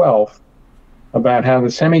on the 12th about how the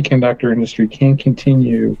semiconductor industry can't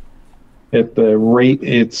continue at the rate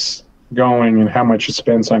it's going and how much it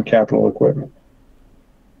spends on capital equipment.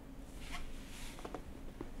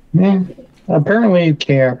 Yeah, apparently it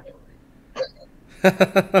can't.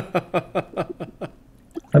 But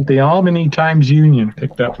the Albany Times-Union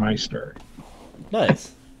picked up my story.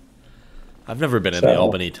 Nice. I've never been in the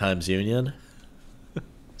Albany Times-Union.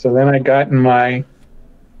 So then I got in my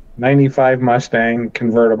 95 Mustang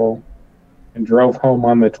convertible and drove home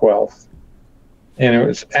on the 12th. And it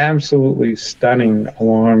was absolutely stunning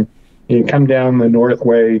along. You come down the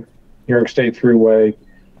Northway, New York State Thruway,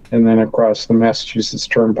 and then across the Massachusetts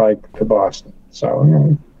Turnpike to Boston. So,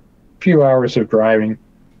 a few hours of driving.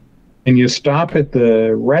 And you stop at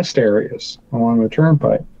the rest areas along the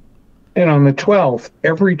Turnpike. And on the 12th,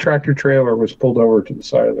 every tractor trailer was pulled over to the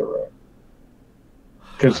side of the road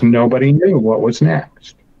because nobody knew what was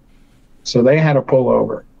next. So they had to pull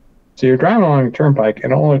over. So you're driving along the Turnpike,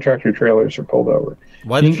 and all the tractor trailers are pulled over.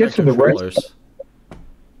 Why the tractor trailers?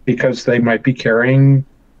 Because they might be carrying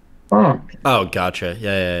bombs. Oh, gotcha.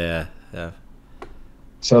 Yeah.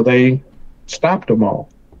 So they stopped them all.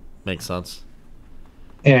 Makes sense.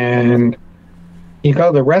 And you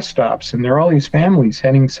go to the rest stops, and there are all these families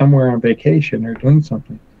heading somewhere on vacation or doing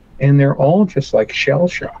something, and they're all just like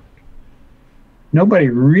shell-shocked. Nobody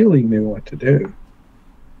really knew what to do.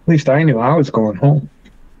 At least I knew I was going home.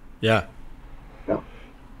 Yeah.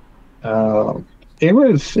 It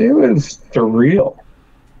was surreal.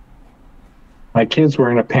 My kids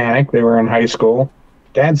were in a panic. They were in high school.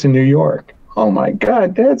 Dad's in New York. Oh my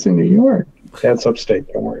God, Dad's in New York. Dad's upstate.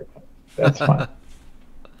 Don't worry about it. That's fine.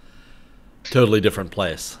 Totally different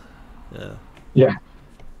place. Yeah. Yeah.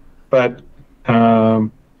 But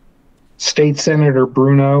State Senator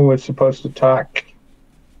Bruno was supposed to talk.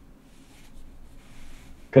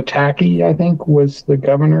 Pataki, I think, was the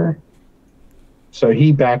governor. So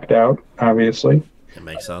he backed out, obviously. It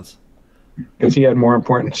makes sense. Because he had more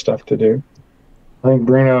important stuff to do. I think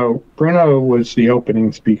Bruno was the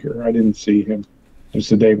opening speaker. I didn't see him. It was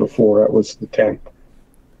the day before. It was the 10th.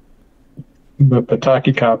 But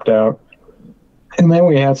Pataki copped out. And then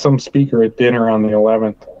we had some speaker at dinner on the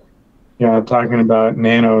 11th, talking about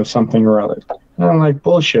nano something or other. And I'm like,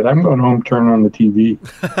 bullshit, I'm going home, turn on the TV.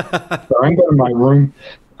 So I'm going to my room.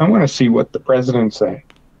 I want to see what the president's saying.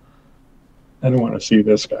 I don't want to see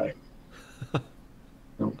this guy.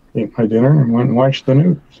 Ate my dinner and went and watched the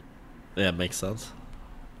news. Yeah, it makes sense.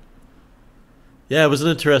 Yeah, it was an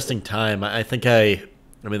interesting time. I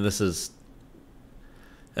mean, this is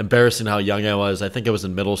embarrassing how young I was. I think I was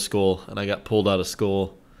in middle school, and I got pulled out of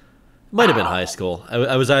school. It might have been high school.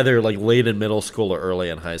 I was either like late in middle school or early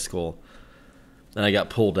in high school. And I got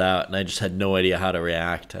pulled out, and I just had no idea how to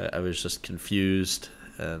react. I was just confused.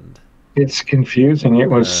 And it's confusing. It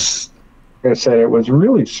was, like I said, it was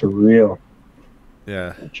really surreal.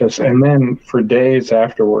 Yeah. And then for days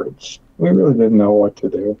afterwards, we really didn't know what to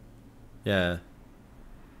do. Yeah.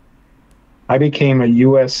 I became a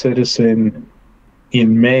U.S. citizen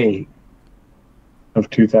in May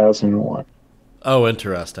of 2001. Oh,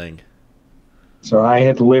 interesting. So I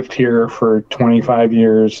had lived here for 25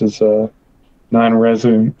 years as a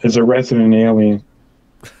resident alien,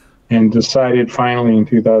 and decided finally in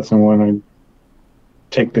 2001 I'd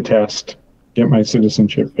take the test, get my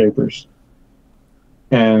citizenship papers.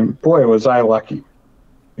 And boy, was I lucky,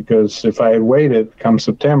 because if I had waited come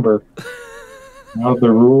September,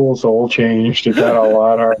 the rules all changed. It got a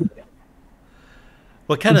lot harder.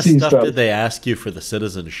 What kind of stuff did they ask you for the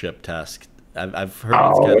citizenship test? I've heard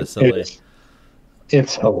it's kind of silly.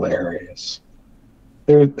 It's hilarious.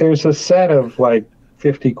 there's a set of like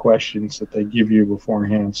 50 questions that they give you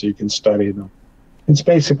beforehand so you can study them. It's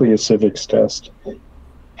basically a civics test.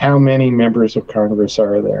 How many members of Congress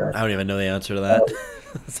are there? I don't even know the answer to that.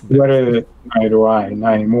 What are the, neither do I,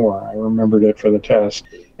 not anymore. I remembered it for the test.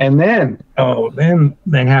 And then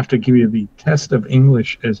they have to give you the test of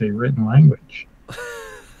English as a written language.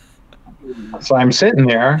 So I'm sitting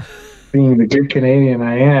there, being the good Canadian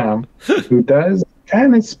I am, who does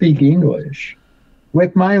kind of speak English,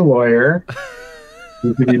 with my lawyer.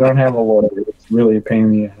 If you don't have a lawyer, it's really a pain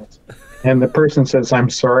in the ass. And the person says, "I'm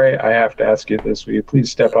sorry, I have to ask you this. Will you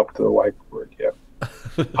please step up to the whiteboard?" Yeah.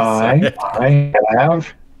 I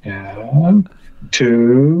have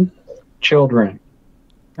 2 children.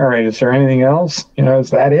 All right, is there anything else? Is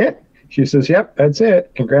that it? She says, "Yep, that's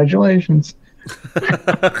it. Congratulations."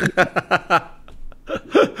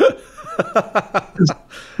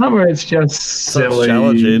 Some of it's just silly.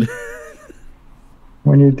 Challenging.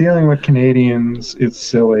 When you're dealing with Canadians, it's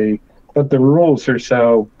silly. But the rules are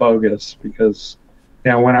so bogus because,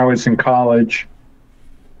 when I was in college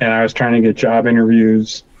and I was trying to get job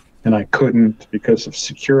interviews and I couldn't because of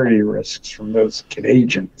security risks from those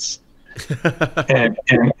Canadians. and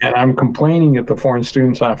I'm complaining at the Foreign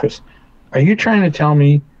Students Office. Are you trying to tell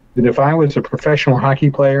me that if I was a professional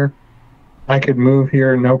hockey player, I could move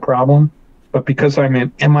here no problem? But because I'm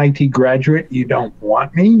an MIT graduate, you don't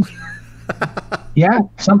want me? Yeah,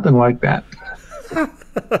 something like that.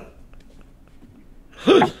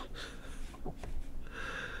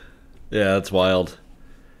 Yeah, that's wild.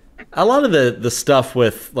 A lot of the stuff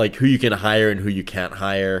with like who you can hire and who you can't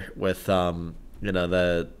hire with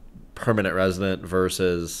the permanent resident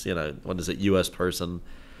versus what is it, U.S. person.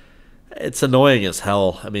 It's annoying as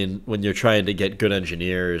hell. I mean, when you're trying to get good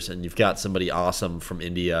engineers and you've got somebody awesome from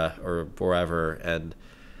India or wherever, and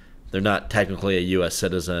they're not technically a U.S.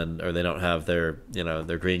 citizen or they don't have their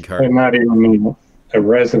their green card. They're not even a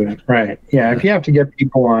resident, right? Yeah, if you have to get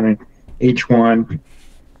people on an H1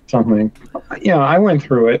 something, I went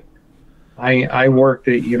through it. I worked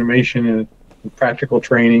at Unimation in practical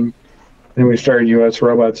training. Then we started U.S.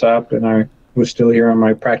 Robots Up, and I was still here on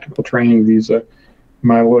my practical training visa.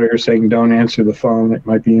 My lawyer saying, "Don't answer the phone. It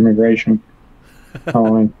might be immigration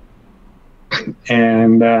calling."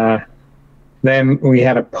 And then we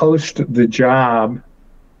had to post the job.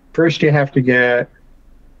 First, you have to get,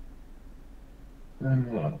 I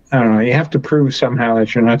don't know, you have to prove somehow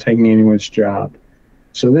that you're not taking anyone's job.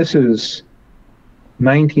 So this is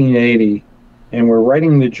 1980, and we're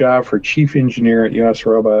writing the job for chief engineer at U.S.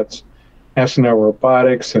 Robots. Has to know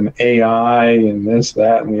robotics and AI and this,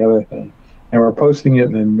 that, and the other thing. And we're posting it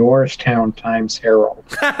in the Norristown Times Herald,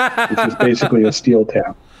 which is basically a steel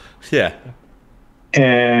town. Yeah.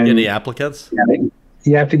 And any applicants?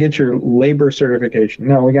 You have to get your labor certification.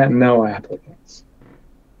 No, we got no applicants.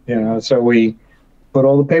 So we put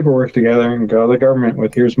all the paperwork together and go to the government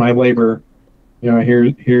with, here's my labor,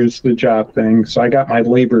 here's the job thing. So I got my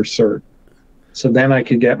labor cert. So then I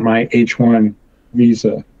could get my H1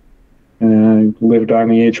 visa. And I lived on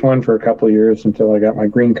the H1 for a couple of years until I got my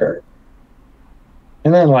green card.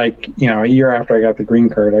 And then a year after I got the green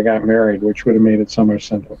card, I got married, which would have made it so much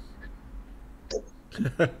simpler.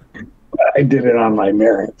 I did it on my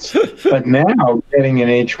merits. But now getting an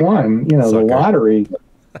H1, the lottery,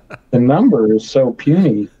 the number is so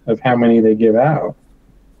puny of how many they give out.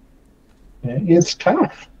 It's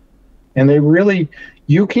tough. And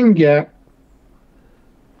you can get,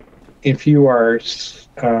 if you are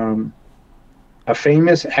a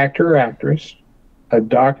famous actor or actress, a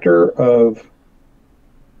doctor of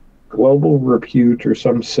global repute or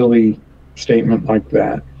some silly statement like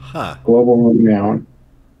that, global renown,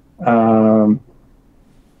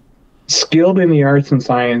 skilled in the arts and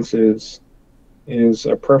sciences is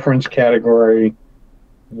a preference category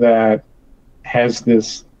that has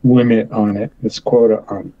this limit on it, this quota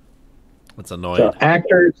on it. That's annoying.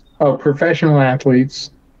 So professional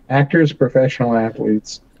athletes, professional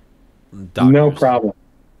athletes, doctors. No problem.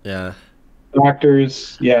 Yeah.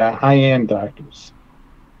 Doctors, high-end doctors.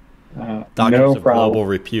 Doctors no of problem. Global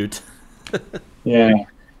repute. Yeah,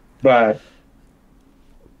 but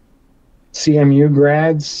CMU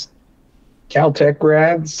grads, Caltech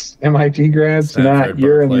grads, MIT grads, Stanford,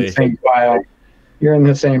 you're Berkeley. in the same pile. You're in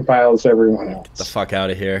the same pile as everyone else. Get the fuck out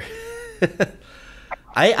of here.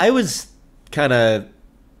 I was kind of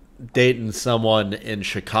dating someone in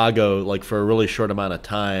Chicago for a really short amount of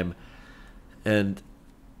time, and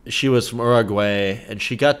she was from Uruguay, and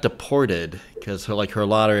she got deported because her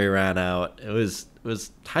lottery ran out. It was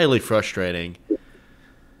highly frustrating.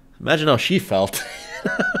 Imagine how she felt.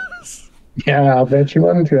 Yeah, I'll bet she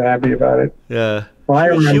wasn't too happy about it. Yeah. Well, I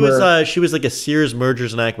remember She was like a Sears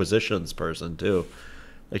mergers and acquisitions person too.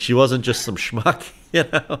 Like she wasn't just some schmuck, you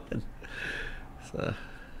know. So.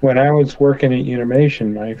 when I was working at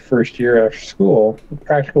Unimation, my first year after school, the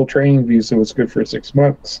practical training visa was good for 6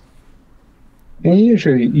 months. And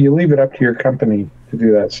usually you leave it up to your company to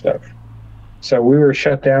do that stuff. So we were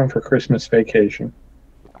shut down for Christmas vacation,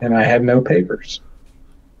 and I had no papers.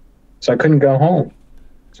 So I couldn't go home.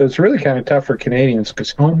 So it's really kind of tough for Canadians because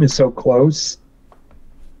home is so close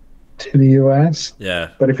to the U.S. Yeah.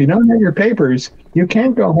 But if you don't have your papers, you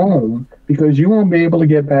can't go home because you won't be able to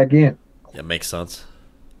get back in. Yeah, it makes sense.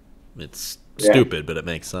 It's stupid, but it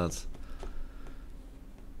makes sense.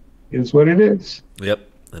 It is what it is. Yep,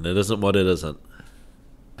 and it isn't what it isn't.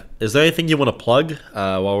 Is there anything you want to plug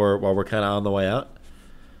while we're kind of on the way out?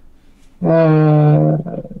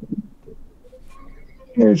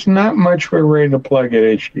 There's not much we're ready to plug at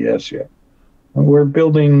HDS yet. We're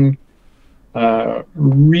building a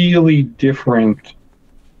really different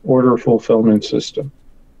order fulfillment system.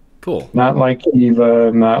 Cool. Not like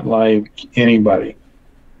Eva, not like anybody.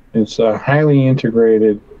 It's a highly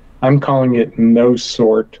integrated, I'm calling it no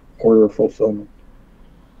sort order fulfillment.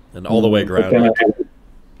 And all the way grounded.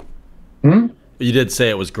 You did say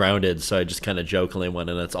it was grounded, so I just kind of jokingly went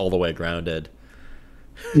in, it's all the way grounded.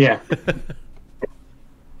 Yeah.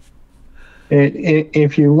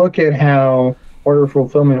 If you look at how order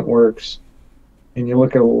fulfillment works, and you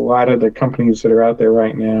look at a lot of the companies that are out there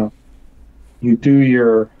right now, you do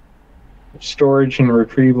your storage and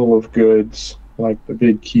retrieval of goods, like the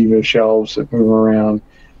big Kiva shelves that move around.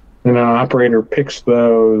 Then an operator picks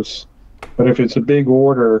those. But if it's a big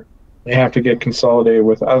order, they have to get consolidated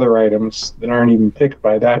with other items that aren't even picked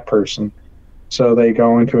by that person. So they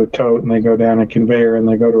go into a tote and they go down a conveyor and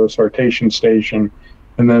they go to a sortation station,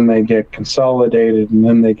 and then they get consolidated and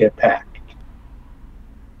then they get packed.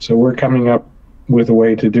 So we're coming up with a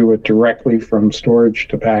way to do it directly from storage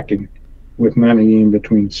to packing with none of the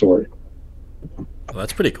in-between sort. Well,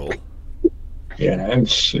 that's pretty cool. Yeah,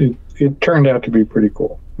 it turned out to be pretty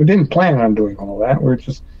cool. We didn't plan on doing all that. We're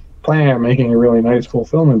just planning on making a really nice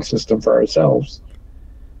fulfillment system for ourselves.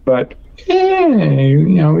 But,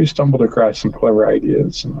 we stumbled across some clever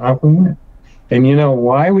ideas, and off we went. And you know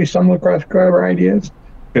why we stumbled across clever ideas?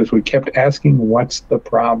 Because we kept asking, what's the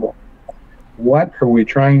problem? What are we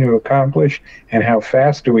trying to accomplish, and how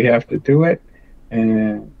fast do we have to do it?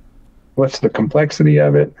 And what's the complexity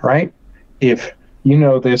of it, right? If you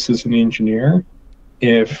know this as an engineer,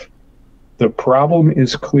 if the problem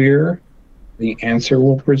is clear, the answer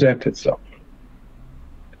will present itself.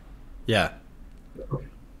 Yeah.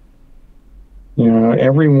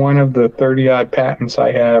 Every one of the 30-odd patents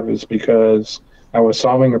I have is because I was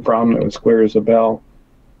solving a problem that was clear as a bell.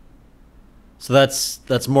 So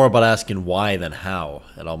that's more about asking why than how,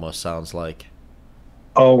 it almost sounds like.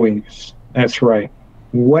 Always. That's right.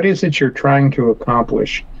 What is it you're trying to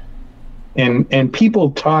accomplish? And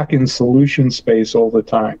people talk in solution space all the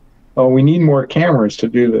time. Oh, we need more cameras to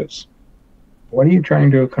do this. What are you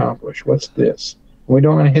trying to accomplish? What's this? We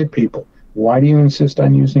don't want to hit people. Why do you insist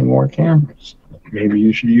on using more cameras? Maybe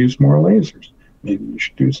you should use more lasers. Maybe you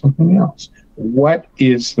should do something else. What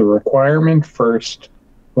is the requirement first?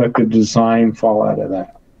 Let the design fall out of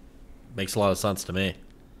that. Makes a lot of sense to me.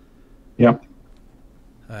 Yep.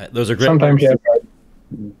 All right, those are great. Sometimes you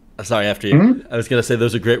have Sorry, after you. I was going to say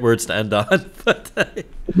those are great words to end on. But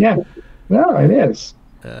yeah. No, it is.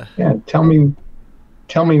 Yeah. Tell me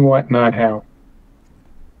what, not how.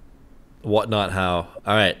 What, not how.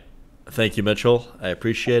 All right. Thank you, Mitchell. I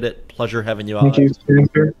appreciate it. Pleasure having you on. Thank you,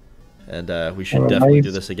 Spencer. And we should definitely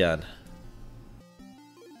do this again.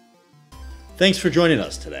 Thanks for joining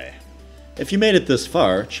us today. If you made it this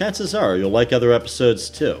far, chances are you'll like other episodes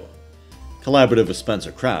too. Collaborative with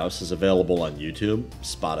Spencer Krause is available on YouTube,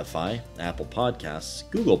 Spotify, Apple Podcasts,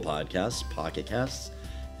 Google Podcasts, Pocket Casts,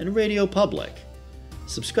 and Radio Public.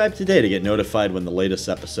 Subscribe today to get notified when the latest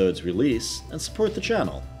episodes release and support the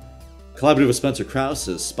channel. Collaborative with Spencer Krause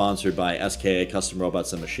is sponsored by SKA Custom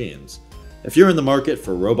Robots and Machines. If you're in the market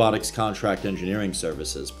for robotics contract engineering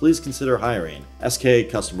services, please consider hiring SKA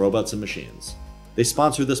Custom Robots and Machines. They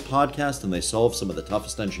sponsor this podcast and they solve some of the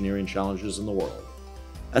toughest engineering challenges in the world.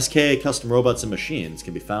 SKA Custom Robots and Machines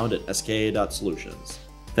can be found at ska.solutions.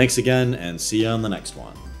 Thanks again, and see you on the next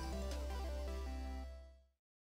one.